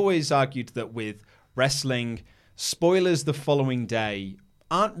I've always argued that with wrestling, spoilers the following day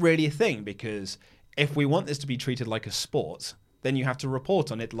aren't really a thing because if we want this to be treated like a sport, then you have to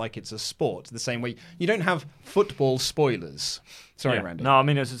report on it like it's a sport. The same way you don't have football spoilers. Sorry, Randy. No, I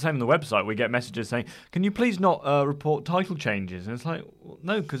mean, it's the same on the website. We get messages saying, can you please not report title changes? And it's like, well,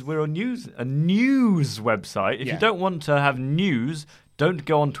 no, because we're a news website. If you don't want to have news, don't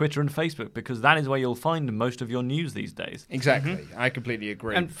go on Twitter and Facebook, because that is where you'll find most of your news these days. Exactly. I completely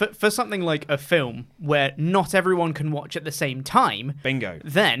agree. And for something like a film where not everyone can watch at the same time, bingo,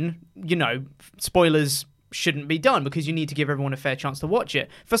 then, spoilers shouldn't be done, because you need to give everyone a fair chance to watch it.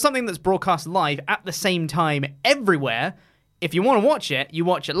 For something that's broadcast live at the same time everywhere, if you want to watch it, you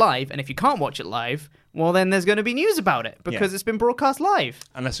watch it live, and if you can't watch it live, well, then there's going to be news about it, because it's been broadcast live.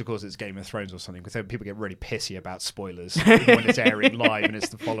 Unless, of course, it's Game of Thrones or something, because then people get really pissy about spoilers when it's airing live and it's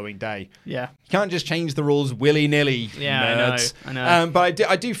the following day. Yeah. You can't just change the rules willy-nilly, nerds. I know. But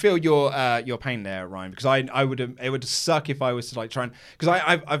I do feel your pain there, Ryan, because it would suck if I was to try and...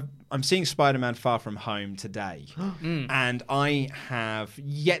 Because I'm seeing Spider-Man Far From Home today, and I have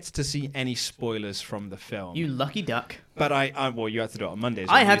yet to see any spoilers from the film. You lucky duck. But well, you had to do it on Mondays.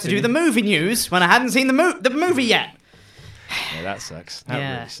 I had to do the movie news when I hadn't seen the movie yet. Yeah, that sucks.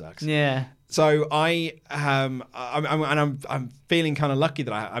 That really sucks. Yeah. So I'm feeling kind of lucky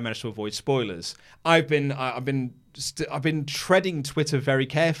that I managed to avoid spoilers. I've been treading Twitter very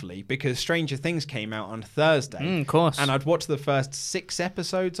carefully, because Stranger Things came out on Thursday. Of course. And I'd watched the first 6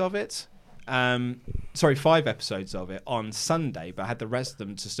 episodes of it. 5 episodes of it on Sunday, but I had the rest of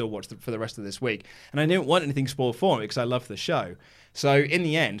them to still watch for the rest of this week. And I didn't want anything spoiled for me, because I love the show. So in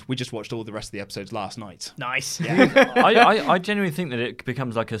the end, we just watched all the rest of the episodes last night. Nice. Yeah. I genuinely think that it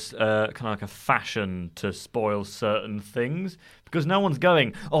becomes like a kind of like a fashion to spoil certain things, because no one's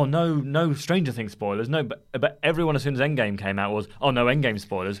going, oh no Stranger Things spoilers, no, but everyone as soon as Endgame came out was, oh no Endgame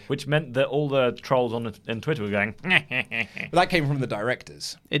spoilers, which meant that all the trolls on Twitter were going. But that came from the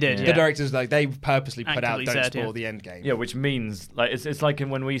directors. It did. The directors, they purposely put Actively out, don't said, spoil the Endgame. Yeah, which means like it's like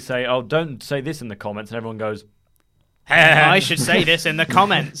when we say, oh, don't say this in the comments, and everyone goes, I should say this in the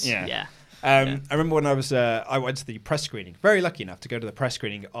comments. Yeah. I remember when I went to the press screening. Very lucky enough to go to the press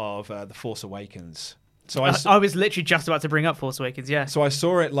screening of The Force Awakens. So I was literally just about to bring up Force Awakens. Yeah. So I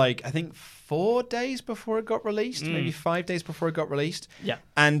saw it I think 4 days before it got released, maybe 5 days before it got released. Yeah.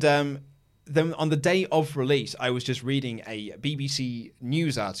 And then on the day of release, I was just reading a BBC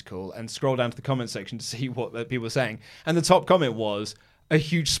News article and scrolled down to the comment section to see what people were saying. And the top comment was a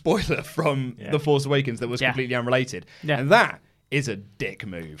huge spoiler from The Force Awakens that was completely unrelated. Yeah. And that is a dick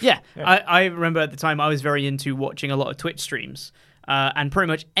move. Yeah. I remember at the time I was very into watching a lot of Twitch streams. And pretty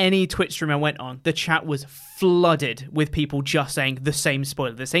much any Twitch stream I went on, the chat was flooded with people just saying the same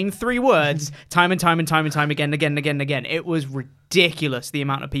spoiler, the same 3 words, time and time again. It was ridiculous, the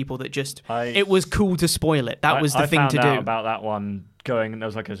amount of people that just... it was cool to spoil it. That was the thing to do. I found out about that one going, and there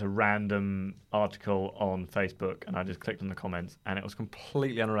was a random article on Facebook, and I just clicked on the comments, and it was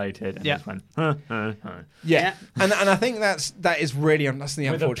completely unrelated, and just went, Yeah. And I think that is really that's the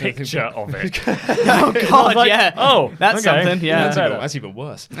with unfortunate a picture of it. Oh God, yeah. Oh, that's okay. something. Yeah, that's even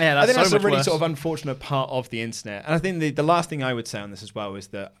worse. Yeah, that's I think that's so a much really worse. sort of unfortunate part of the internet. And I think the last thing I would say on this as well is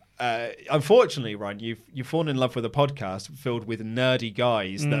that unfortunately, Ryan, you've fallen in love with a podcast filled with nerdy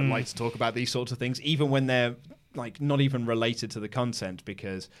guys that like to talk about these sorts of things, even when they're not even related to the content,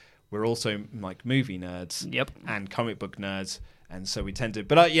 because we're also movie nerds and comic book nerds, and so we tend to.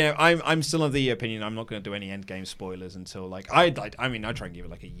 But I'm still of the opinion I'm not going to do any Endgame spoilers until I try and give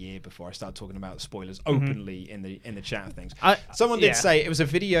it a year before I start talking about spoilers openly in the chat of things. Someone did say it was a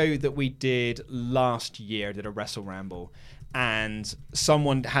video that we did last year, did a Wrestle Ramble. And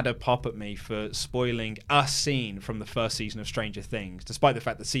someone had a pop at me for spoiling a scene from the first season of Stranger Things, despite the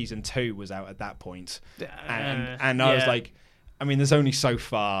fact that season 2 was out at that point. And I was like, there's only so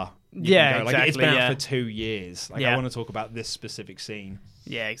far you can go. Exactly, it's been out for 2 years. I want to talk about this specific scene.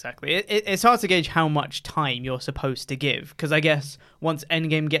 Yeah, exactly. It's hard to gauge how much time you're supposed to give, because I guess once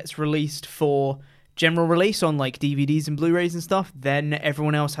Endgame gets released for general release on DVDs and Blu-rays and stuff, then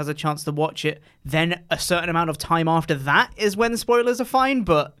everyone else has a chance to watch it. Then a certain amount of time after that is when spoilers are fine,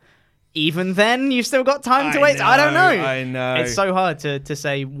 but even then you've still got time to wait. I don't know. I know. It's so hard to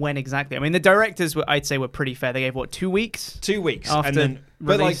say when exactly. The directors I'd say were pretty fair. They gave 2 weeks? 2 weeks after and then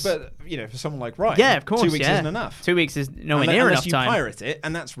release. But for someone like Ryan, yeah, of course, 2 weeks isn't enough. 2 weeks is nowhere near enough time. Unless you pirate it,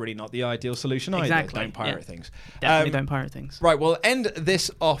 and that's really not the ideal solution either. Exactly. Don't pirate things. Definitely don't pirate things. Right, we'll end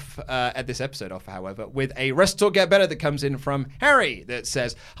this off, this episode off, however, with a Rest Talk Get Better that comes in from Harry that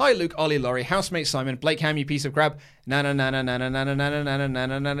says, "Hi Luke, Ollie, Laurie, housemate Simon, Blake Ham, you piece of crap. Na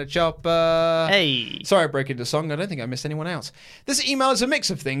chopper." Hey. Sorry I broke into song. I don't think I missed anyone else. This email is a mix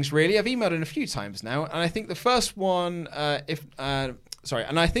of things, really. I've emailed in a few times now, and I think the first one,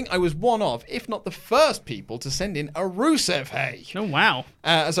 And I think I was one of, if not the first people to send in a Rusev hey. Oh, wow.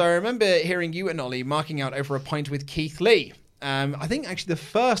 So I remember hearing you and Ollie marking out over a pint with Keith Lee. I think actually the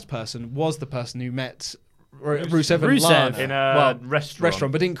first person was the person who met Rusev and Lana. In a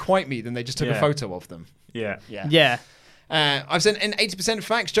restaurant, but didn't quite meet them. They just took a photo of them. Yeah. I've sent in 80%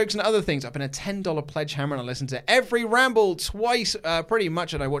 facts, jokes, and other things. I've been a $10 pledge hammer, and I listen to every ramble twice, pretty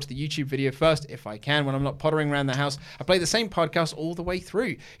much, and I watch the YouTube video first, if I can, when I'm not pottering around the house. I play the same podcast all the way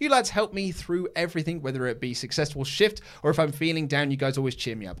through. You lads help me through everything, whether it be successful shift, or if I'm feeling down, you guys always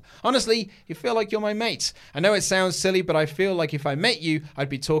cheer me up. Honestly, you feel like you're my mates. I know it sounds silly, but I feel like if I met you, I'd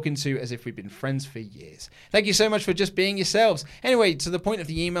be talking to as if we'd been friends for years. Thank you so much for just being yourselves. Anyway, to the point of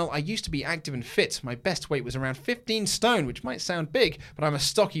the email, I used to be active and fit. My best weight was around 15 stone, which might sound big, but I'm a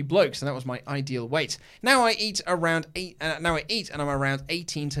stocky bloke, so that was my ideal weight. Now I eat and I'm around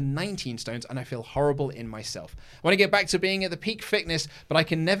 18 to 19 stones, and I feel horrible in myself. I want to get back to being at the peak fitness, but I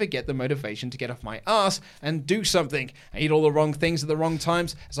can never get the motivation to get off my ass and do something. I eat all the wrong things at the wrong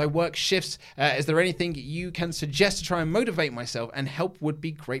times as I work shifts. Is there anything you can suggest to try and motivate myself? And help would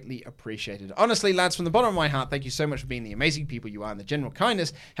be greatly appreciated. Honestly, lads, from the bottom of my heart, thank you so much for being the amazing people you are, and the general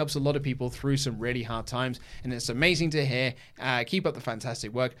kindness helps a lot of people through some really hard times, and it's amazing to hear. Keep up the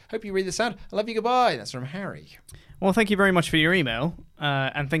fantastic work. Hope you read this out. I love you. Goodbye. That's from Harry. Well, thank you very much for your email,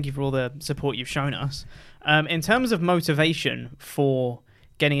 and thank you for all the support you've shown us. In terms of motivation for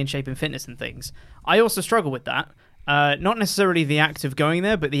getting in shape and fitness and things, I also struggle with that. Not necessarily the act of going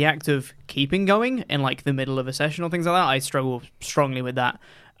there, but the act of keeping going in like the middle of a session or things like that. I struggle strongly with that.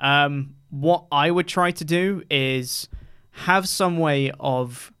 What I would try to do is have some way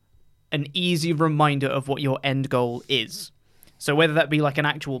of an easy reminder of what your end goal is. So whether that be like an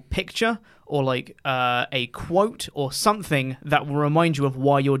actual picture or like a quote or something that will remind you of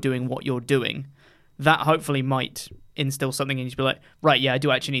why you're doing what you're doing, that hopefully might instill something in you to be like, right, yeah, I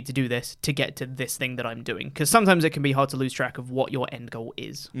do actually need to do this to get to this thing that I'm doing. Because sometimes it can be hard to lose track of what your end goal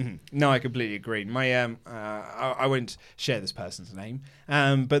is. Mm-hmm. No, I completely agree. My I won't share this person's name,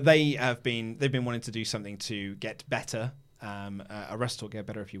 but they've been wanting to do something to get better. A rest or get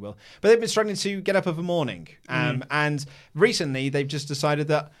better, if you will. But they've been struggling to get up of a morning. And recently they've just decided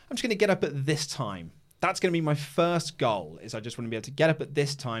that I'm just going to get up at this time. That's going to be my first goal, is I just want to be able to get up at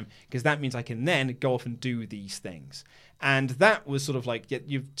this time, because that means I can then go off and do these things. And that was sort of like,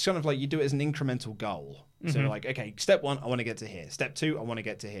 you do it as an incremental goal. So like, okay, step 1, I want to get to here. Step 2, I want to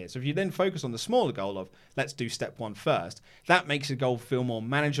get to here. So if you then focus on the smaller goal of, let's do step 1 first, that makes the goal feel more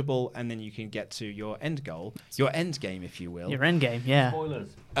manageable, and then you can get to your end goal, your end game, if you will. Your end game, yeah. Spoilers.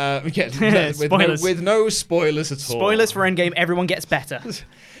 With no spoilers at all. Spoilers for Endgame, everyone gets better.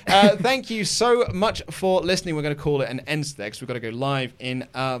 Thank you so much for listening. We're going to call it an end today because we've got to go live in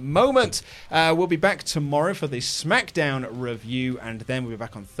a moment. We'll be back tomorrow for the SmackDown review, and then we'll be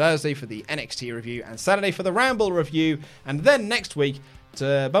back on Thursday for the NXT review, and Saturday for the Ramble review, and then next week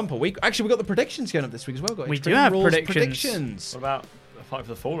to Bumper Week. Actually, we've got the predictions going up this week as well. We do have predictions. What about Fight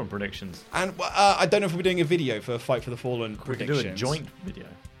for the Fallen predictions? And I don't know if we're doing a video for Fight for the Fallen predictions. We could do a joint video.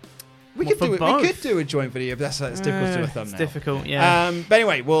 We could do a joint video, but that's difficult to do a thumbnail. It's difficult, yeah. But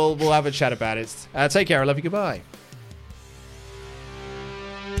anyway, we'll have a chat about it. Take care. I love you. Goodbye.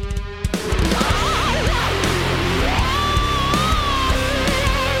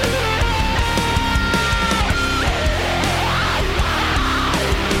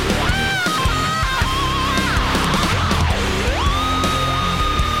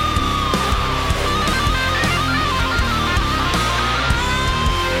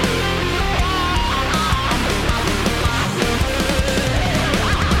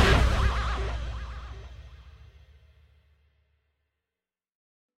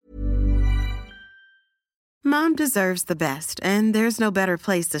 Mom deserves the best, and there's no better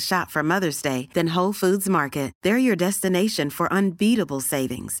place to shop for Mother's Day than Whole Foods Market. They're your destination for unbeatable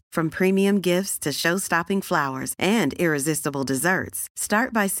savings, from premium gifts to show-stopping flowers and irresistible desserts.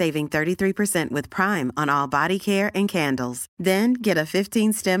 Start by saving 33% with Prime on all body care and candles. Then get a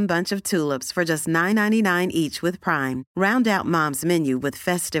 15-stem bunch of tulips for just $9.99 each with Prime. Round out Mom's menu with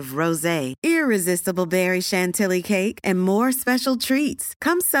festive rosé, irresistible berry chantilly cake, and more special treats.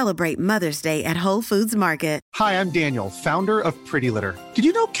 Come celebrate Mother's Day at Whole Foods Market. Hi, I'm Daniel, founder of Pretty Litter. Did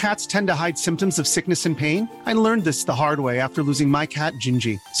you know cats tend to hide symptoms of sickness and pain? I learned this the hard way after losing my cat,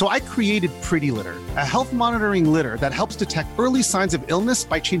 Gingy. So I created Pretty Litter, a health monitoring litter that helps detect early signs of illness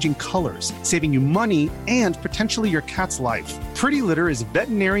by changing colors, saving you money and potentially your cat's life. Pretty Litter is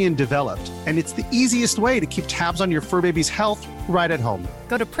veterinarian developed, and it's the easiest way to keep tabs on your fur baby's health right at home.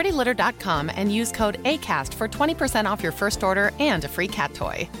 Go to prettylitter.com and use code ACAST for 20% off your first order and a free cat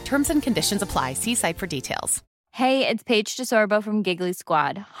toy. Terms and conditions apply. See site for details. Hey, it's Paige DeSorbo from Giggly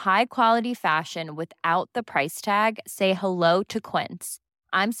Squad. High quality fashion without the price tag. Say hello to Quince.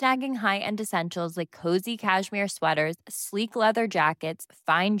 I'm snagging high-end essentials like cozy cashmere sweaters, sleek leather jackets,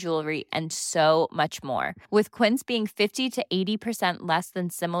 fine jewelry, and so much more. With Quince being 50 to 80% less than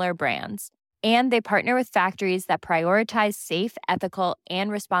similar brands. And they partner with factories that prioritize safe, ethical, and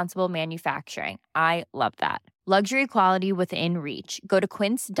responsible manufacturing. I love that. Luxury quality within reach. Go to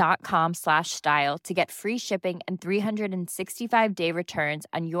quince.com/style to get free shipping and 365-day returns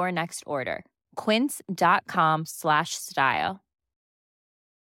on your next order. Quince.com/style.